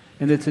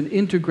 and it's an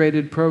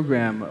integrated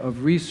program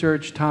of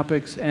research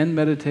topics and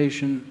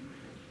meditation,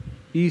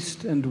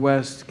 East and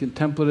West,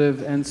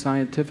 contemplative and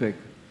scientific.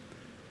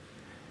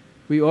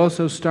 We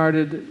also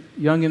started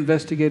Young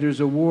Investigators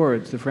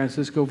Awards, the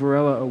Francisco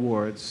Varela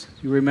Awards.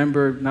 You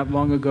remember not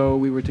long ago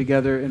we were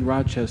together in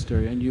Rochester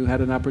and you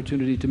had an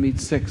opportunity to meet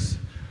 6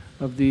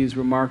 of these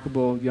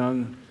remarkable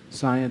young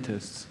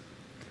scientists.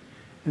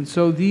 And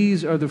so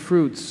these are the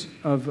fruits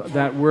of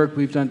that work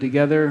we've done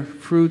together,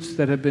 fruits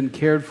that have been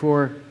cared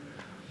for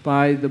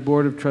by the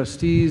Board of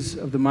Trustees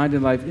of the Mind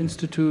and Life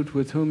Institute,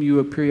 with whom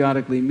you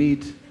periodically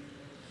meet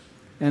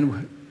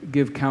and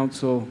give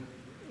counsel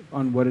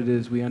on what it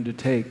is we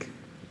undertake.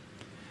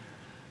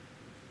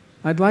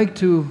 I'd like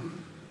to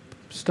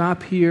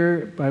stop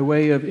here by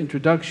way of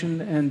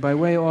introduction and by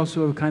way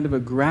also of kind of a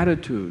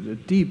gratitude, a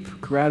deep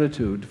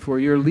gratitude for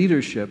your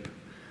leadership,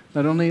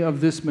 not only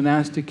of this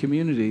monastic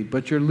community,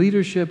 but your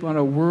leadership on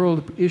a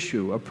world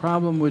issue, a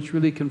problem which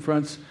really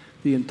confronts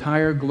the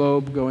entire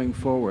globe going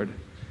forward.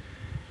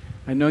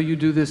 I know you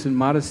do this in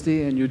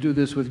modesty and you do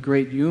this with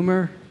great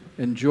humor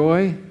and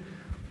joy,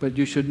 but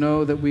you should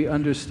know that we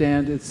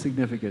understand its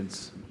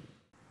significance.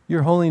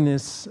 Your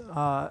Holiness,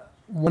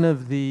 one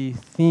of the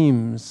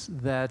themes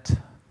that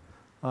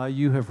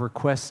you have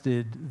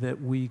requested that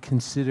we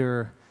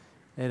consider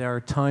at our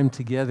time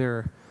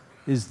together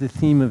is the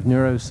theme of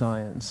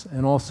neuroscience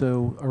and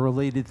also a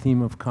related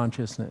theme of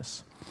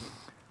consciousness.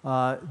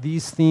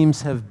 These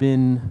themes have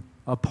been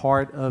a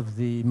part of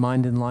the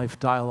Mind and Life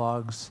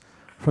dialogues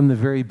from the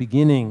very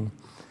beginning.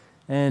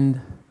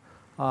 And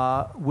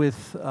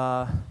with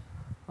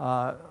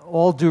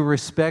all due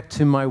respect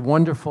to my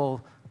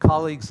wonderful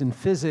colleagues in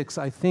physics,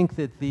 I think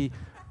that the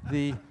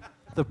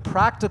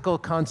practical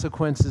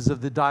consequences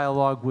of the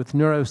dialogue with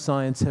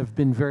neuroscience have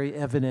been very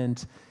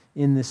evident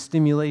in the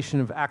stimulation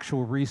of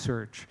actual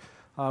research,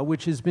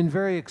 which has been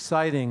very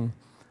exciting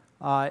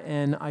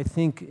and I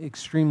think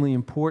extremely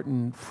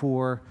important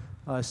for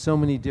so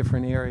many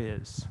different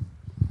areas.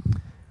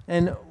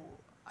 And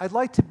I'd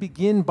like to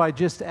begin by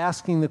just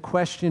asking the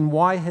question,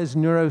 why has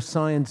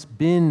neuroscience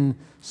been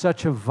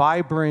such a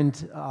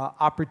vibrant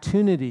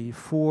opportunity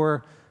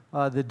for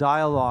the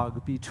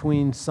dialogue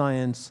between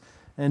science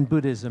and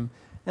Buddhism?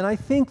 And I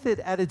think that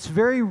at its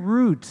very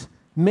root,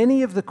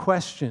 many of the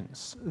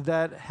questions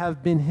that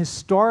have been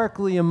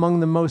historically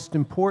among the most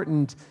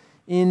important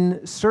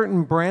in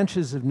certain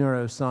branches of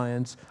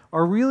neuroscience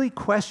are really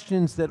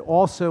questions that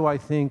also, I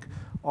think,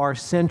 are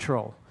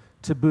central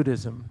to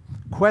Buddhism.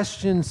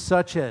 Questions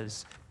such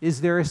as,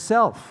 is there a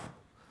self?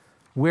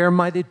 Where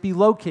might it be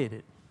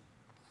located?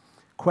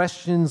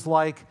 Questions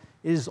like,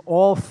 is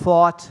all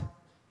thought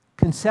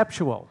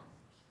conceptual?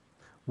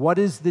 What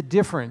is the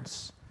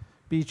difference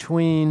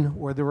between,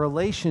 or the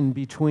relation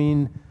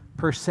between,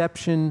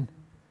 perception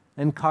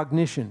and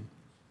cognition?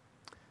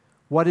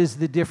 What is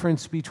the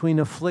difference between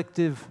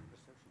afflictive?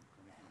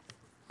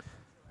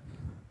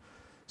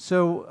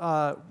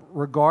 So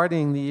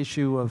regarding the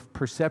issue of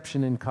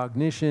perception and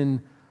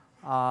cognition,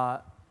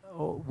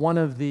 one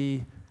of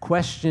the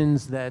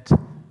questions that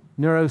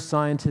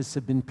neuroscientists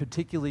have been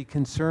particularly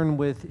concerned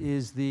with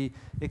is the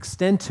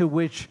extent to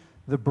which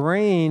the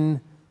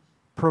brain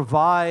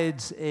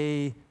provides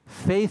a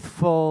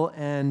faithful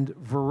and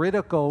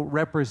veridical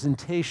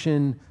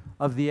representation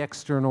of the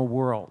external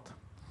world.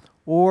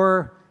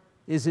 Or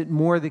is it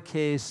more the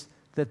case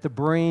that the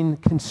brain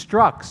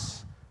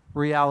constructs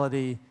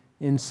reality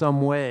in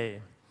some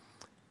way?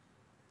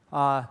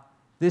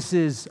 This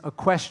is a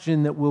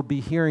question that we'll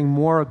be hearing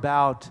more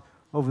about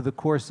over the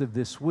course of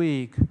this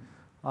week,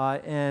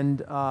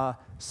 and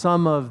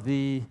some of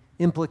the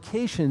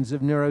implications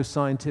of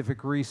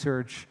neuroscientific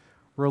research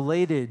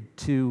related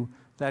to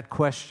that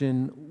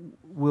question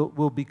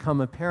will become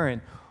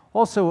apparent.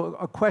 Also,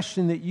 a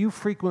question that you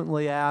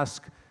frequently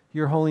ask,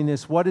 Your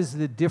Holiness, what is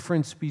the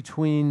difference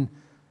between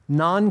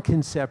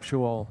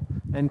non-conceptual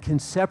and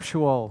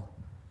conceptual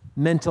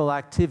mental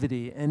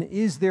activity? And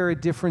is there a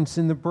difference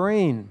in the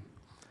brain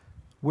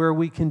where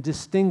we can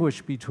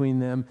distinguish between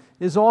them?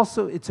 It's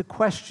a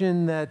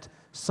question that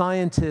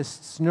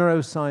scientists,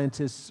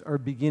 neuroscientists, are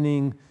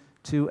beginning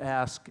to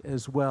ask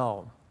as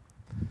well.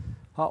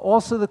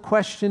 Also the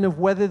question of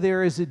whether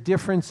there is a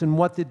difference and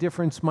what the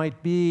difference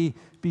might be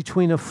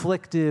between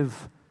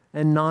afflictive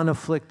and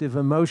non-afflictive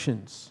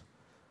emotions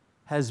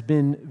has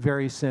been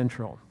very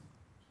central.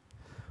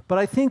 But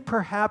I think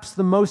perhaps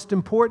the most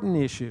important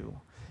issue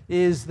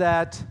is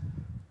that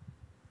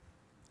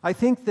I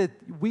think that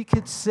we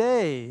could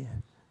say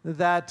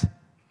that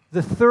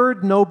the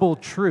third noble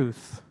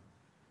truth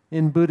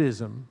in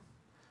Buddhism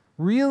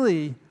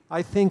really,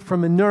 I think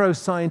from a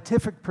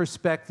neuroscientific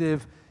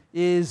perspective,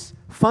 is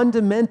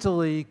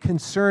fundamentally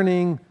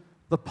concerning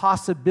the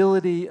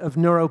possibility of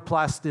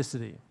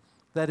neuroplasticity,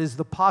 that is,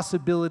 the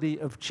possibility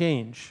of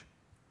change.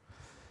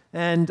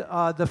 And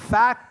the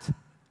fact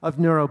of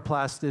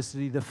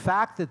neuroplasticity, the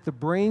fact that the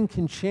brain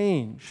can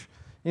change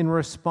in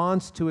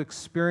response to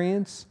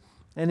experience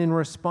and in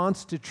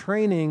response to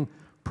training,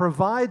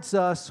 provides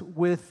us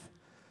with,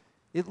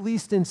 at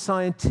least in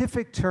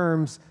scientific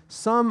terms,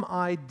 some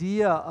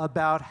idea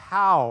about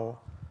how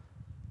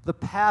the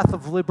path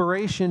of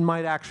liberation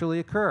might actually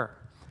occur,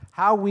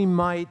 how we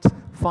might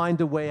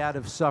find a way out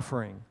of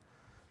suffering.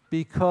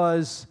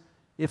 Because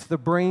if the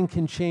brain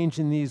can change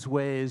in these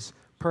ways,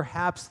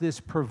 perhaps this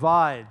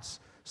provides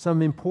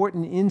some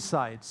important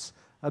insights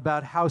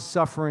about how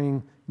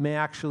suffering may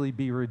actually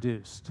be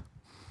reduced.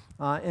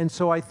 And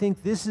so I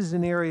think this is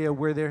an area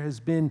where there has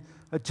been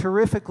a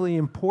terrifically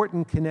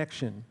important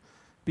connection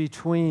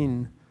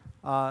between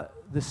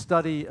the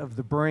study of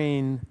the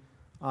brain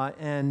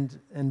and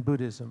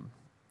Buddhism.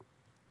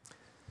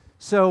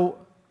 So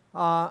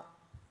I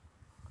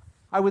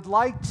would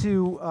like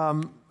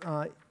to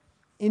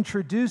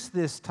introduce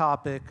this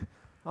topic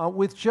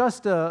with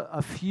just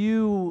a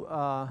few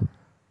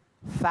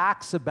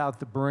facts about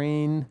the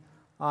brain,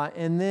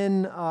 and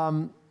then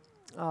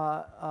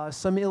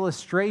some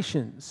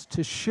illustrations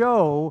to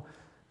show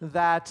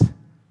that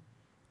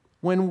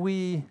when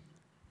we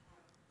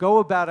go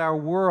about our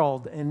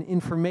world and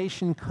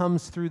information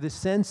comes through the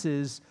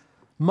senses,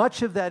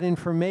 much of that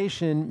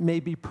information may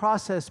be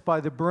processed by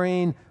the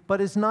brain,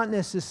 but is not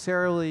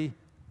necessarily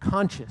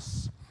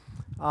conscious.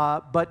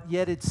 But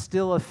yet it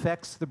still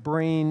affects the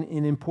brain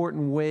in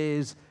important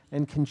ways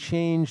and can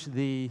change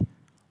the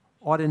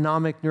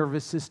autonomic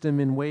nervous system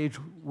in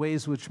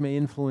ways which may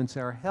influence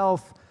our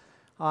health.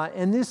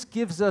 And this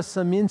gives us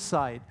some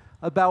insight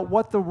about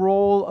what the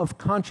role of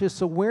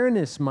conscious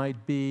awareness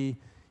might be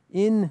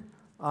in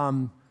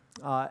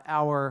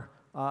our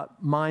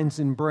minds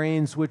and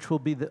brains, which will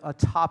be a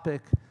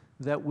topic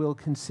that we'll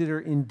consider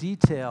in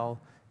detail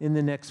in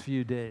the next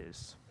few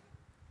days.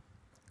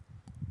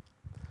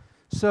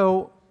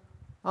 So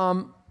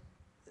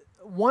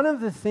one of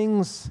the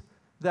things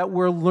that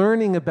we're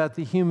learning about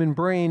the human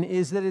brain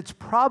is that it's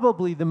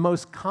probably the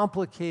most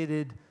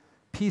complicated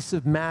piece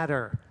of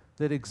matter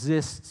that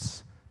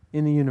exists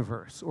in the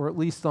universe, or at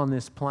least on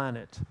this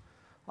planet.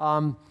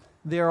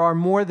 There are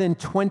more than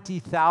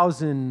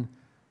 20,000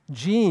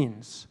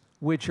 genes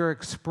which are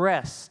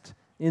expressed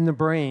in the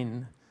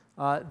brain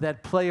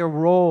that play a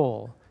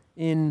role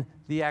in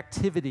the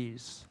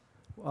activities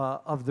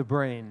of the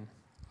brain.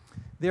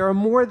 There are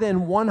more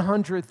than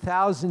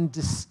 100,000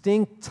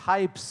 distinct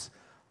types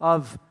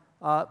of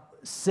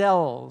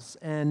cells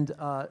and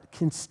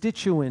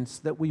constituents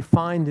that we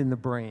find in the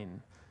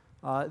brain.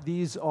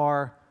 These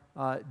are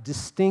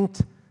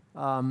distinct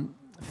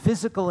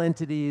physical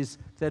entities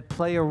that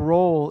play a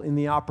role in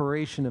the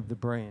operation of the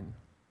brain.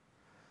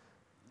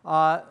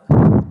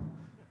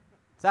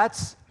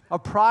 That's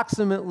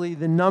approximately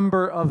the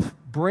number of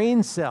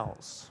brain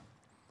cells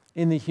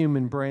in the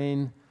human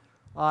brain,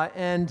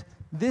 and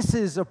this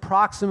is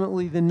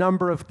approximately the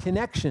number of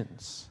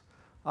connections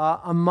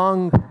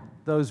among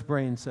those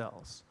brain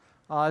cells.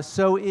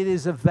 So it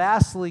is a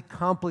vastly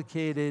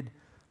complicated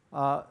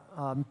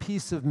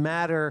piece of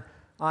matter,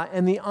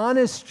 and the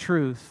honest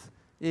truth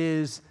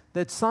is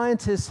that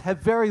scientists have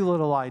very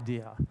little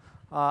idea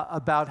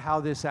about how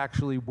this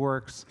actually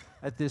works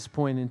at this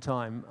point in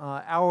time.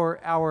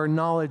 Our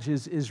knowledge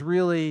is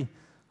really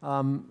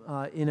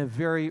in a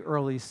very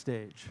early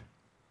stage.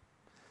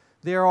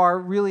 There are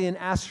really an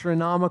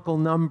astronomical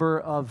number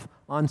of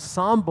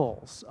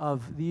ensembles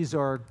of, these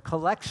are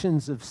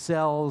collections of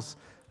cells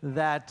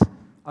that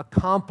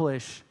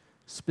accomplish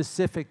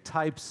specific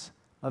types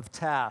of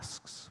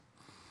tasks.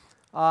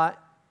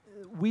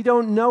 We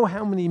don't know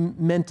how many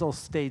mental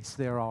states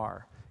there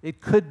are.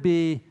 It could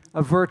be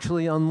a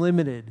virtually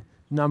unlimited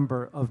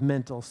number of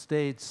mental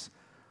states.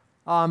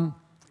 Not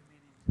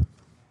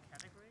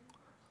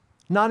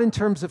in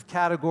terms of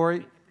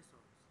category,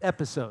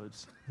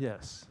 episodes,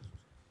 yes.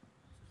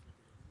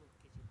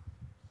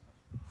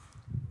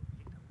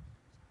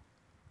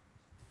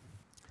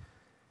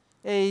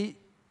 A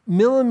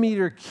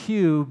millimeter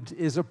cubed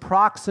is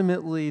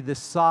approximately the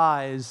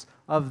size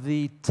of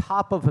the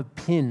top of a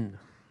pin.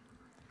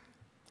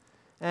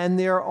 And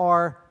there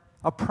are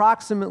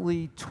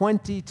approximately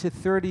 20 to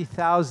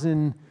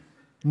 30,000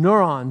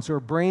 neurons or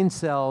brain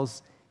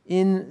cells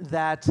in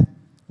that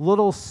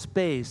little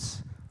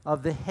space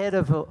of the head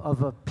of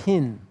a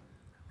pin.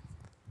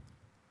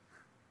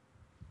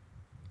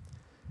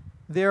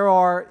 There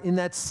are, in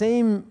that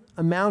same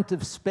amount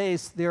of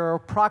space, there are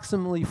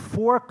approximately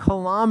 4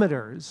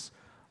 kilometers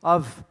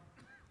of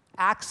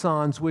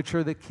axons, which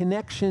are the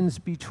connections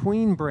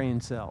between brain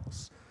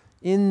cells,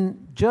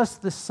 in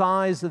just the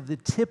size of the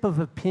tip of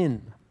a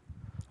pin,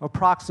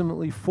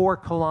 approximately 4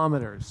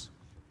 kilometers.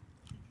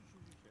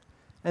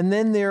 And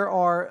then there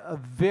are a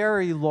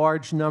very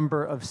large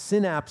number of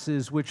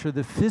synapses, which are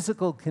the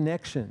physical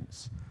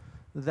connections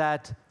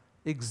that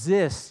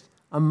exist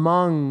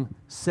among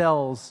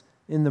cells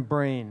in the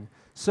brain.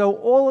 So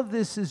all of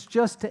this is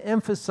just to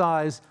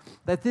emphasize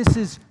that this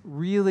is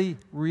really,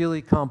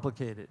 really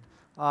complicated.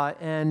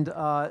 and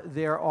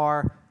there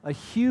are a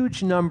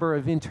huge number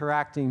of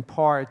interacting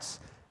parts.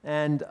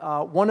 And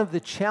one of the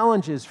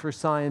challenges for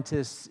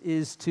scientists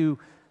is to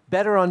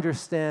better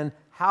understand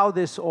how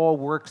this all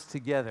works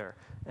together.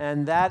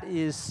 And that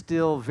is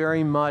still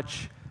very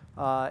much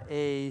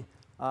an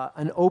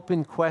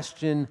open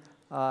question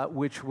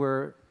which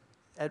we're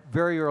at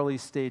very early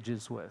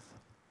stages with.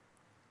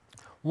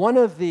 One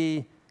of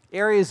the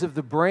areas of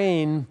the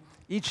brain,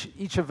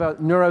 each of our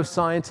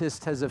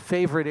neuroscientists has a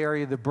favorite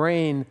area of the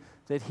brain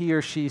that he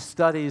or she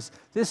studies.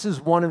 This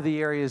is one of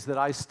the areas that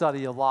I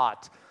study a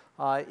lot.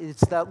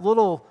 It's that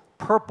little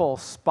purple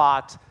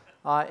spot,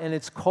 and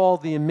it's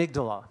called the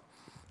amygdala.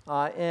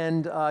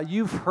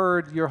 You've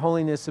heard, Your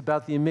Holiness,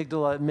 about the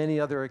amygdala at many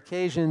other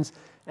occasions,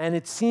 and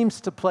it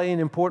seems to play an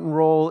important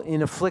role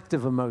in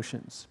afflictive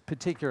emotions,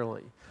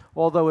 particularly,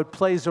 although it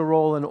plays a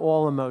role in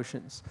all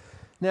emotions.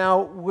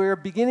 Now, we're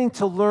beginning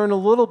to learn a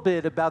little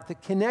bit about the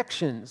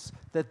connections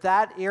that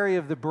that area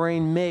of the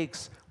brain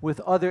makes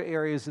with other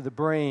areas of the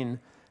brain.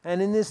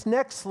 And in this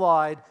next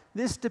slide,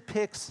 this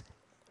depicts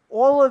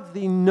all of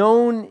the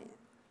known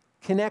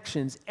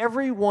connections.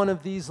 Every one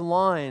of these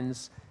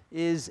lines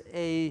is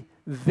a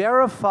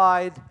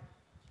verified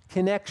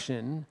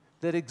connection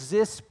that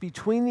exists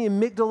between the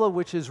amygdala,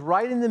 which is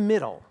right in the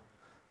middle.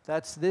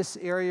 That's this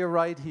area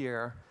right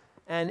here.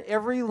 And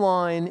every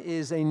line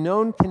is a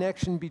known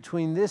connection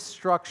between this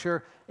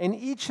structure, and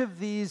each of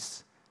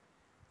these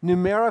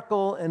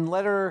numerical and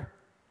letter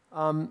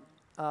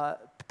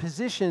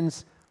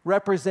positions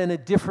represent a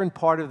different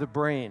part of the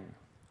brain.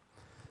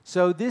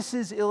 So this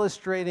is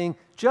illustrating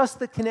just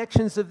the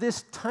connections of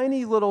this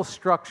tiny little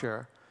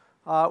structure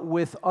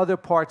with other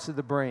parts of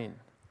the brain.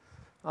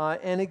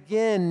 And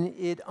again,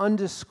 it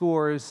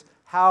underscores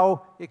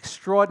how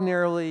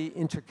extraordinarily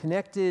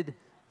interconnected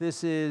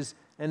this is.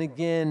 And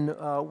again,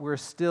 we're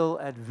still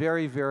at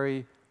very,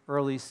 very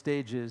early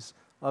stages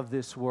of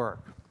this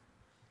work.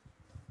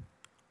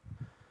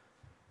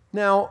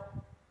 Now,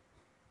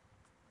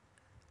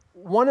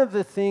 one of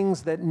the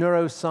things that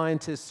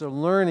neuroscientists are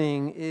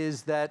learning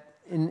is that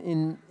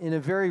in a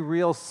very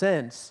real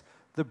sense,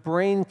 the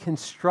brain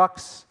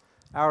constructs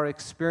our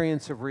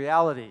experience of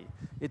reality.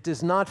 It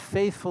does not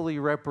faithfully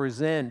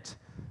represent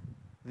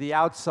the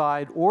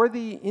outside or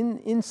the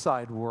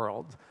inside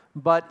world,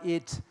 but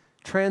it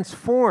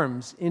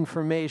transforms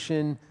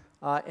information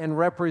and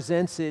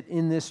represents it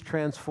in this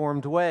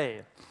transformed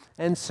way.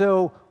 And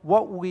so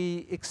what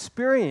we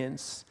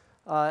experience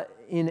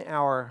in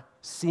our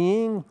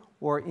seeing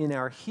or in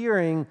our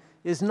hearing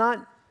is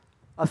not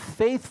a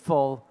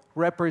faithful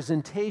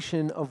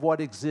representation of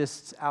what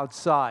exists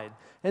outside.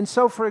 And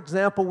so, for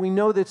example, we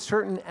know that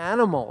certain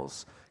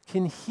animals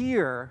can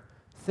hear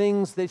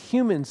things that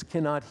humans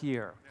cannot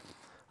hear.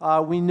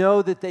 We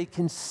know that they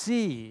can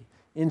see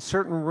in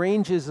certain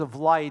ranges of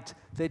light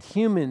that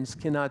humans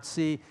cannot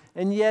see,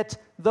 and yet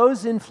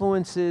those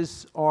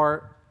influences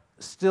are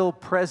still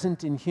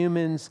present in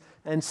humans,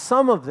 and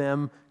some of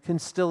them can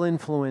still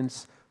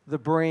influence the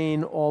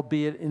brain,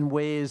 albeit in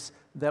ways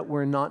that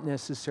we're not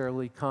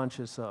necessarily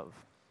conscious of.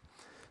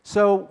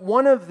 So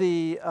one of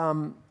the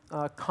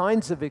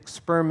kinds of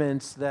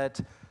experiments that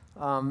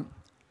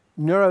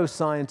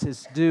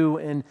neuroscientists do,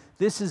 and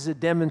this is a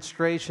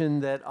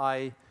demonstration that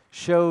I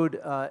showed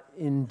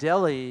in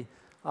Delhi,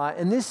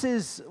 and this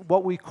is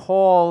what we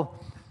call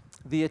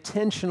the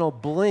attentional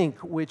blink,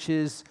 which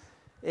is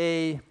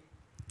an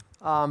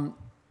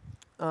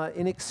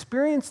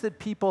experience that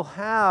people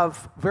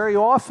have very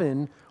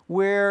often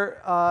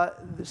where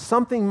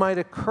something might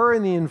occur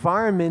in the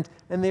environment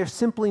and they're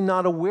simply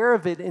not aware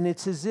of it, and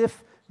it's as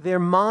if their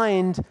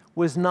mind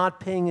was not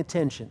paying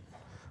attention.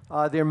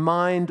 Their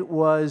mind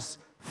was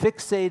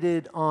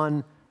fixated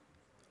on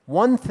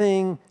one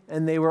thing,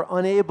 and they were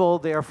unable,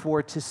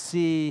 therefore, to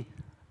see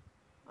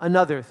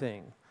another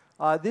thing.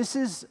 This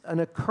is an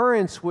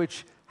occurrence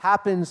which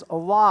happens a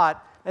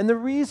lot, and the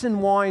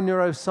reason why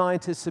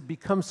neuroscientists have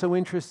become so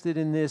interested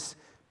in this,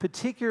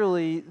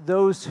 particularly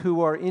those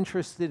who are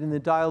interested in the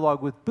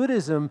dialogue with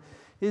Buddhism,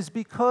 is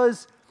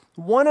because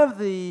one of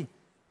the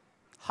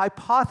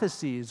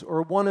hypotheses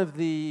or one of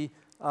the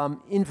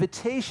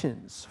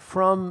invitations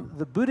from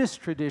the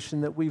Buddhist tradition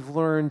that we've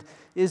learned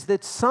is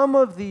that some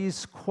of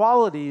these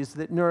qualities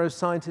that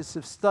neuroscientists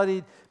have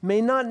studied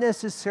may not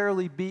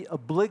necessarily be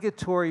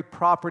obligatory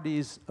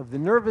properties of the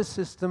nervous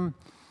system.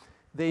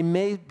 They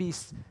may be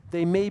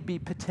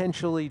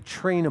potentially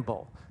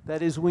trainable.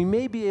 That is, we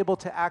may be able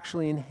to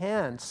actually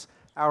enhance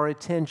our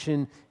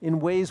attention in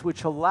ways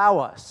which allow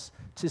us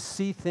to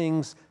see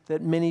things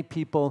that many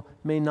people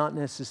may not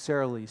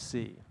necessarily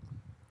see.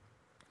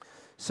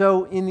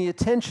 So in the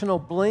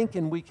attentional blink,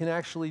 and we can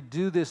actually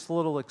do this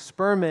little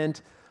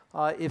experiment,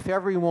 if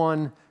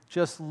everyone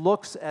just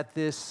looks at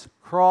this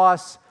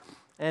cross,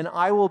 and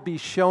I will be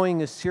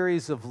showing a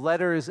series of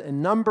letters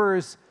and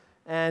numbers,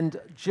 and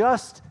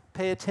just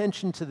pay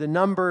attention to the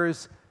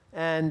numbers,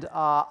 and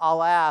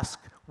I'll ask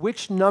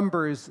which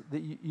numbers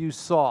that you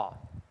saw.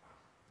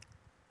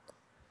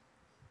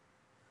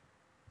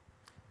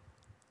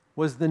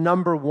 Was the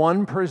number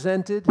 1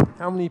 presented?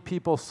 How many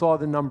people saw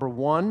the number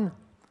 1?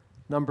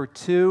 number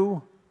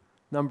 2,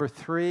 number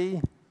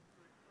 3,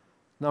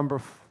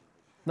 number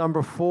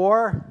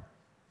 4,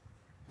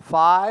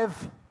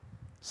 5,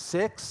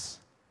 6,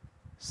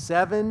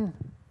 7,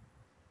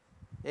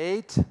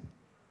 8,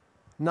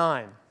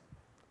 9.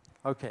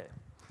 Okay.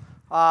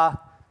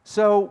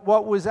 So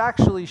what was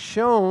actually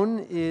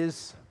shown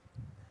is,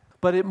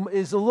 but it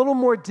is a little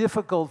more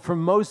difficult for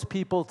most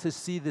people to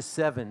see the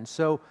 7.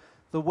 So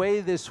the way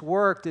this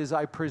worked is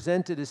I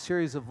presented a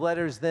series of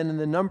letters, then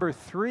the number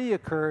 3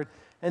 occurred,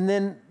 and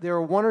then there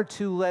were 1 or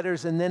 2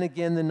 letters, and then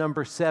again the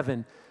number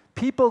 7.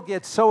 People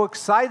get so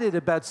excited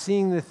about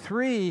seeing the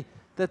 3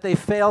 that they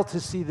fail to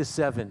see the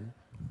 7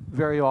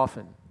 very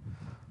often.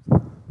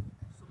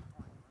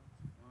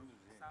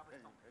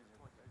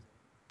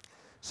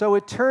 So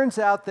it turns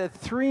out that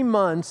 3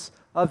 months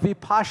of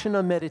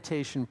vipassana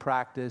meditation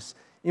practice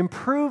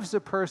improves a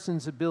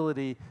person's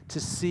ability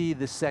to see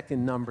the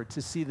second number,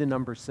 to see the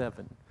number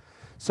 7.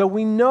 So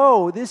we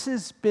know this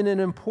has been an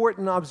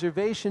important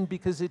observation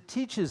because it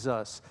teaches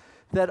us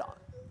that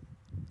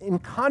in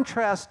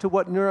contrast to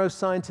what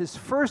neuroscientists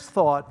first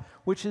thought,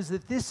 which is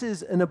that this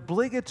is an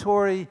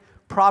obligatory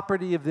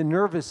property of the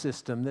nervous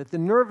system, that the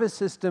nervous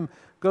system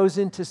goes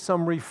into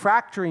some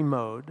refractory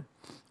mode,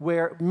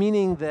 where,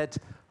 meaning that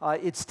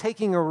it's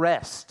taking a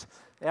rest.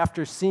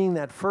 After seeing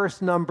that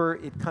first number,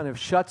 it kind of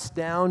shuts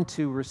down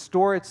to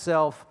restore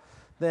itself.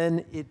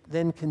 Then it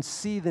then can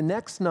see the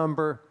next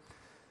number.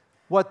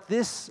 What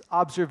this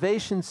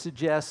observation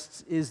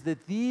suggests is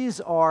that these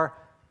are,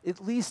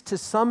 at least to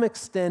some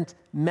extent,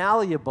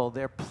 malleable.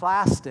 They're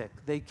plastic.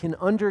 They can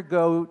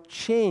undergo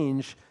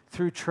change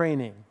through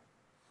training.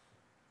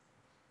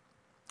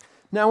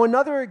 Now,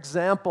 another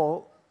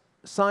example,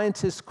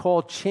 scientists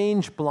call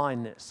change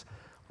blindness.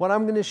 What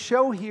I'm going to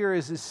show here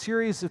is a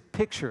series of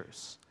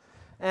pictures.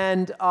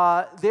 And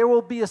there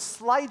will be a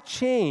slight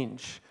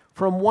change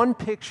from one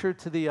picture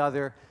to the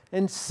other.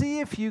 And see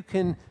if you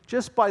can,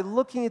 just by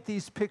looking at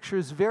these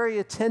pictures very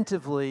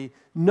attentively,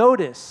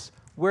 notice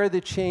where the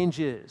change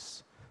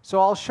is. So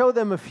I'll show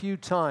them a few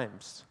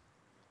times.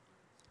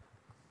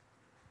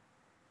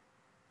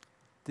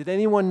 Did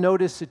anyone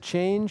notice a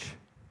change?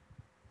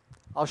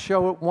 I'll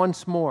show it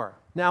once more.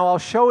 Now I'll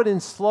show it in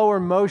slower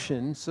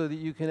motion so that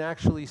you can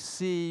actually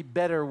see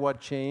better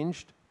what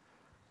changed.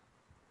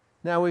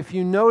 Now if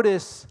you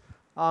notice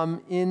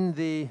in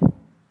the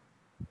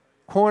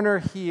corner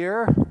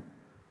here,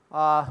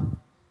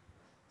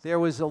 there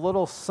was a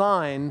little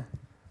sign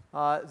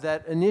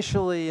that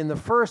initially in the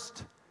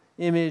first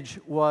image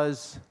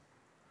was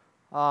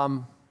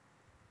on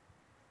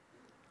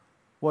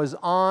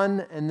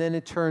and then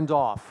it turned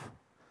off.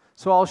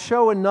 So I'll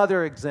show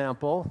another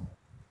example.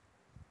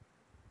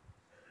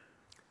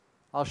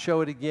 I'll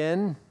show it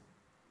again,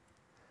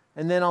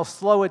 and then I'll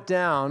slow it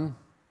down.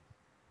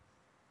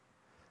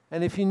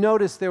 And if you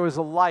notice there was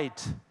a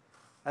light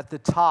at the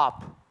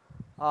top,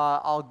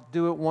 I'll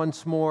do it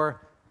once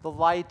more. The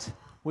light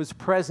was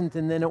present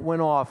and then it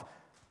went off.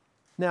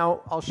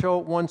 Now I'll show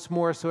it once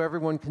more so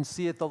everyone can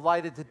see it. The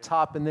light at the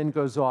top and then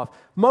goes off.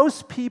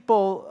 Most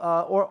people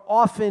or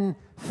often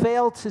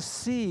fail to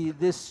see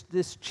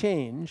this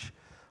change.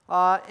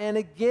 And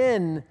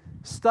again,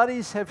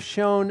 studies have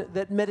shown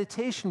that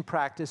meditation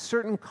practice,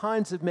 certain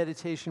kinds of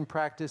meditation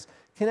practice,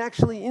 can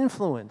actually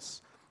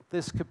influence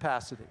this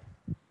capacity.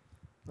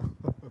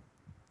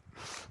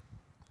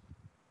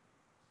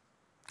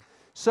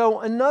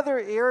 So another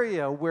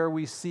area where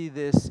we see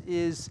this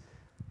is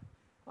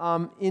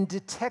in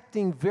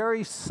detecting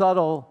very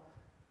subtle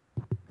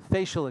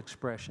facial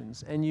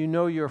expressions. And you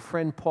know your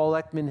friend Paul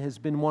Ekman has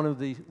been one of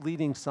the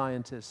leading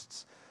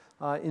scientists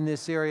in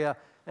this area.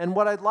 And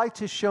what I'd like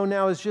to show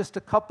now is just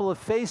a couple of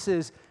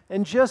faces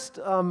and just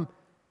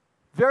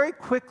very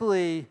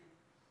quickly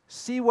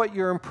see what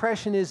your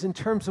impression is in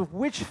terms of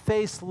which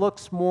face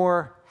looks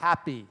more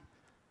happy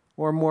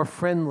or more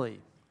friendly,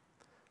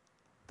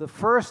 the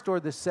first or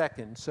the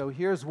second. So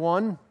here's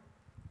one,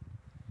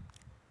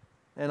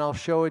 and I'll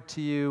show it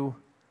to you.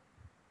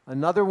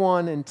 Another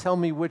one, and tell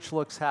me which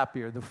looks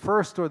happier, the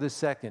first or the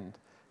second.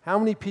 How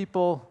many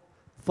people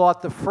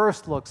thought the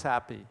first looks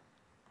happy?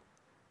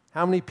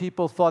 How many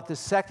people thought the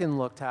second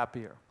looked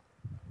happier?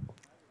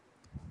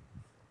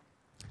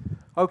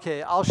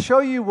 Okay, I'll show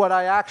you what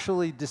I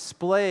actually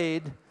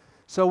displayed.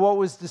 So what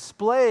was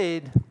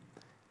displayed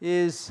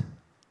is,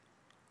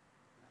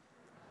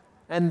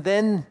 and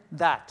then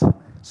that.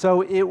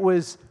 So it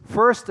was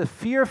first a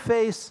fear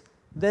face,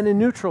 then a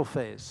neutral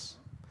face.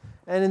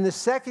 And in the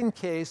second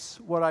case,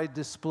 what I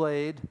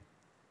displayed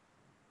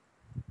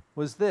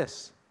was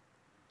this.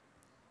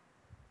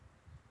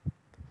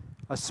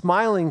 A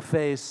smiling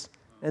face,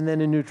 and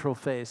then a neutral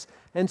face.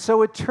 And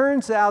so it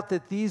turns out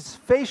that these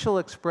facial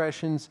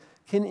expressions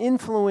can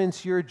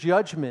influence your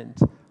judgment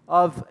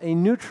of a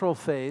neutral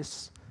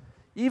face,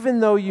 even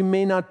though you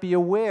may not be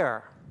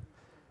aware.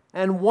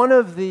 And one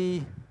of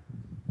the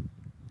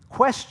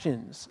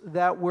questions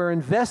that we're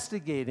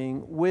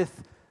investigating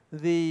with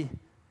the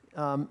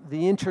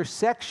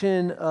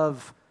intersection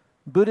of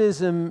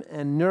Buddhism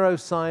and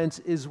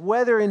neuroscience is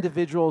whether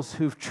individuals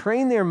who've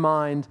trained their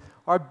mind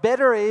are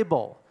better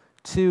able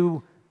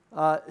to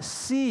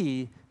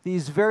see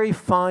these very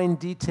fine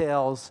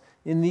details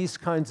in these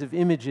kinds of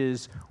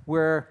images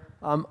where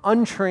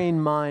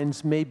untrained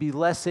minds may be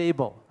less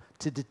able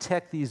to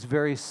detect these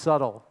very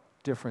subtle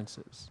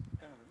differences.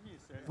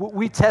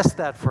 We test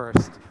that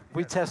first.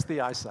 We test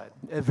the eyesight.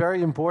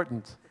 Very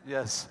important,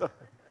 yes.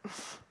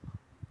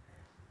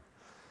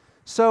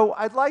 So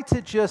I'd like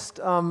to just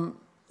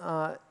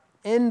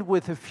end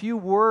with a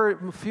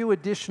few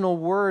additional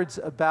words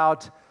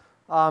about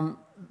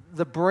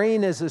the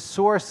brain as a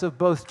source of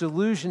both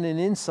delusion and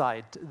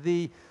insight.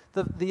 The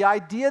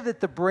idea that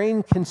the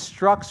brain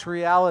constructs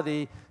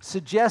reality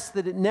suggests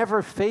that it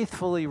never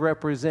faithfully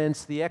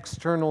represents the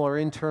external or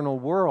internal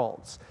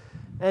worlds.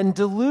 And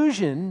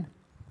delusion,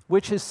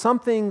 which is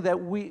something that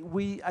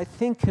I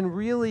think can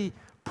really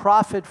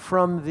profit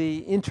from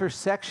the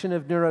intersection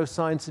of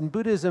neuroscience and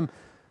Buddhism,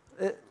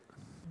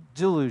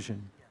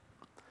 delusion.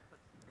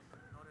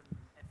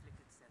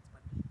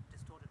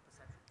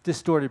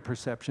 Distorted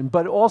perception,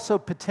 but also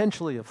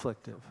potentially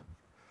afflictive.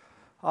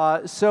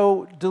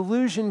 So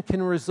delusion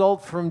can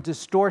result from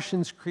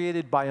distortions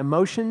created by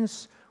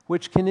emotions,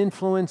 which can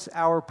influence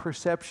our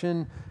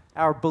perception,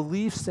 our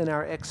beliefs, and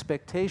our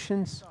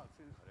expectations.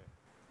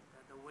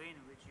 The way in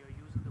which you're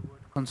using the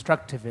word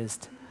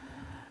constructivist,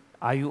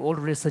 are you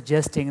already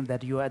suggesting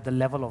that you're at the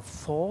level of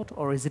thought,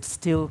 or is it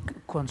still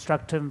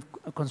construction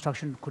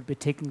could be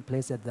taking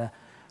place at the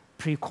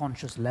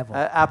pre-conscious level?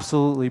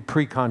 Absolutely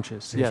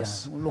pre-conscious,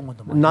 yes.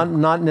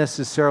 Not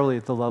necessarily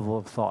at the level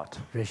of thought.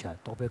 Yes.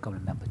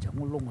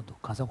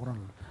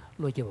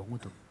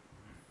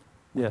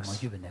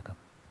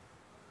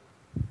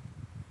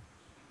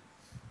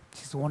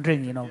 She's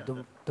wondering, you know,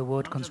 the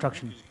word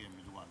construction.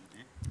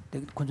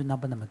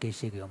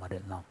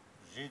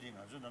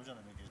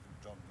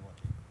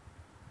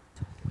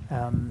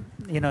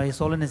 You know, His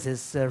Holiness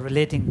is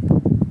relating,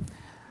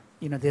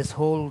 you know, this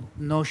whole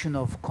notion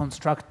of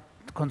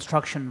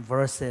construction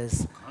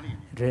versus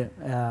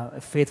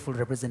faithful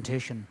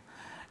representation.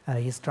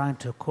 He's trying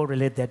to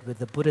correlate that with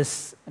the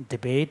Buddhist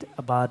debate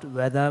about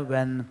whether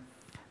when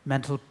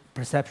mental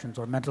perceptions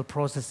or mental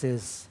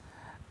processes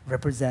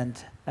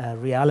represent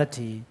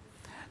reality,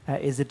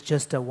 is it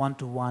just a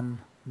one-to-one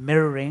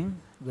mirroring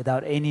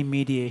without any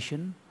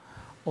mediation,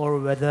 or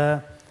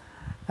whether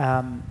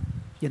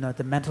you know,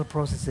 the mental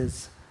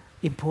processes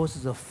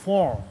imposes a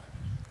form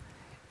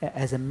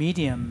as a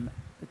medium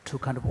to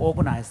kind of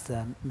organize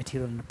the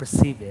material and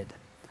perceive it.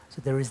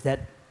 So there is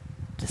that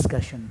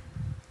discussion.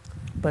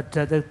 But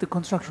the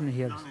construction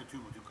here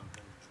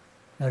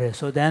is,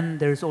 so then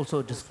there is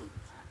also just,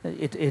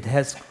 it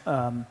has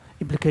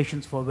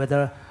implications for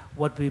whether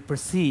what we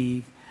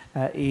perceive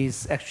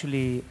is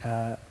actually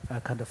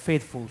kind of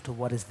faithful to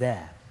what is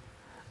there,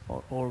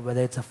 or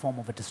whether it's a form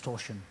of a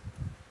distortion.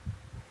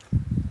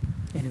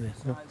 Anyway.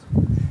 Size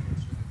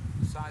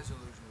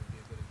illusion would be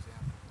a good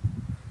example.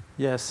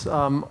 Yes,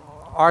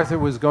 Arthur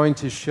was going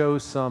to show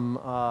some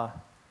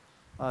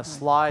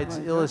slides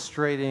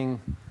illustrating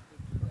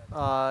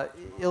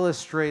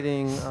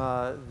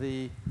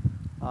the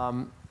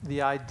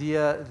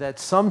idea that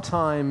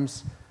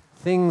sometimes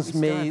things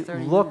may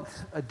look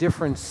a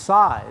different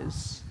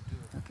size,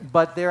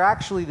 but they're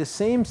actually the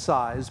same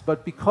size,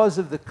 but because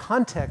of the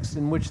context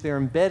in which they're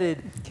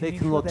embedded, they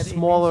can look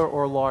smaller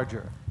or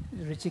larger.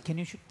 Richie, can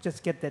you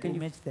just get that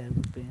image there?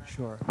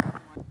 Sure.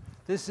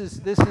 This is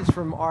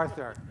from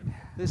Arthur.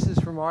 This is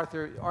from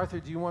Arthur. Arthur,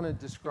 do you want to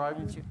describe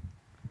it?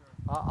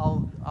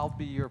 I'll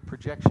be your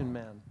projection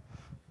man.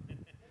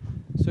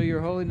 So,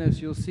 Your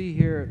Holiness, you'll see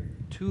here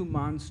two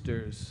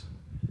monsters,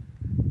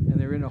 and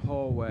they're in a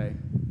hallway.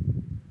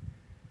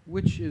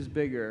 Which is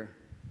bigger?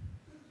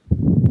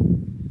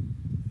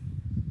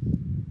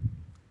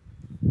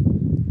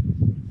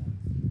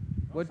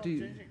 What do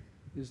you...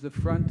 Is the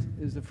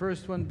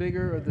first one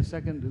bigger, or the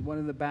second, the one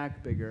in the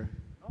back bigger?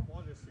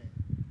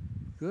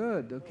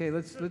 Good. Okay,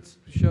 let's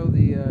show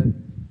the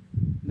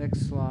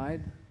next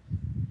slide.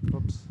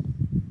 Oops.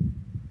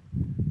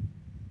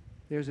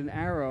 There's an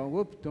arrow.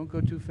 Whoop! Don't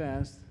go too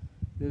fast.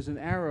 There's an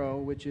arrow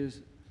which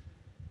is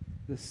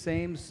the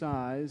same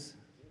size.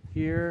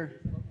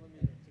 Here.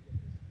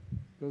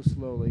 Go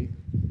slowly.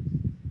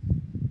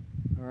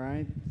 All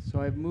right.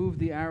 So I've moved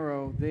the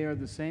arrow. They are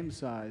the same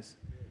size.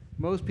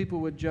 Most people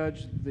would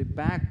judge the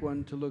back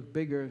one to look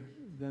bigger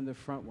than the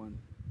front one.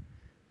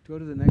 Go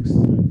to the next.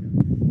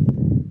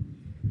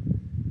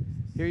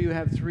 Here you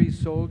have three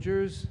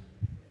soldiers.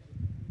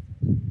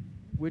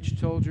 Which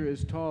soldier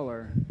is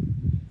taller?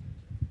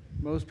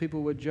 Most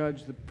people would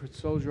judge the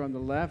soldier on the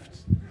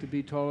left to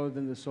be taller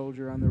than the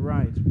soldier on the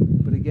right.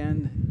 But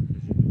again,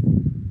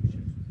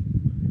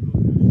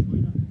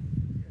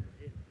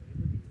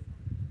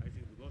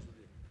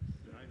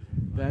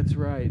 that's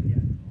right.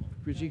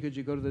 Richie, could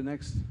you go to the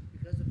next?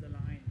 Because of the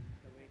line.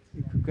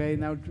 Okay,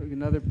 now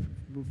another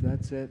move,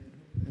 that's it.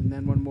 And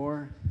then one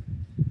more.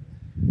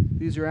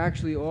 These are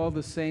actually all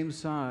the same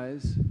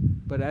size,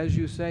 but as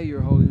you say,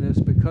 Your Holiness,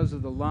 because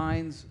of the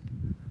lines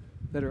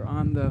that are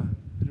on the,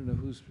 I don't know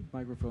whose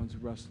microphone's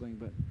rustling,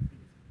 but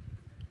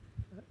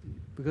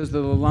Because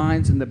of the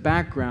lines in the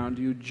background,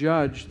 you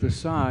judge the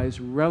size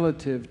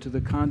relative to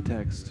the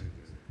context.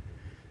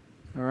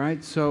 All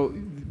right? So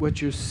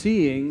what you're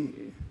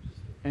seeing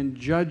and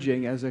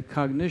judging as a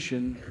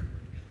cognition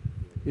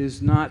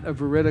is not a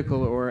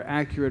veridical or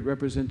accurate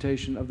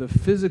representation of the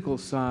physical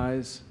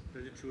size,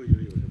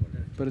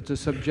 but it's a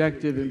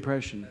subjective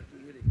impression.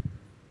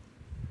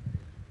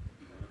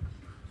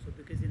 So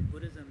because in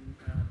Buddhism,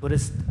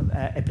 Buddhist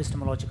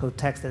epistemological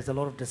text, there's a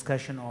lot of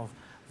discussion of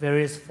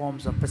various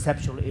forms of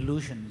perceptual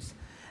illusions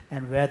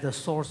and where the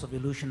source of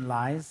illusion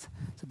lies.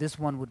 So this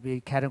one would be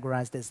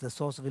categorized as the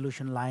source of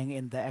illusion lying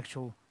in the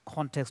actual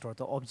context or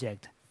the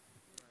object,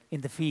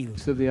 in the field.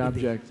 So the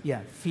object.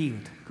 Yeah,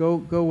 field.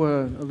 Go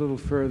a little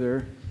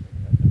further.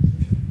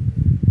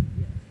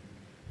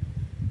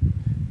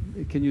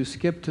 Can you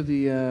skip to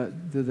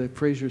the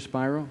Fraser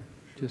spiral,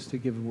 just to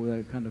give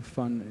a kind of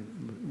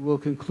fun? We'll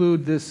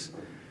conclude this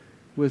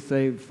with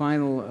a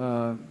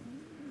final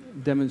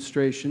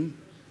demonstration.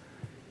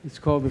 It's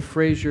called the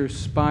Fraser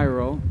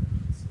spiral.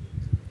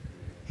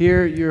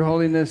 Here, Your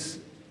Holiness,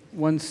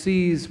 one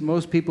sees,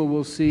 most people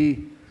will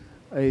see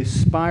a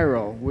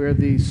spiral where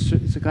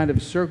it's a kind of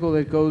circle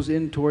that goes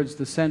in towards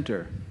the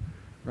center,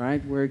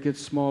 right, where it gets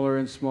smaller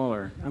and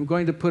smaller. I'm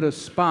going to put a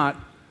spot,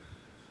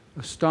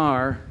 a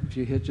star, if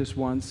you hit just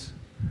once,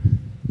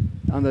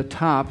 on the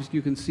top.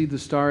 You can see the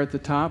star at the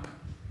top.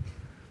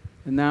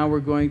 And now we're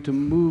going to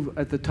move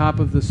at the top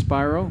of the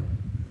spiral.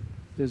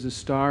 There's a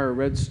star, a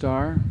red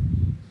star.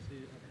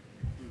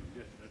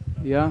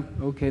 Yeah?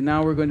 Okay,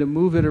 now we're going to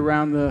move it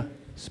around the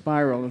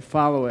spiral and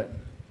follow it.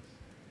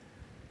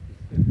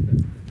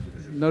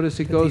 Notice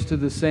it goes to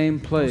the same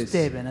place.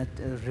 You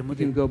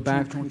can go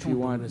back if you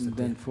want and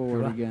then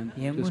forward again.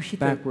 Just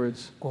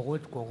backwards.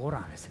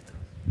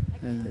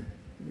 And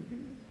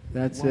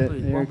that's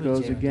it. There it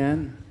goes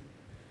again.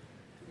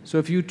 So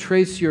if you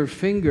trace your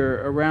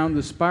finger around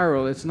the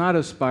spiral, it's not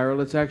a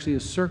spiral, it's actually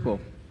a circle.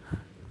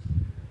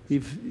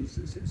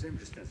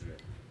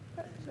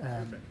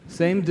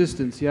 Same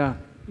distance, yeah.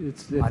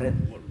 It's the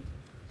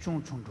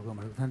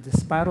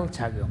spiral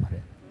작용을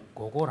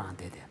그걸 안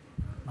돼.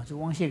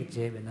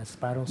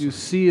 You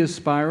see a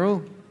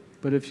spiral,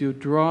 but if you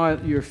draw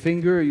your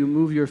finger, you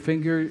move your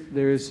finger,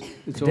 it's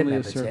only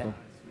a circle.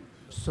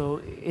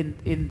 So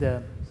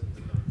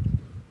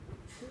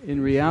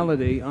in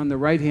reality, on the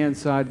right-hand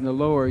side in the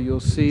lower, you'll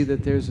see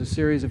that there's a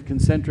series of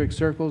concentric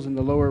circles in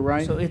the lower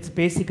right. So it's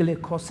basically a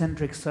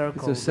concentric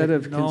circle. It's a set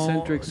of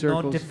concentric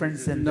circles. No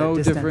difference in the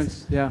distance. No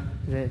difference, yeah.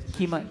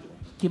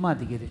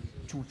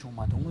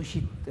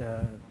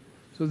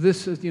 So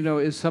this,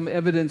 is some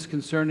evidence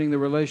concerning the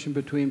relation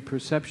between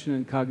perception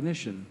and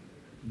cognition.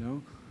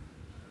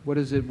 What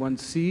is it one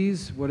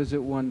sees? What is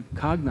it one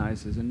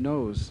cognizes and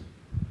knows?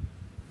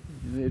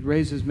 It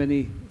raises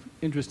many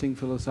interesting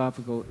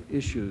philosophical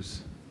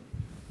issues.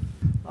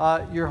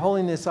 Your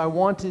Holiness, I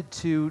wanted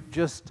to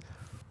just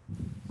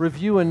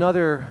review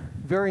another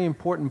very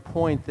important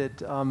point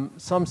that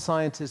some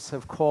scientists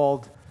have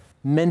called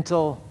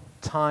mental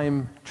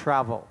time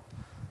travel.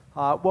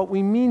 What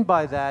we mean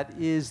by that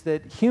is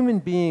that human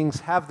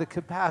beings have the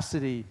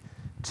capacity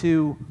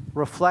to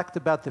reflect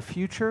about the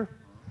future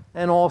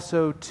and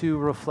also to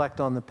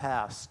reflect on the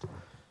past.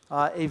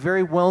 A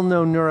very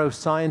well-known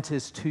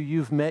neuroscientist who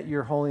you've met,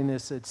 Your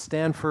Holiness, at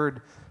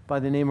Stanford by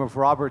the name of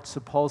Robert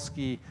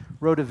Sapolsky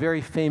wrote a very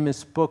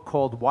famous book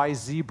called Why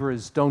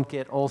Zebras Don't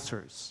Get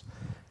Ulcers.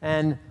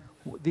 And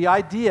the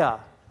idea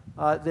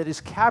that is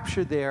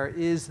captured there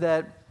is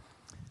that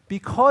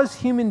because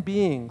human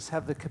beings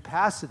have the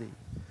capacity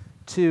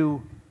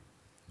to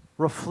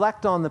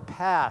reflect on the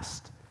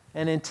past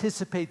and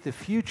anticipate the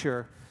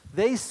future,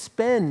 they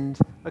spend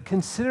a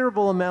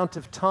considerable amount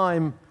of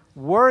time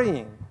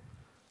worrying,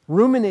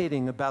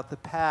 ruminating about the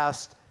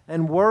past,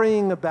 and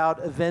worrying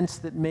about events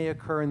that may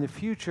occur in the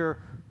future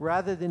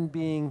rather than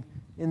being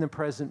in the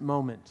present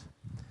moment.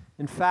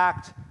 In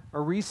fact,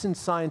 a recent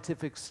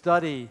scientific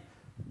study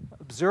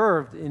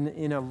observed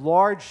in a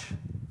large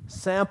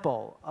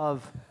sample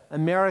of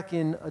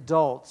American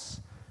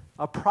adults,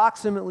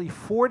 approximately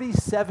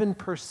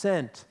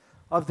 47%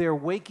 of their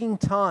waking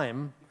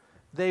time,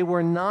 they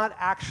were not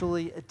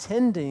actually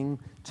attending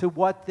to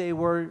what they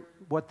were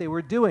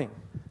doing.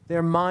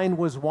 Their mind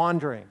was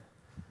wandering.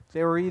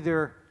 They were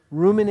either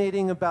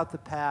ruminating about the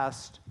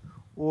past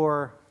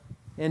or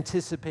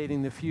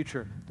anticipating the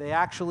future. They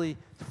actually,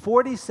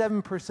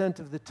 47%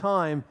 of the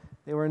time,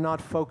 they were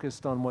not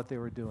focused on what they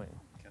were doing.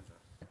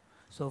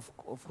 So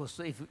of course,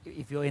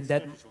 if you're in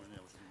that,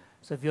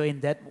 so if you're in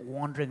that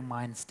wandering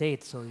mind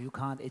state, so you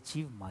can't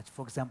achieve much.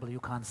 For example, you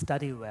can't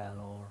study well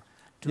or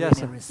do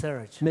any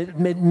research.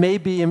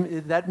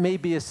 That may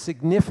be a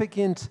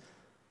significant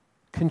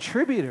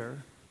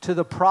contributor to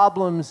the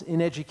problems in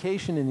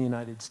education in the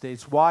United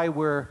States. Why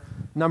we're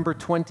number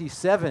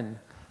 27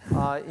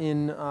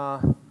 in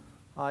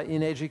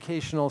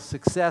educational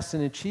success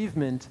and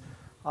achievement.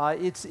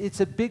 It's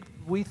a big.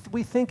 We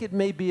think it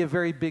may be a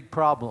very big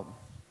problem.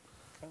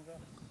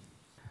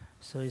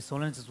 So His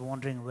Holiness is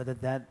wondering whether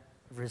that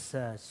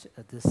research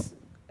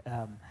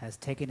has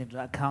taken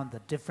into account the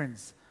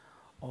difference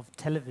of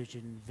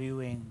television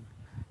viewing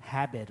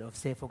habit of,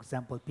 say, for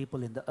example,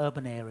 people in the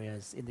urban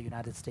areas in the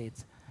United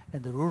States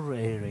and the rural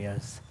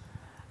areas.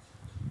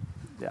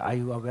 Are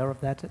you aware of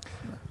that?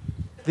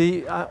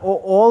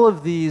 All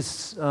of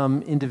these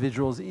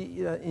individuals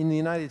in the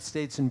United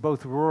States, in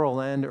both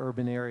rural and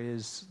urban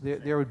areas,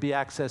 there would be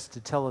access to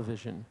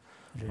television.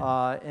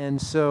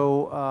 And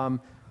so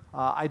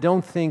I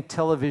don't think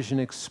television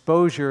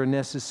exposure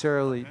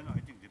necessarily...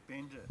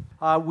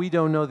 we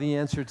don't know the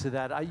answer to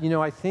that.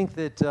 I think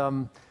that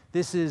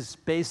this is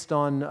based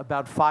on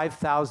about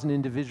 5,000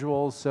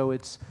 individuals, so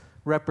it's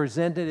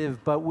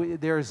representative,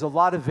 but there's a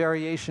lot of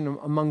variation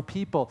among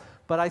people.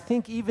 But I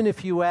think even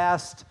if you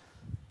asked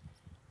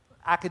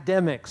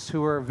academics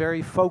who are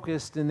very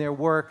focused in their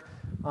work,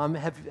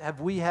 have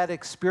we had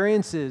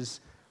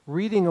experiences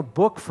reading a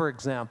book, for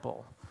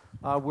example?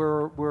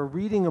 We're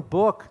reading a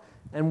book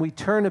and we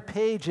turn a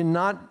page and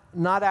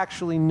not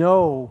actually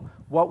know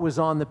what was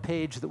on the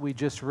page that we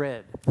just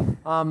read.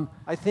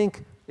 I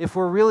think if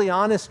we're really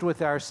honest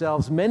with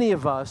ourselves, many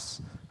of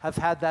us have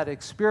had that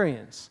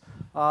experience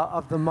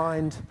of the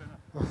mind.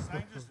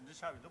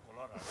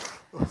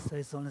 So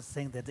it's only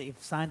saying that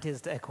if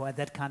scientists acquire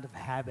that kind of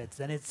habits,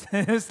 then it's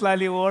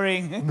slightly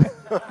worrying.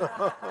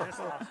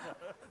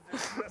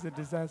 It's a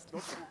disaster.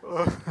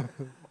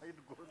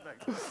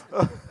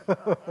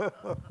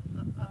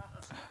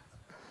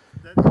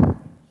 Then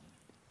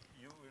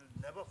you will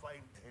never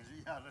find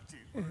reality.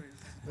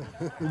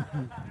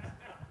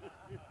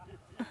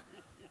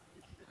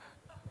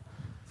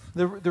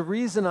 The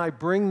reason I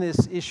bring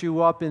this issue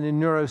up in a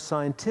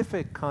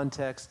neuroscientific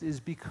context is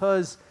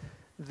because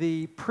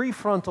the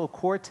prefrontal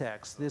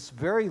cortex, this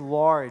very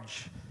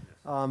large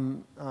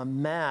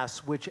mass,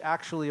 which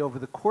actually over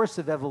the course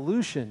of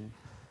evolution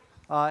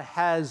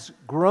has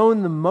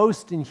grown the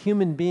most in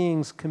human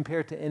beings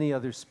compared to any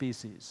other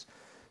species.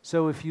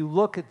 So if you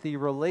look at the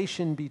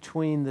relation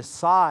between the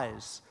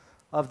size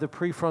of the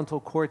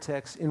prefrontal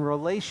cortex in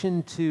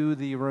relation to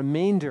the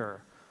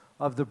remainder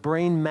of the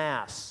brain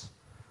mass,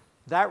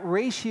 that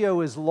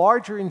ratio is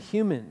larger in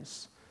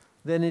humans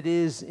than it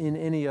is in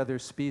any other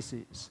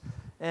species.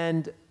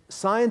 And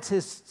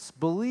scientists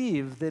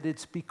believe that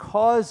it's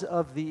because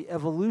of the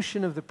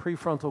evolution of the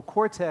prefrontal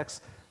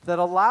cortex that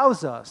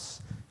allows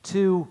us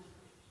to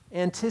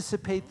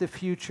anticipate the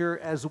future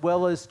as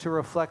well as to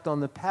reflect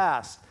on the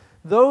past.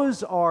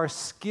 Those are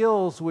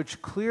skills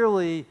which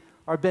clearly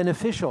are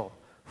beneficial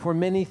for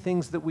many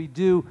things that we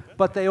do,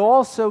 but they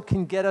also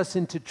can get us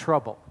into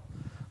trouble.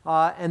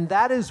 And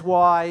that is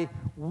why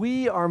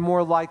we are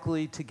more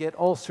likely to get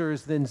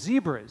ulcers than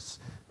zebras,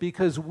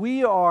 because we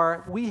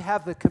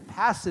have the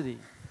capacity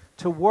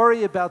to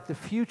worry about the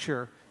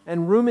future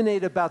and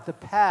ruminate about the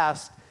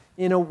past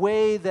in a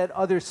way that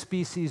other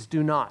species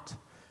do not.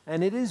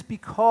 And it is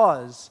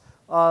because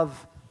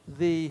of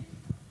the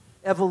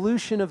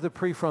evolution of the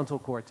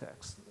prefrontal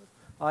cortex.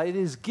 It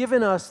has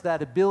given us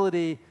that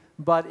ability,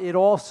 but it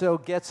also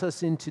gets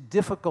us into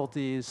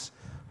difficulties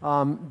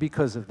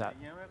because of that.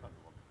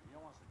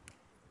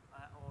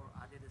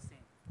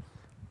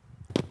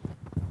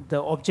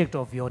 The object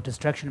of your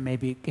distraction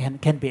maybe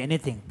can be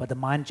anything, but the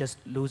mind just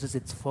loses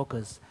its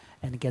focus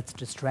and gets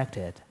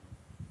distracted.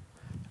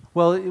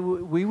 Well,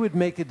 we would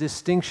make a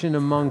distinction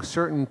among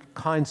certain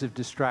kinds of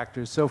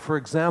distractors. So, for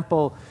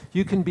example,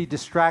 you can be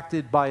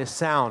distracted by a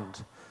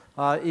sound.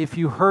 If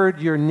you heard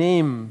your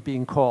name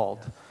being called,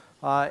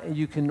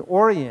 you can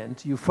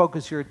orient, you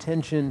focus your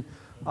attention.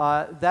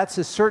 That's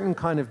a certain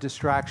kind of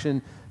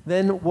distraction.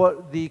 Then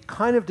the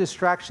kind of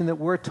distraction that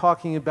we're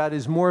talking about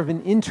is more of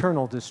an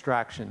internal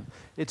distraction.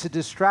 It's a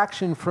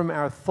distraction from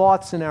our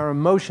thoughts and our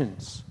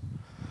emotions,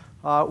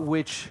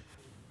 which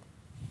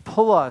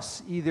pull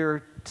us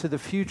either to the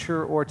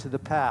future or to the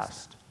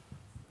past.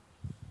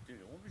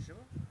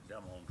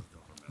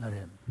 Not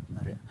him.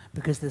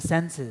 Because the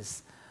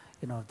senses,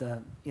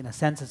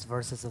 senses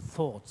versus the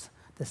thoughts,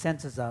 the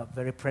senses are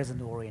very present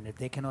oriented.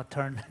 They cannot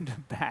turn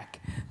back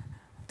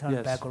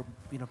or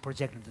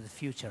project into the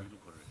future.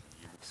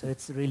 So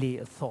it's really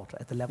a thought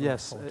at the level of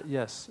thought.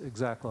 Yes,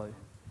 exactly.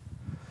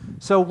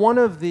 So one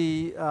of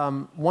the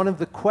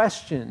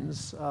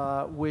questions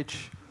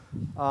which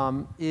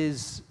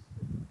is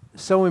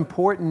so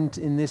important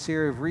in this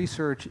area of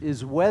research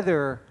is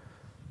whether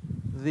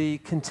the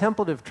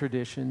contemplative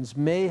traditions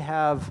may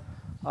have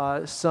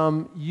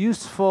some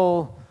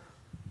useful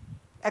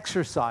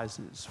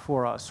exercises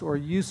for us or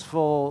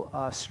useful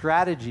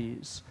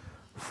strategies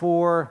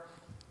for,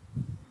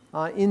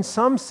 in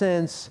some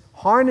sense,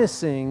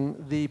 harnessing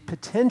the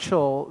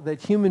potential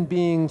that human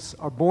beings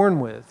are born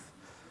with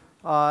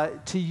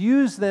to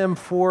use them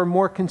for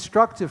more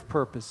constructive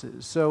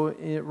purposes. So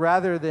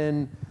rather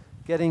than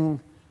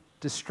getting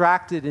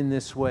distracted in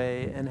this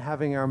way and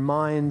having our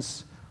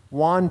minds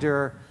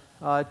wander,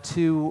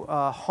 to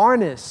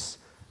harness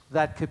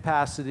that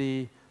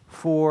capacity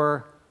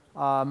for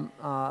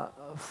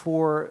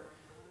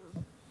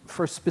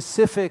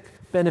specific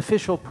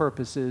beneficial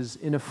purposes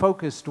in a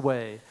focused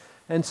way.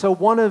 And so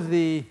one of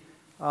the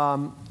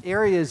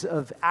areas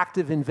of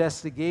active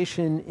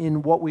investigation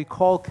in what we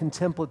call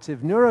contemplative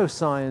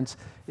neuroscience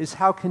is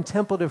how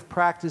contemplative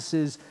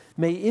practices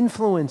may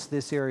influence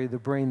this area of the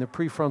brain, the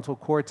prefrontal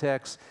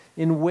cortex,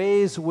 in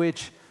ways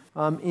which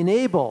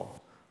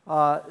enable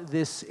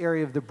this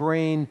area of the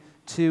brain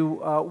to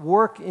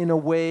work in a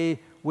way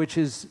which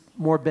is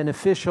more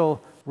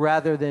beneficial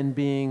rather than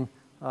being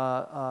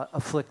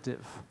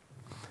afflictive.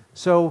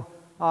 So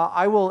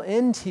I will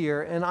end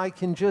here, and I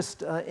can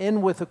just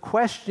end with a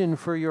question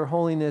for Your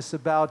Holiness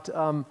about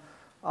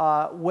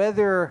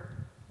whether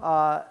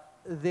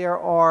there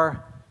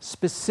are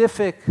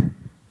specific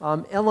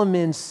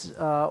elements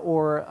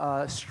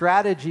or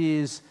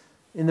strategies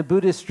in the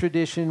Buddhist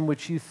tradition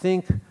which you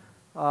think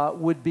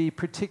would be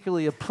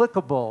particularly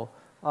applicable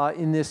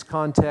in this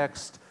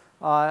context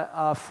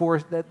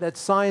that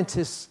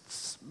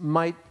scientists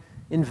might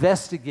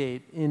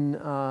investigate in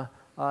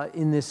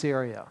this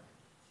area.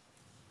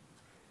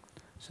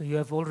 So you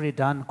have already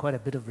done quite a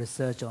bit of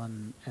research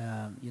on,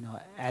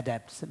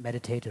 adept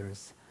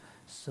meditators.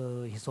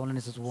 So His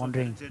Holiness is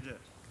wondering. So meditator,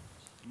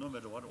 no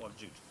matter what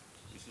object,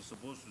 is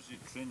supposed to see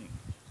training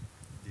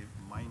the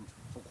mind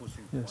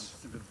focusing on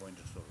single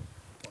pointed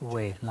object.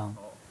 Way long.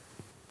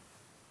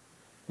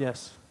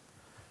 Yes.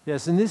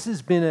 Yes, and this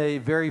has been a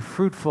very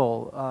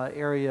fruitful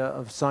area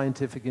of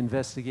scientific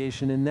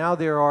investigation, and now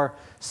there are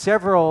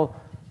several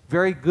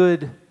very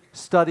good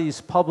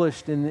studies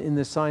published in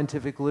the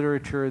scientific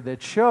literature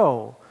that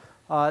show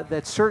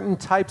that certain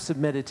types of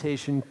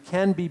meditation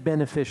can be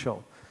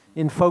beneficial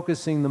in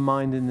focusing the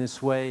mind in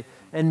this way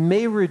and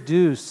may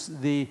reduce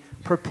the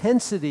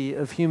propensity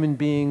of human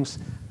beings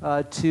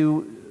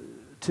to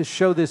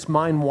show this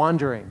mind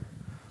wandering.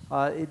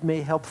 It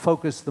may help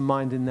focus the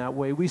mind in that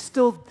way.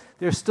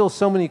 There's still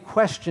so many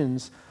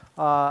questions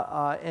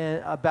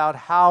about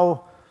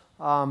how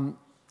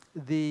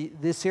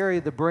this area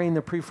of the brain,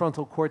 the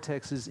prefrontal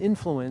cortex, is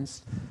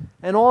influenced.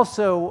 And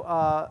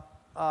also,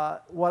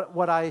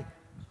 what I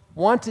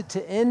wanted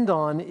to end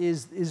on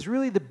is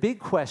really the big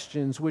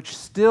questions, which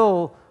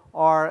still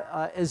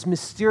are as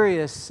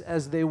mysterious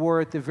as they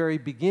were at the very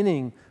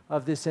beginning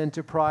of this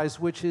enterprise,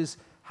 which is,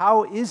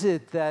 how is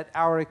it that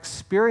our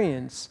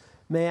experience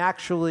may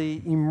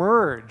actually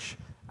emerge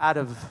out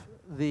of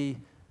the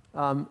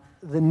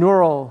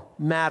neural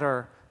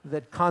matter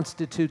that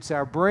constitutes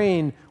our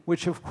brain,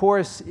 which of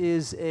course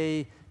is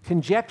a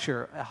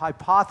conjecture, a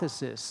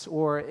hypothesis,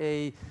 or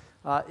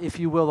if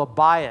you will, a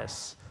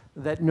bias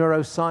that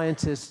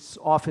neuroscientists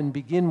often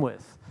begin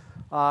with.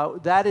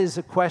 That is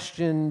a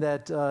question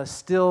that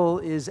still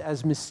is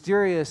as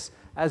mysterious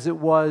as it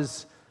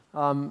was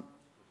 2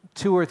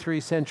 or 3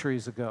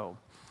 centuries ago.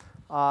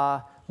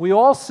 We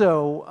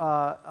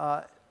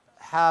also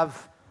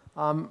have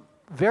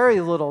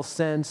very little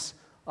sense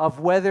of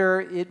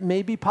whether it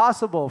may be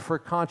possible for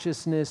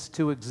consciousness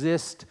to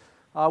exist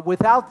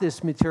without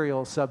this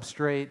material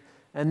substrate,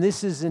 and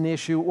this is an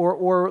issue,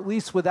 or at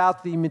least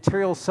without the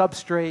material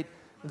substrate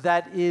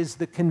that is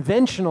the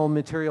conventional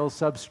material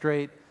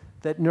substrate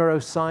that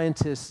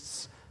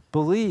neuroscientists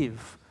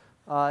believe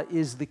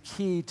is the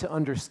key to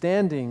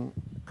understanding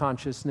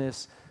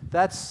consciousness.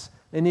 That's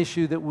an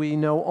issue that we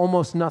know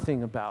almost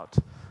nothing about.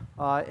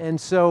 And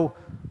so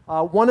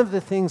one of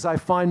the things I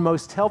find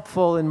most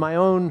helpful in my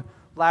own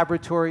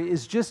laboratory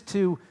is just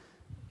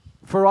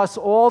for us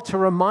all to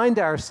remind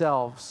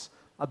ourselves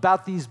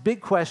about these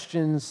big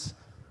questions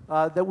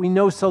that we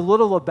know so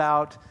little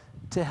about,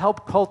 to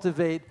help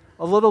cultivate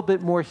a little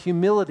bit more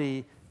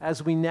humility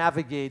as we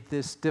navigate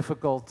this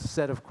difficult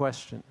set of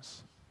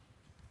questions.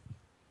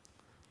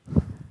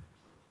 So,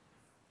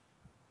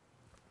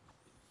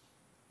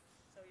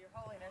 Your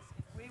Holiness,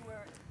 if we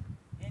were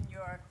in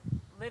your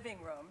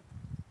living room,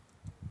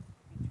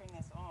 let me turn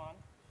this on.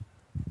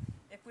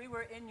 If we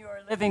were in your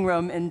living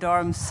room in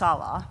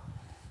Dharamsala,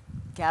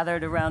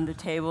 gathered around the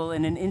table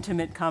in an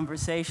intimate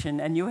conversation,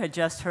 and you had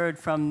just heard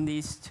from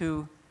these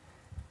 2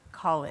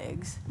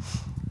 colleagues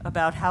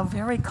about how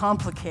very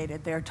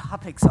complicated their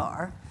topics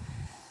are,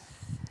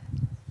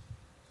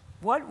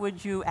 what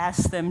would you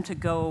ask them to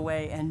go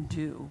away and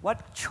do?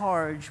 What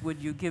charge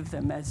would you give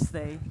them as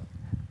they...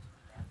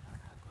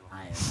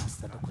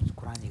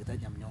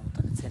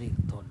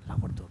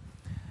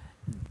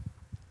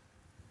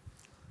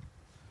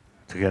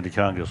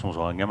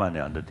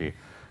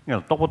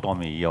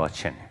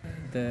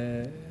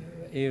 The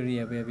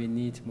area where we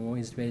need more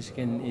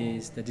inspiration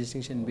is the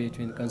distinction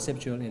between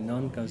conceptual and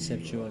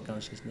non-conceptual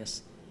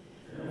consciousness,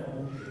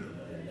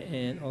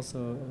 and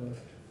also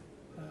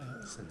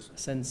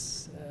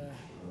sense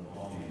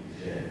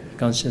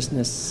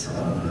consciousness.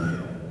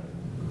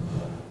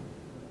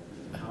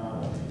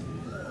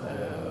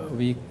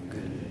 We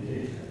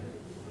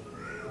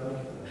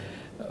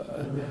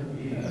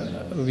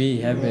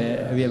have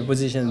a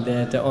position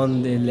that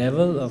on the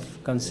level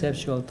of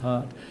conceptual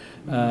thought,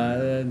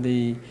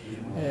 the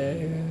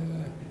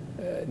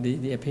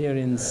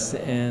appearance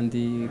and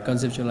the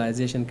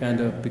conceptualization kind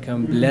of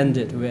become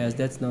blended, whereas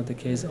that's not the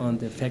case on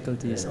the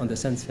faculties, on the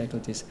sense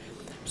faculties.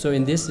 So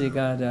in this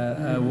regard,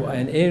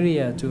 an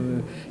area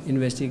to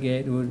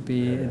investigate would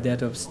be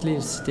that of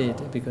sleep state,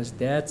 because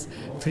that's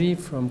free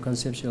from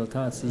conceptual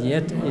thoughts.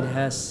 Yet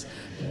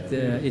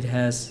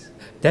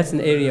that's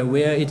an area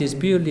where it is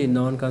purely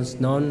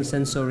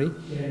non-sensory,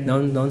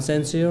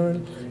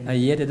 non-sensual,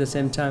 yet at the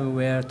same time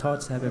where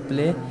thoughts have a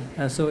play.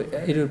 And so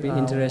it would be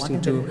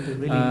interesting to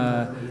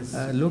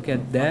look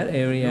at that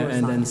area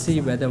and then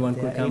see whether one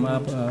could come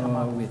up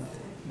with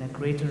a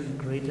greater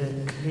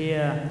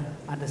clear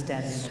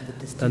understanding of the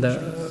distinction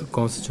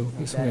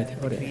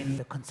between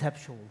the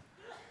conceptual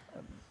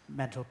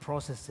mental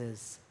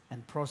processes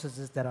and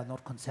processes that are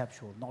not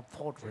conceptual, not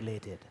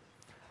thought-related.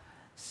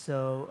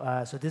 So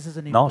this is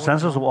an important... Now,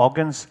 senses of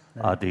organs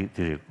are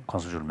the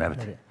conceptual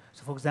memory.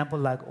 So, for example,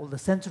 like all the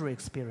sensory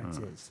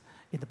experiences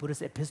in the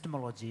Buddhist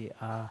epistemology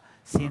are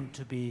seen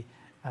to be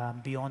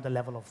beyond the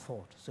level of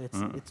thought. So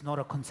it's not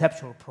a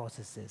conceptual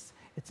processes;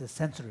 it's a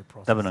sensory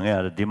process. Like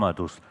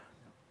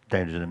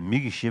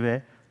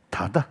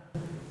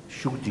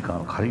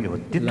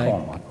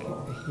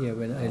here,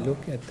 when I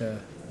look at the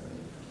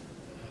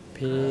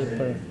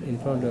paper in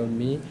front of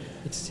me,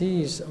 it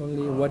sees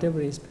only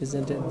whatever is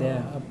presented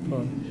there up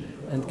front,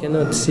 and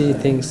cannot see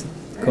things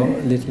go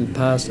a little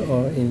past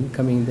or in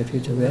coming in the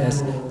future,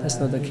 whereas that's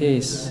not the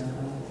case.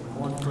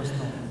 One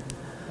personal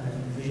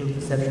visual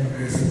perception of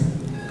this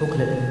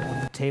booklet on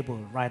the table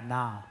right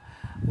now,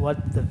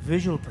 what the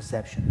visual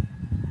perception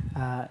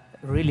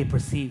really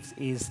perceives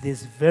is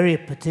this very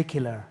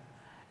particular,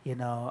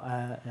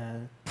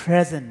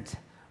 present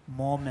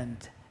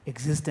moment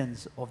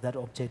existence of that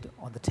object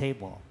on the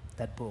table,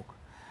 that book.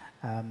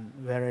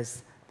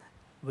 Whereas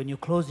when you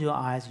close your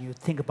eyes and you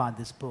think about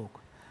this book,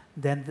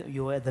 then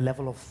you're at the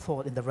level of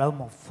thought, in the realm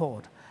of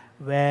thought,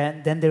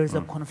 where then there is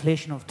a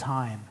conflation of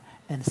time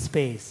and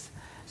space.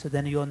 So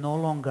then you're no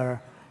longer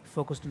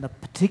focused on a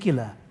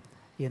particular,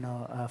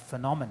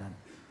 phenomenon.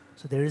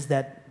 So there is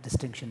that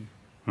distinction.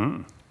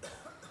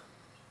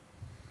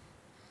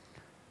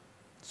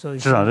 So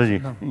it's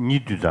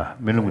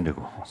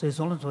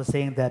also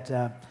saying that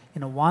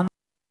one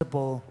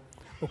possible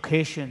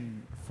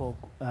occasion for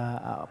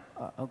a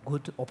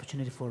good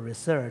opportunity for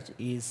research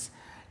is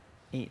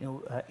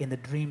in the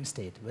dream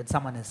state, when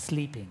someone is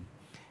sleeping,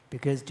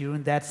 because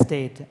during that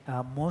state,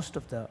 most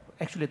of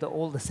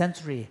all the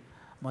sensory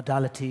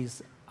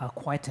modalities are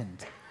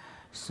quietened.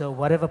 So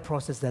whatever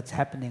process that's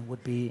happening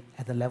would be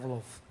at the level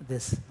of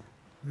this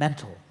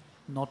mental,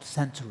 not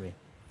sensory.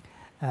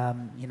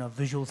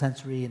 Visual,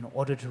 sensory, and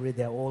auditory,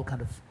 they're all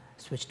kind of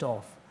switched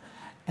off.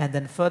 And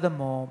then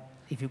furthermore,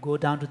 if you go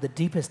down to the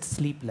deepest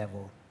sleep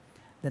level,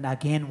 then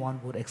again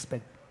one would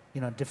expect,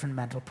 different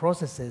mental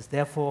processes.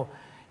 Therefore,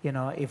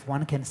 if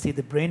one can see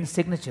the brain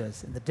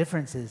signatures and the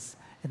differences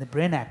in the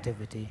brain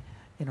activity,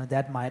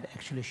 that might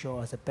actually show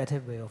us a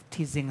better way of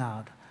teasing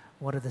out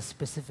what are the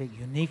specific,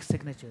 unique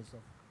signatures of